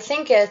by, I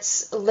think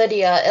it's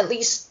Lydia. At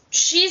least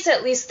she's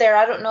there.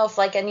 I don't know if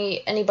like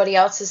anybody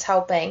else is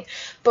helping.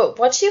 But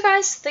what do you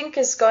guys think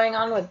is going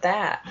on with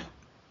that?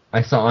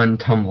 I saw on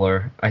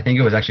Tumblr, I think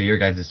it was actually your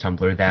guys'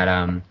 Tumblr,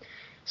 that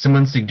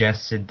someone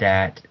suggested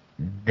that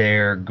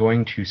they're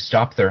going to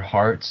stop their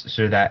hearts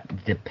so that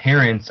the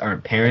parents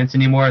aren't parents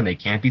anymore and they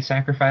can't be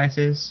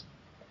sacrifices.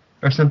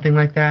 Or something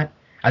like that.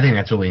 I think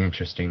that's really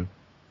interesting.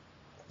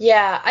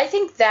 Yeah, I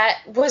think that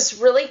was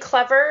really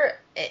clever,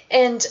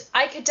 and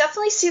I could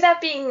definitely see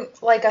that being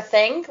like a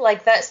thing.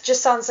 Like, that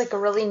just sounds like a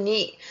really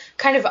neat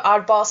kind of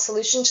oddball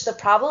solution to the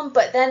problem.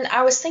 But then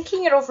I was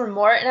thinking it over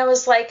more, and I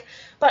was like,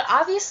 but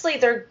obviously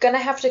they're gonna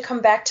have to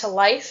come back to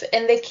life,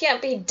 and they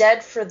can't be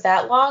dead for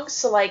that long.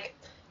 So like,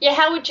 yeah,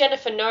 how would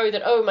Jennifer know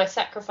that, oh, my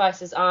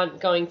sacrifices aren't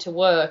going to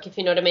work, if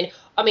you know what I mean?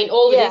 I mean,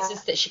 all it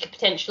is that she could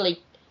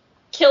potentially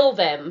kill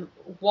them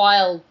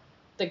while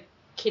the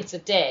kids are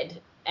dead,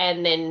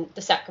 and then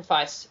the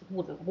sacrifice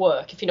wouldn't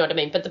work, if you know what I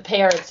mean. But the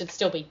parents would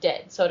still be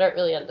dead, so I don't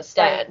really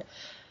understand.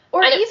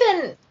 Right. Or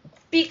even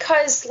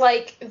because,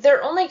 like,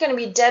 they're only going to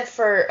be dead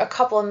for a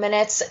couple of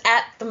minutes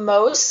at the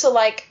most, so,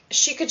 like,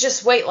 she could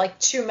just wait, like,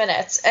 2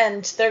 minutes,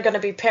 and they're going to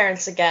be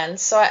parents again.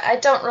 So I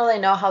don't really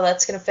know how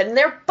that's going to fit in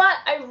there, but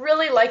I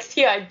really like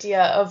the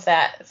idea of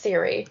that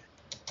theory.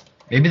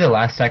 Maybe the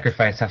last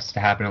sacrifice has to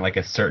happen at, like,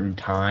 a certain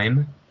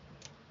time.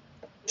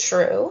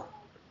 True.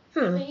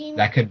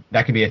 That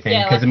could be a thing,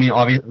 Yeah, because like, I mean,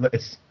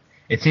 obviously,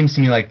 it seems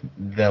to me like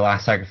the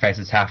last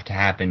sacrifices have to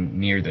happen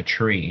near the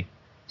tree,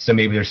 so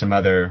maybe there's some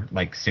other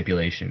like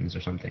stipulations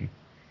or something.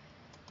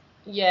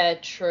 Yeah,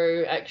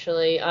 true.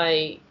 Actually,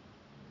 I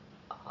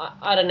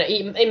don't know.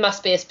 It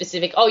must be a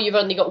specific. Oh, you've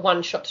only got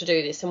one shot to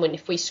do this, and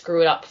if we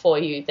screw it up for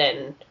you,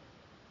 then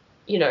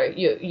you know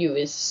you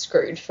is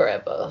screwed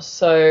forever.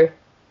 So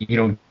You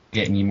don't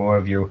get any more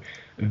of your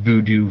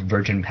voodoo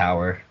virgin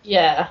power.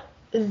 yeah.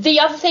 The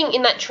other thing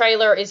in that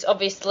trailer is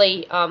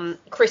obviously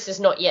Chris is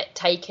not yet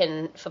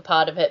taken for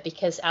part of it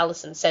because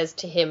Allison says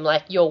to him,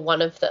 like, you're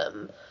one of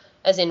them,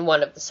 as in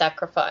one of the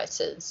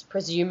sacrifices,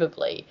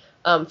 presumably.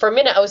 For a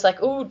minute I was like,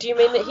 oh, do you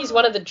mean that he's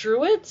one of the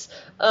druids?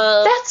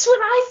 That's what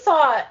I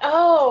thought.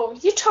 Oh,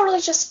 you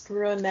totally just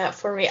ruined that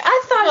for me.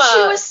 I thought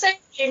she was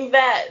saying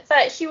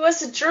that he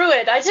was a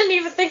druid. I didn't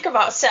even think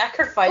about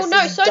sacrifices. Oh,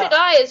 no, so did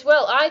I as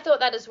well. I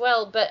thought that as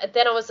well, but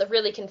then I was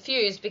really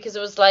confused because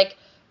it was like,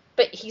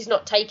 but he's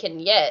not taken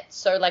yet,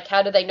 so, like,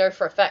 how do they know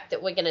for a fact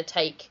that we're going to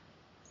take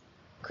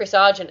Chris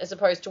Argent as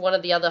opposed to one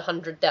of the other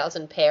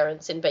 100,000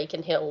 parents in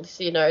Beacon Hills,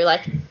 you know,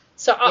 like...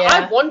 So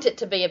I want it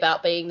to be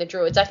about being the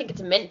druids. I think it's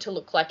meant to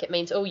look like it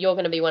means, oh, you're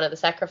going to be one of the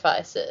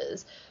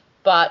sacrifices.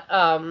 But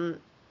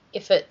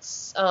if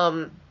it's,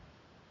 I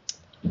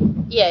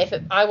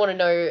want to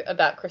know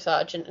about Chris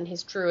Argent and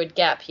his druid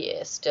gap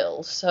here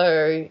still.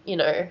 So, you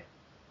know,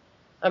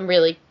 I'm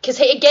really... Because,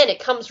 again,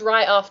 it comes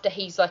right after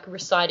he's, like,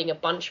 reciting a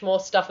bunch more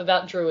stuff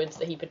about druids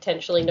that he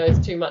potentially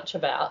knows too much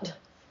about.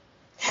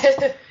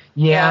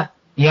 Yeah,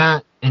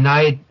 and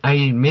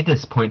I made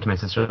this point to my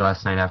sister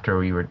last night after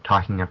we were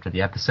talking after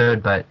the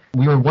episode, but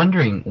we were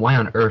wondering why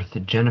on earth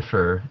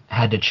Jennifer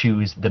had to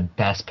choose the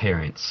best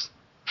parents.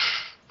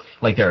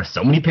 Like, there are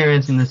so many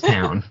parents in this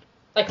town.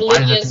 Like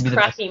Lydia's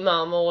crappy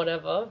mom or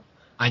whatever.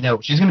 I know.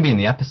 She's going to be in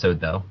the episode,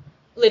 though.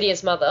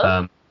 Lydia's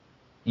mother?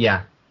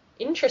 Yeah.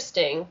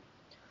 Interesting.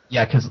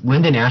 Yeah, because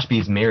Lyndon Ashby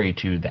is married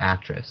to the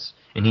actress,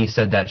 and he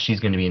said that she's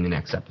going to be in the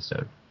next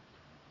episode.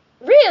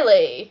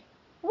 Really?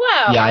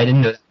 Wow. Yeah, I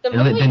didn't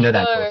know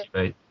that.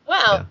 Right?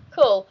 Wow, yeah.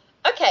 Cool.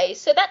 Okay,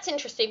 so that's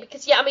interesting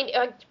because, yeah, I mean,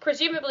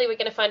 presumably we're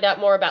going to find out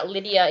more about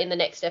Lydia in the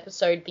next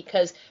episode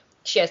because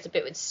she has a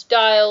bit with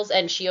Styles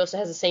and she also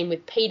has a scene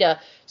with Peter.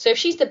 So if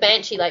she's the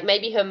Banshee, like,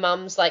 maybe her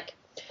mum's, like...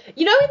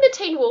 You know in the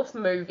Teen Wolf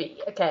movie,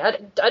 okay,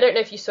 I don't know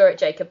if you saw it,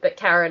 Jacob, but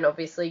Karen,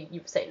 obviously,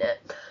 you've seen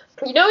it.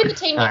 You know in the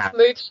Teen Wolf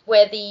movie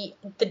where the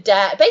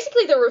dad...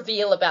 Basically, the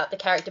reveal about the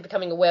character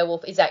becoming a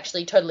werewolf is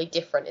actually totally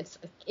different.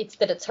 It's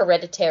that it's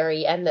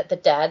hereditary and that the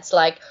dad's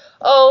like,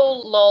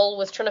 oh, lol,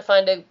 was trying to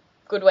find a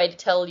good way to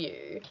tell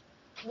you.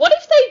 What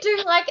if they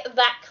do, like,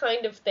 that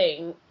kind of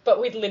thing,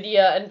 but with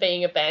Lydia and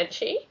being a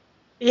Banshee?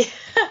 Yeah,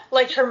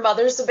 like her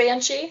mother's a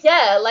Banshee?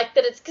 Yeah, like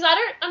that it's... Because I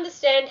don't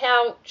understand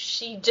how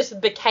she just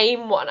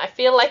became one. I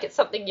feel like it's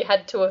something you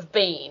had to have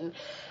been.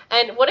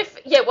 And what if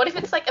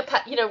it's like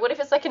what if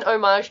it's like an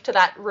homage to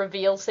that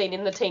reveal scene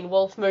in the Teen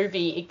Wolf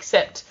movie,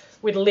 except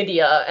with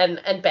Lydia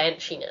and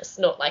Bansheeness,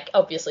 not like,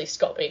 obviously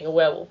Scott being a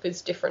werewolf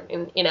is different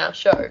in our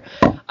show.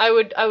 I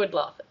would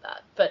laugh at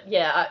that. But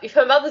yeah, if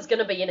her mother's going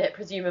to be in it,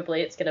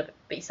 presumably it's going to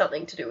be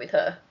something to do with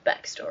her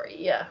backstory,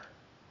 yeah.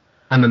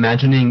 I'm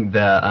imagining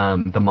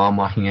the mom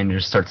walking in and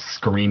just starts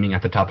screaming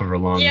at the top of her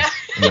lungs. Yeah.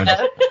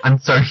 I'm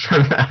sorry for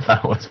that.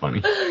 That was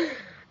funny.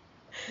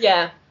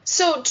 Yeah.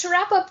 So to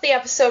wrap up the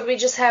episode, we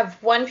just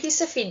have one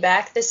piece of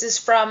feedback. This is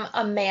from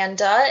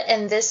Amanda,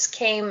 and this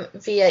came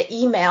via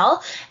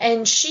email.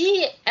 And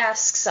she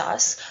asks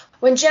us,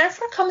 when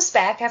Jennifer comes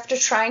back after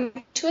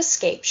trying to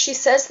escape, she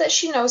says that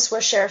she knows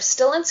where Sheriff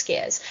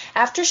Stilinski is.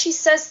 After she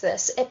says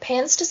this, it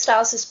pans to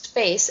Stiles'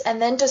 face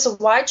and then does a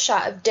wide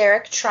shot of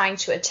Derek trying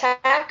to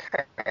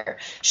attack her.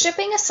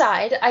 Shipping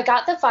aside, I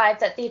got the vibe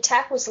that the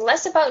attack was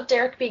less about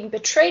Derek being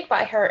betrayed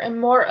by her and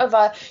more of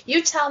a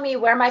you tell me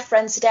where my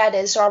friend's dad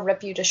is or I'll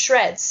rip you to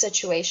shreds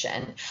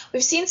situation.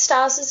 We've seen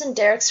Stiles' and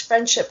Derek's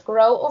friendship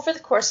grow over the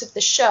course of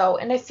the show,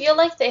 and I feel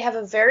like they have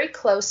a very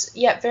close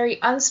yet very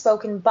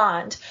unspoken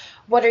bond.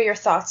 What are your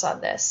thoughts on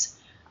this?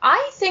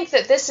 I think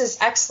that this is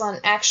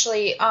excellent,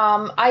 actually.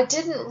 I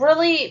didn't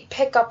really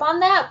pick up on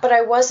that, but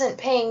I wasn't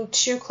paying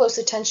too close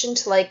attention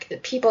to,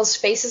 like, people's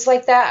faces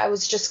like that. I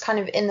was just kind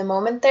of in the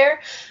moment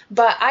there.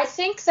 But I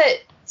think that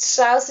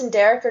Stiles and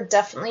Derek are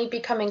definitely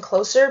becoming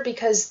closer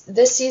because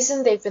this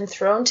season they've been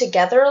thrown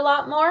together a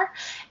lot more.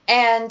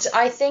 And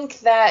I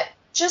think that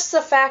just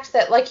the fact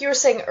that, like you were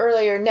saying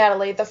earlier,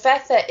 Natalie, the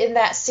fact that in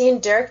that scene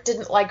Derek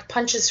didn't, like,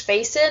 punch his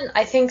face in,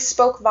 I think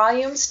spoke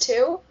volumes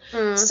too.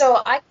 So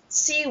I can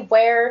see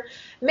where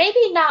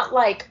maybe not,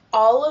 like,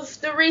 all of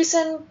the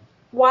reason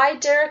why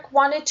Derek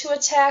wanted to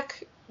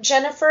attack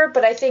Jennifer,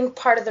 but I think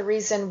part of the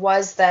reason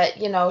was that,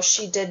 you know,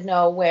 she did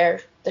know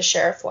where the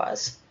sheriff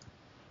was.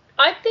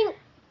 I think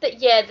that,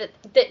 yeah,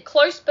 that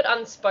close but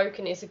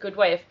unspoken is a good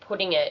way of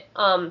putting it,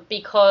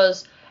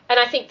 because, and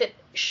I think that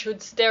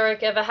should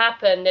Derek ever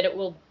happen, that it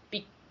will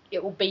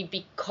be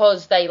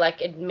because they,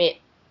 like, admit,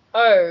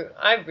 oh,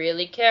 I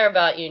really care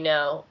about you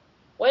now.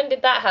 When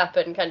did that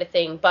happen, kind of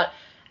thing. But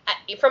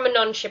from a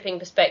non-shipping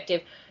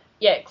perspective,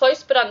 yeah,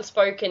 close but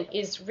unspoken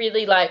is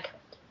really like,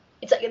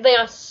 it's like they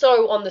are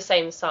so on the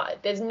same side.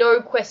 There's no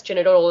question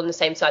at all on the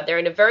same side. They're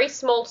in a very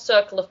small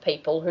circle of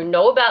people who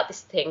know about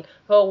this thing,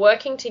 who are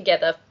working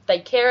together. They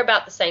care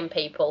about the same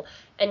people.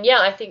 And yeah,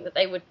 I think that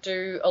they would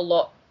do a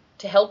lot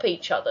to help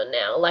each other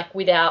now, like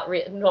without,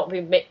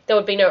 there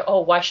would be no, oh,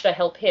 why should I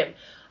help him?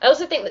 I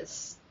also think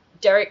that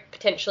Derek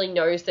potentially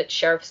knows that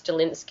Sheriff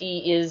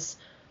Stilinski is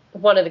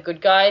one of the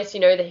good guys,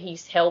 you know, that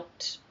he's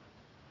helped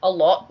a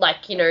lot,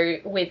 like, you know,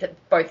 with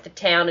both the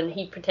town, and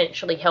he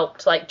potentially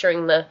helped, like,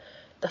 during the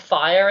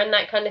fire and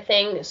that kind of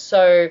thing.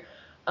 So,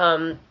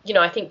 you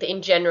know, I think that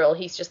in general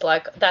he's just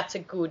like, that's a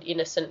good,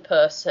 innocent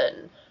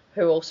person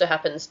who also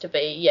happens to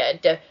be,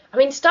 I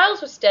mean,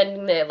 Styles was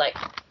standing there, like,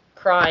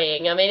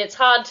 crying. I mean, it's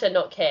hard to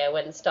not care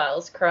when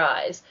Styles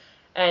cries.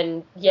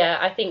 And, yeah,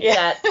 I think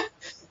that...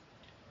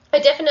 I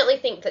definitely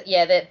think that,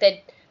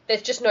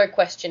 there's just no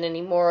question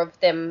anymore of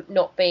them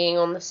not being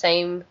on the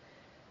same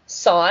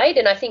side.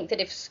 And I think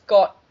that if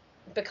Scott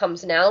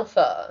becomes an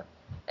alpha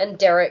and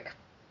Derek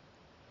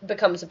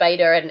becomes a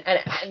beta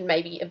and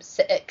maybe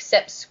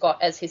accepts Scott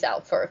as his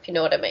alpha, if you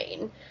know what I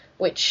mean,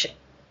 which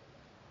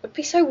would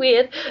be so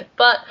weird,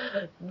 but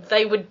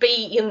they would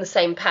be in the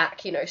same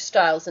pack, you know,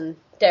 Styles and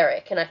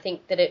Derek. And I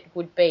think that it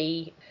would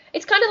be...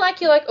 It's kind of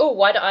like, you're like, oh,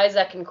 why do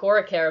Isaac and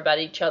Cora care about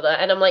each other?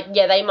 And I'm like,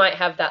 yeah, they might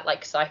have that,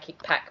 like,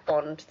 psychic pack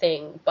bond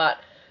thing, but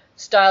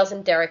Styles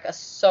and Derek are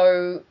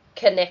so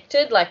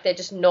connected, like, they're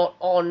just not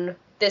on...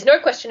 There's no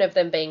question of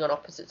them being on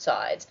opposite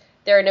sides.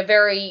 They're in a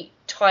very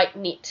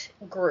tight-knit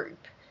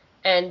group,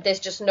 and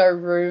there's just no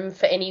room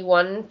for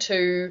anyone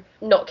to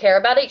not care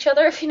about each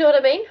other, if you know what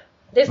I mean.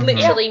 There's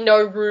literally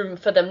no room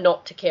for them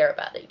not to care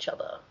about each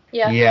other.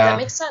 Yeah, that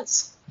makes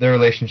sense. Their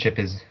relationship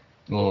is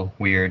a little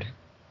weird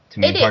to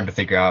me. It's hard to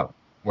figure out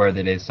where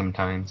that is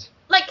sometimes.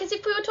 Like, because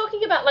if we were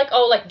talking about, like,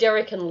 oh, like,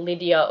 Derek and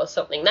Lydia or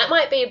something, that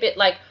might be a bit,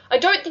 like, I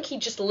don't think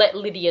he'd just let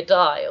Lydia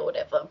die or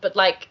whatever, but,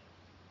 like,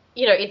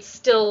 you know, it's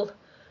still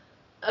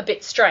a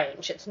bit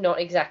strange. It's not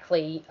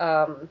exactly,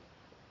 they're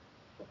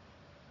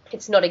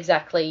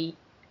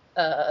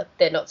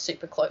not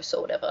super close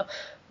or whatever,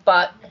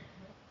 but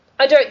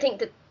I don't think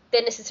that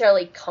they're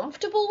necessarily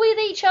comfortable with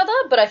each other,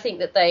 but I think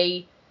that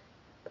they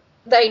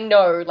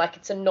know, like,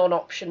 it's a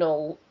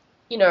non-optional,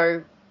 you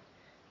know,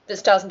 the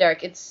Styles and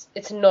Derek, it's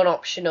a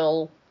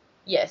non-optional,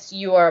 yes,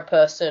 you are a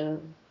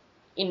person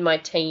in my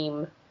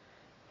team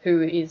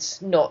who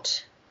is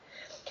not...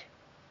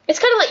 It's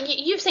kind of like,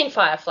 you've seen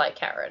Firefly,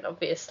 Karen,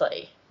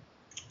 obviously.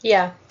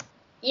 Yeah.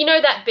 You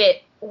know that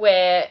bit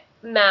where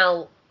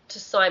Mal to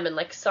Simon,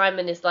 like,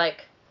 Simon is,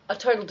 like, a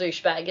total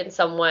douchebag in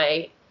some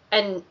way,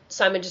 and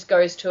Simon just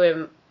goes to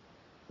him,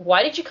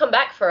 why did you come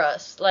back for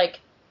us? Like,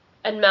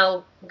 and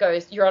Mal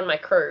goes, you're on my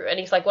crew. And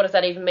he's like, what does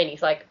that even mean?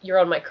 He's like, you're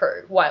on my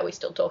crew. Why are we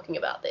still talking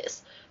about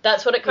this?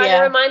 That's what it kind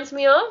of reminds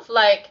me of.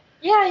 Like,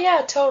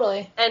 yeah,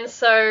 totally. And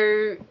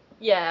so,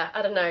 yeah,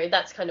 I don't know.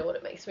 That's kind of what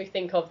it makes me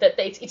think of. That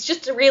it's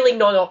just really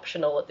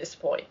non-optional at this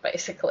point,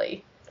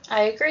 basically.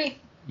 I agree.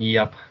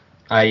 Yep.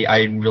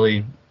 I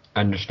really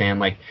understand.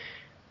 Like,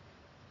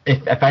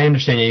 if I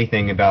understand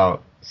anything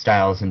about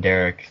Styles and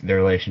Derek, their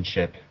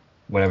relationship,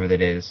 whatever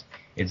that is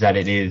that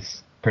it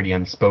is pretty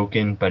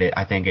unspoken, but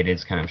I think it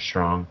is kind of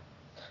strong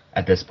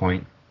at this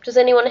point. Does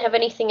anyone have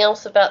anything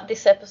else about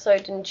this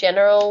episode in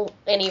general?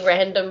 Any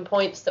random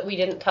points that we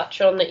didn't touch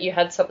on that you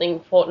had something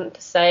important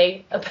to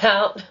say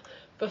about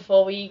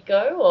before we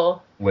go?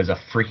 Or it was a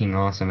freaking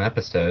awesome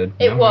episode.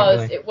 It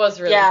was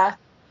really. Yeah.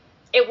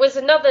 It was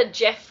another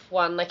Jeff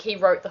one, like, he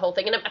wrote the whole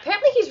thing, and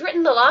apparently he's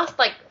written the last,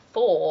 like,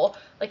 4.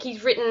 Like,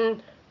 he's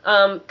written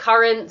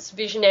Currents,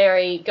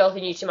 Visionary, Girl Who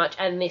Knew Too Much,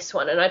 and this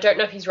one, and I don't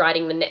know if he's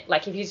writing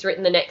if he's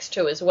written the next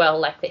 2 as well,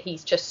 like, that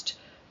he's just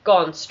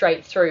gone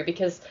straight through,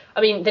 because,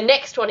 I mean, the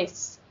next one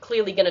is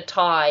clearly going to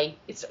tie,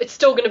 it's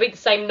still going to be the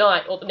same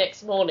night or the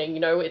next morning, you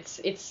know,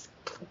 it's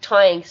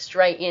tying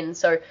straight in,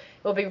 so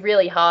it'll be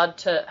really hard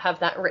to have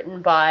that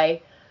written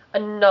by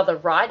another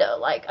writer,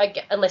 like,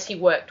 unless he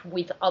worked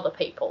with other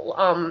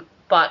people,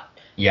 but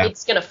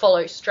it's going to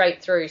follow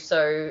straight through,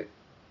 so,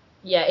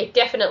 yeah, it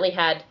definitely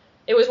had...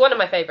 It was one of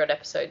my favourite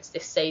episodes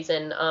this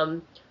season,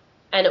 and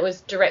it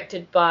was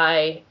directed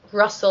by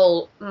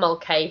Russell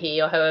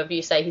Mulcahy, or however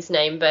you say his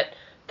name, but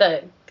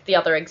the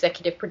other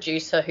executive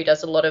producer who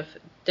does a lot of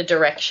the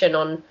direction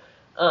on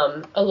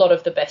a lot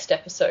of the best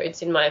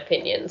episodes, in my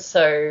opinion.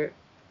 So,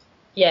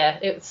 yeah,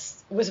 it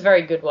was a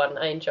very good one.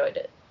 I enjoyed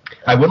it.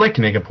 I would like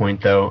to make a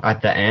point, though.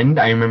 At the end,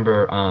 I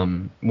remember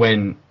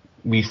when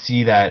we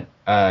see that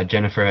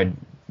Jennifer had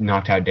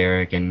knocked out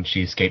Derek and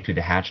she escaped through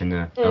the hatch in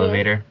the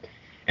elevator.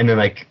 And then,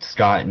 like,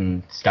 Scott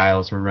and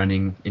Styles were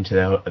running into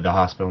the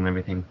hospital and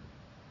everything.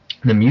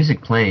 The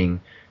music playing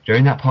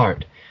during that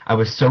part, I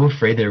was so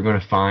afraid they were going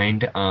to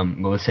find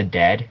Melissa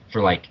dead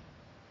for, like,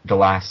 the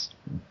last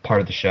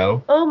part of the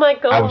show. Oh, my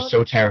God. I was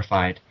so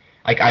terrified.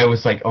 Like, I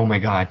was like, oh, my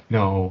God,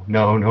 no. And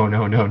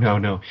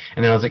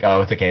then I was like,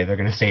 oh, it's okay. They're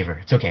going to save her.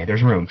 It's okay.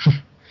 There's room.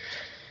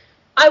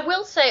 I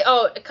will say,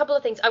 a couple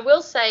of things. I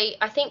will say,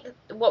 I think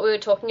what we were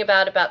talking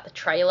about the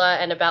trailer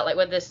and about, like,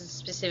 whether there's a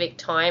specific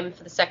time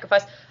for the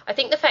sacrifice, I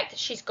think the fact that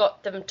she's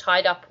got them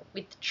tied up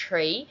with the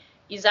tree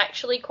is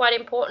actually quite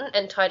important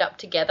and tied up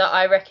together.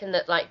 I reckon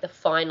that, like, the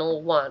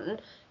final one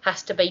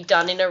has to be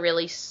done in a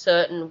really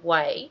certain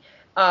way.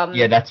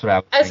 Yeah, that's what I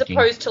was thinking. As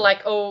opposed to,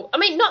 like, I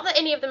mean, not that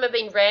any of them have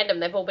been random.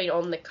 They've all been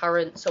on the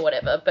currents or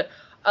whatever, but,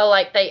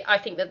 I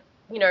think that,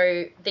 you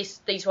know,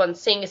 these ones,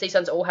 seeing as these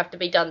ones all have to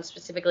be done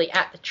specifically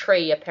at the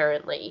tree,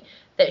 apparently,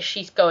 that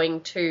she's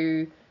going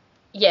to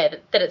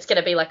that it's going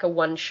to be like a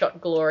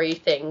one-shot glory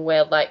thing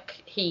where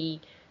like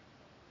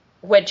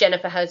where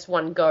Jennifer has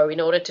one go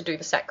in order to do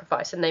the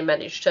sacrifice and they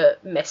manage to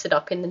mess it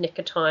up in the nick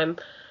of time.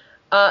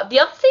 The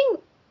other thing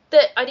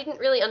that I didn't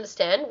really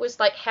understand was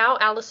like how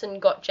Allison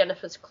got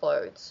Jennifer's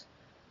clothes.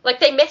 Like,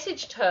 they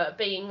messaged her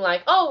being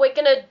like, oh, we're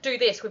going to do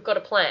this, we've got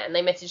a plan.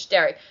 They messaged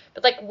Derek.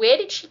 But, like, where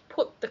did she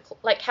put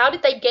like, how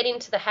did they get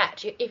into the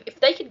hatch? If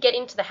they could get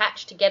into the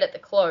hatch to get at the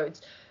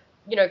clothes,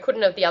 you know,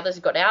 couldn't have the others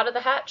got out of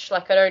the hatch?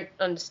 Like, I don't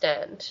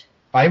understand.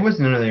 I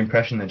was under the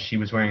impression that she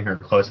was wearing her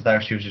clothes. I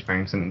thought she was just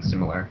wearing something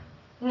similar.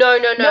 No.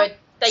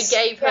 They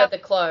gave her the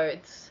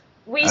clothes.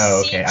 We see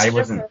okay.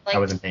 Jennifer, I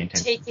wasn't paying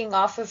attention.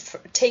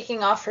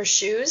 taking off her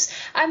shoes.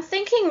 I'm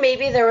thinking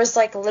maybe there was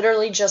like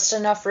literally just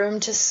enough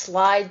room to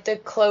slide the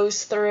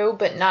clothes through,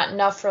 but not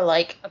enough for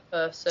like a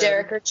person.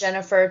 Derek or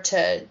Jennifer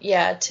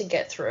to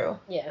get through.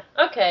 Yeah.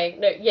 Okay.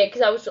 No. Yeah.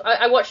 Because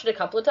I watched it a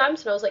couple of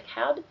times and I was like,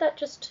 how did that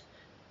just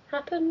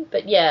happen?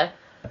 But yeah.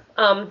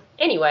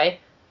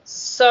 Anyway,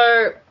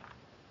 so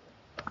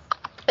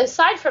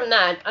aside from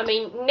that, I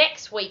mean,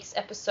 next week's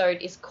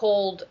episode is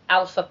called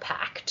Alpha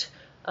Pact.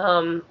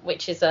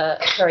 Which is a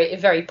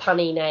very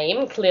punny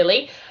name,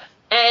 clearly.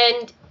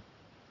 And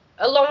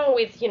along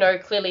with, you know,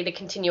 clearly the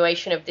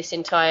continuation of this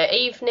entire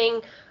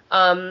evening,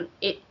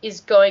 it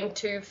is going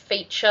to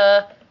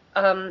feature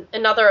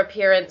another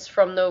appearance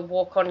from the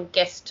walk-on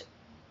guest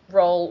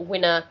role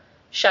winner,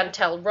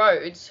 Chantel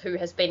Rhodes, who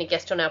has been a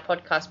guest on our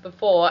podcast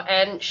before,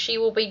 and she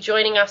will be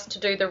joining us to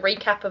do the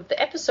recap of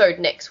the episode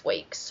next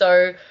week.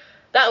 So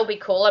that will be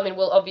cool. I mean,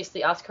 we'll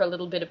obviously ask her a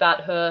little bit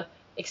about her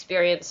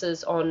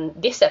experiences on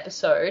this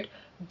episode,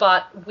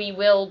 but we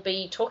will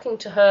be talking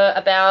to her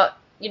about,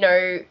 you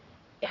know,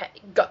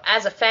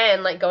 as a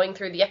fan, like going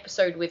through the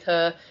episode with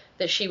her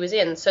that she was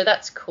in, so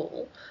that's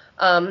cool.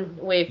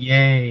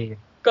 We've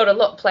got a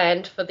lot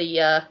planned for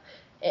the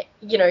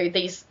you know,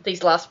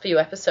 these last few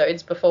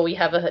episodes before we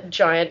have a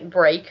giant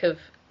break of,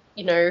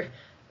 you know,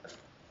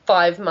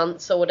 5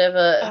 months or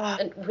whatever,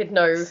 with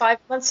no 5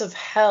 months of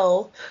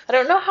hell. I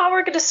don't know how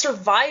we're gonna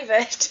survive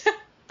it.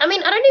 I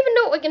mean, I don't even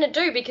know what we're going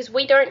to do because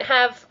we don't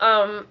have,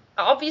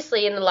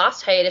 obviously in the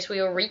last hiatus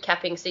we were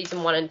recapping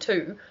season 1 and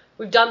 2.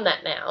 We've done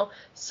that now.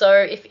 So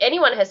if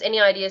anyone has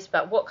any ideas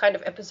about what kind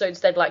of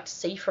episodes they'd like to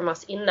see from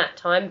us in that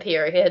time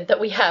period that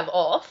we have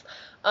off,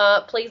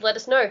 please let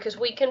us know, because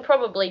we can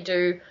probably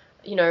do,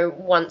 you know,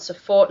 once a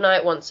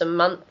fortnight, once a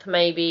month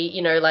maybe,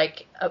 you know,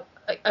 like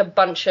a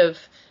bunch of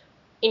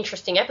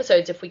interesting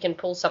episodes if we can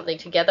pull something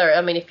together.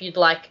 I mean, if you'd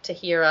like to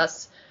hear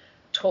us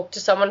talk to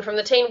someone from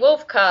the Teen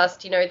Wolf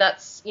cast, you know,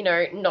 that's, you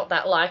know, not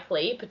that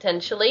likely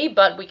potentially,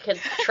 but we could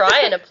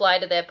try and apply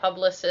to their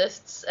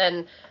publicists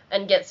and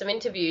get some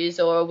interviews,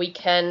 or we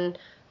can,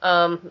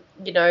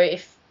 you know,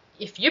 if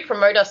you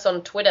promote us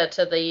on Twitter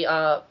to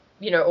the,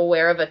 you know, or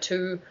wherever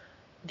to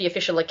the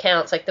official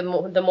accounts, like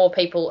the more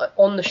people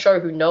on the show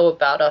who know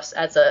about us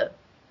as a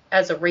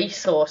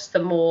resource,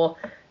 the more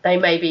they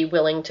may be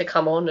willing to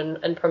come on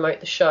and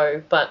promote the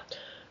show. But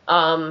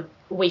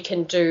we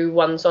can do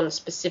ones on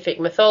specific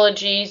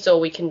mythologies, or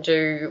we can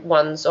do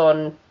ones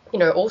on, you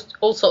know,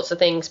 all sorts of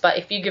things. But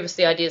if you give us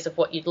the ideas of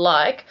what you'd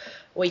like,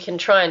 we can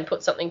try and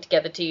put something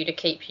together to you to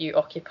keep you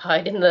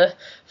occupied in the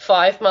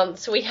 5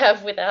 months we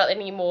have without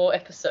any more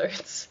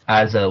episodes.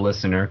 As a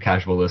listener,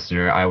 casual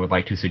listener, I would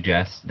like to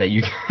suggest that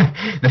you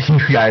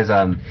guys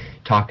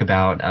talk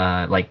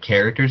about like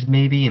characters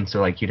maybe, and so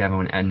like you'd have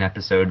an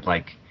episode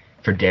like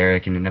for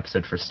Derek and an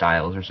episode for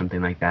Styles or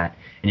something like that,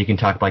 and you can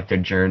talk like their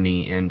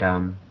journey and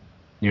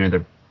you know,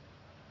 their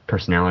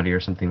personality or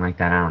something like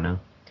that. I don't know.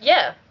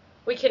 Yeah,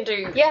 we can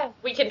do. Yeah,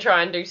 we can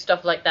try and do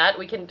stuff like that.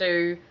 We can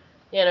do,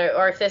 you know,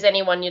 or if there's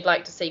anyone you'd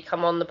like to see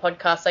come on the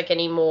podcast, like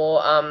any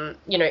more,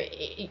 you know,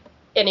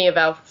 any of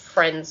our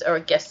friends or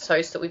guest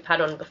hosts that we've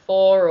had on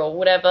before or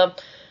whatever,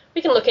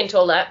 we can look into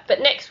all that. But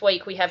next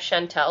week we have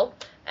Chantel,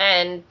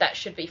 and that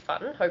should be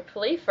fun,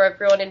 hopefully, for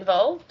everyone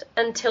involved.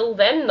 Until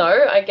then,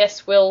 though, I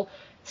guess we'll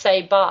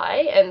say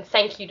bye, and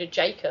thank you to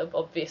Jacob,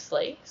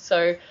 obviously.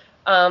 So.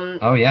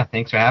 Oh yeah,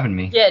 thanks for having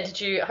me. Yeah,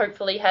 did you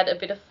hopefully had a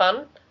bit of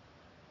fun?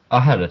 I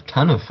had a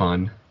ton of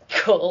fun.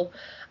 Cool.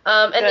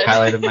 And then,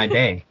 highlight of my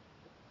day.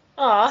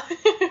 Aw.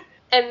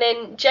 And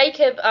then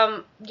Jacob,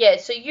 yeah,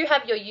 so you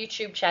have your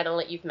YouTube channel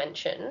that you've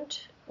mentioned.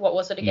 What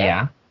was it again?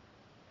 Yeah.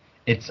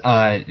 It's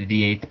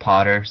The Eighth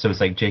Potter, so it's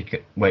like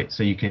Jacob. Wait,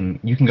 so you can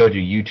go to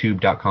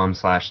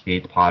youtube.com/The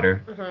Eighth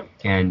Potter,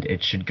 and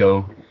it should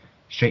go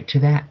straight to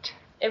that.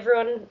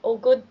 Everyone all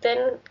good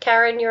then?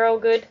 Karen, you're all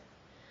good?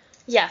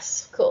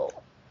 Yes. Cool.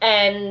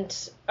 And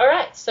all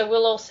right, so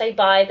we'll all say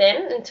bye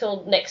then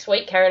until next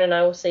week. Karen and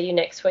I will see you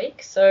next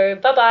week. So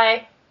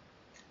bye-bye.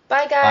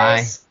 Bye,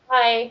 guys.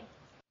 Bye.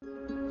 And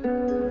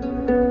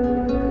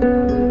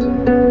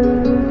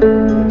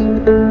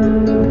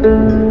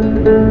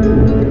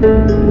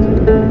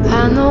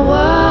the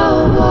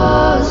world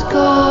was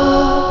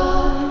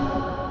gone.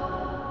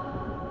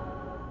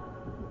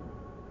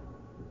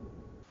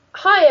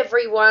 Hi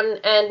everyone,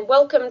 and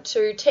welcome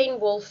to Teen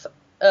Wolf.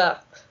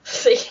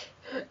 See,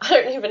 I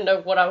don't even know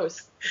what I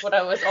was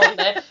on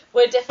there.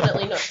 We're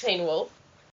definitely not Teen Wolf.